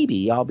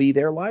maybe I'll be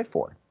there live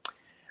for.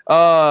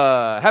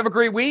 Have a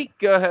great week.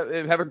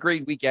 Have a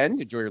great weekend.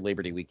 Enjoy your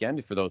Labor Day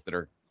weekend. For those that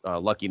are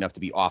lucky enough to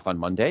be off on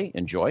Monday,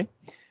 enjoy.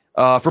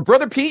 For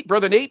Brother Pete,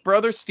 Brother Nate,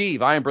 Brother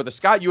Steve, I am Brother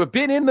Scott. You have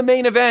been in the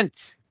main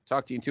event.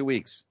 Talk to you in 2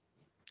 weeks.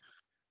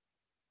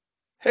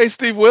 Hey,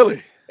 Steve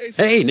Willie.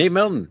 Hey, Nate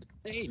Melton.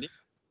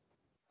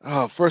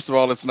 Oh, first of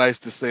all, it's nice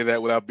to say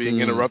that without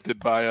being interrupted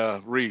by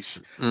Reach.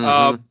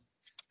 But,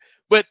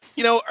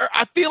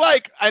 I feel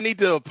like I need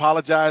to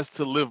apologize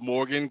to Liv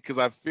Morgan because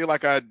I feel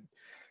like I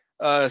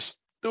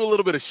threw a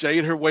little bit of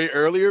shade her way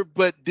earlier.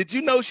 But did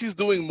you know she's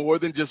doing more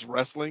than just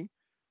wrestling?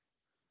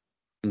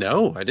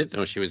 No, I didn't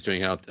know she was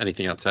doing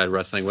anything outside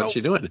wrestling. What's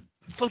she doing?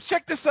 So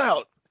check this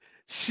out.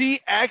 She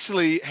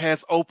actually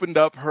has opened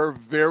up her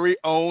very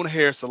own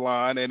hair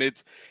salon, and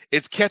it's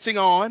catching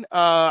on.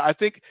 I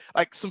think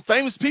like some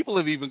famous people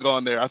have even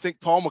gone there. I think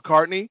Paul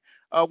McCartney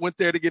went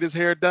there to get his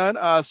hair done.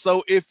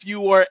 So if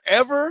you are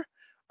ever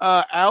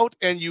out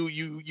and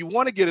you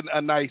want to get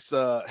a nice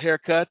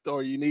haircut,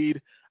 or you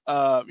need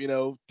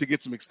to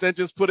get some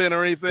extensions put in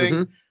or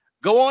anything,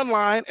 go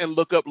online and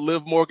look up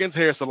Liv Morgan's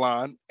hair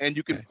salon, and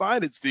you can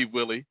find it, Steve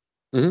Willie,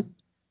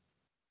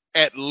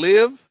 at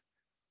Live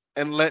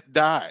and Let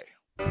Die.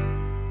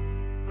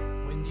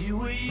 When you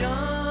were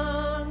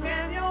young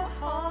and your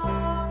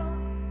heart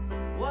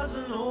was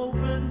an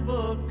open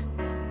book,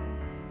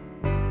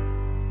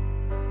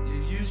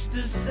 you used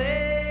to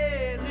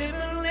say, live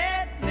and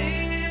let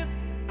live.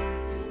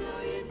 You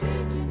know you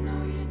did, you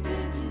know you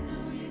did, you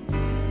know you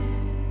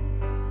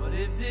did. But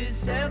if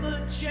this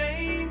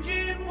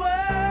ever-changing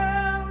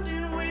world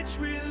in which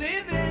we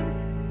live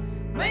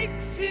in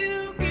makes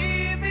you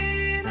give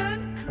in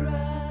and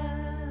cry,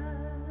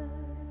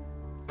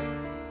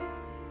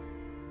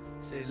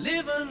 say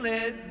live and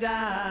let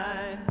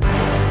die.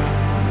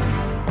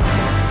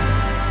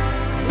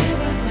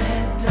 Live and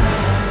let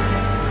die.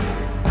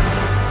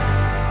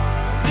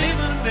 Live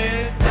and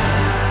let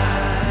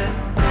die.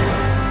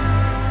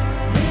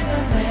 Live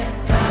and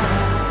let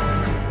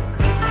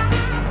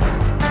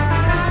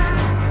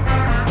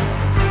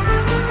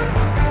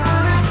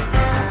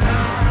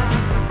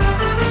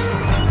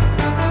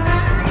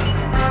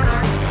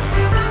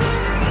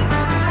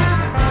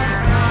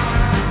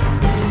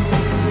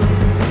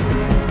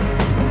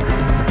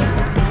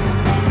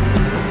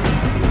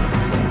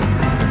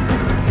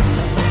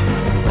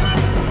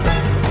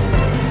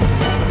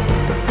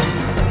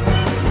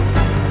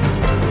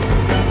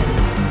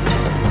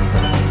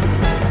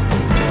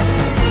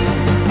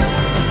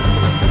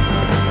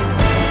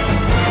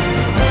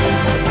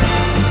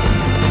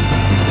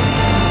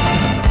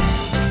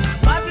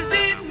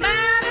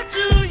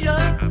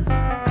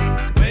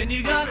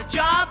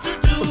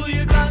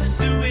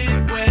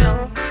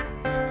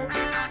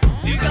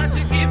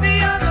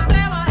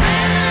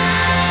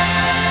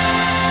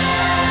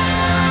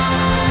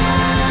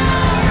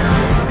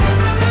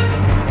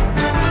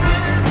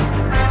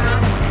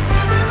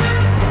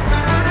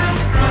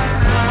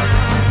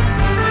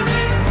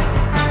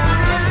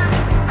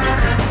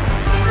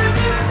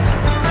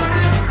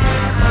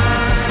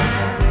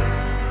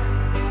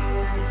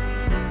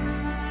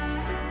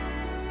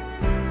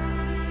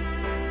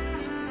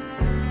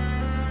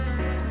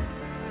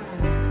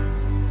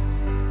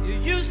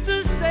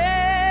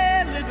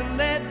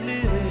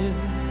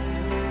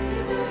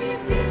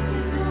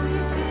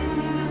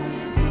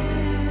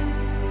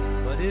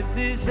if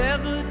this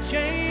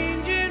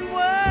ever-changing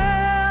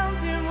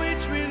world in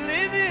which we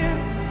live in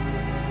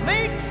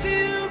makes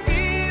you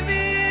give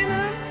in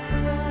a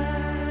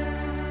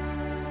cry,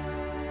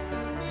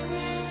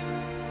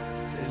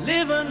 say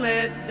live and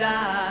let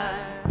die.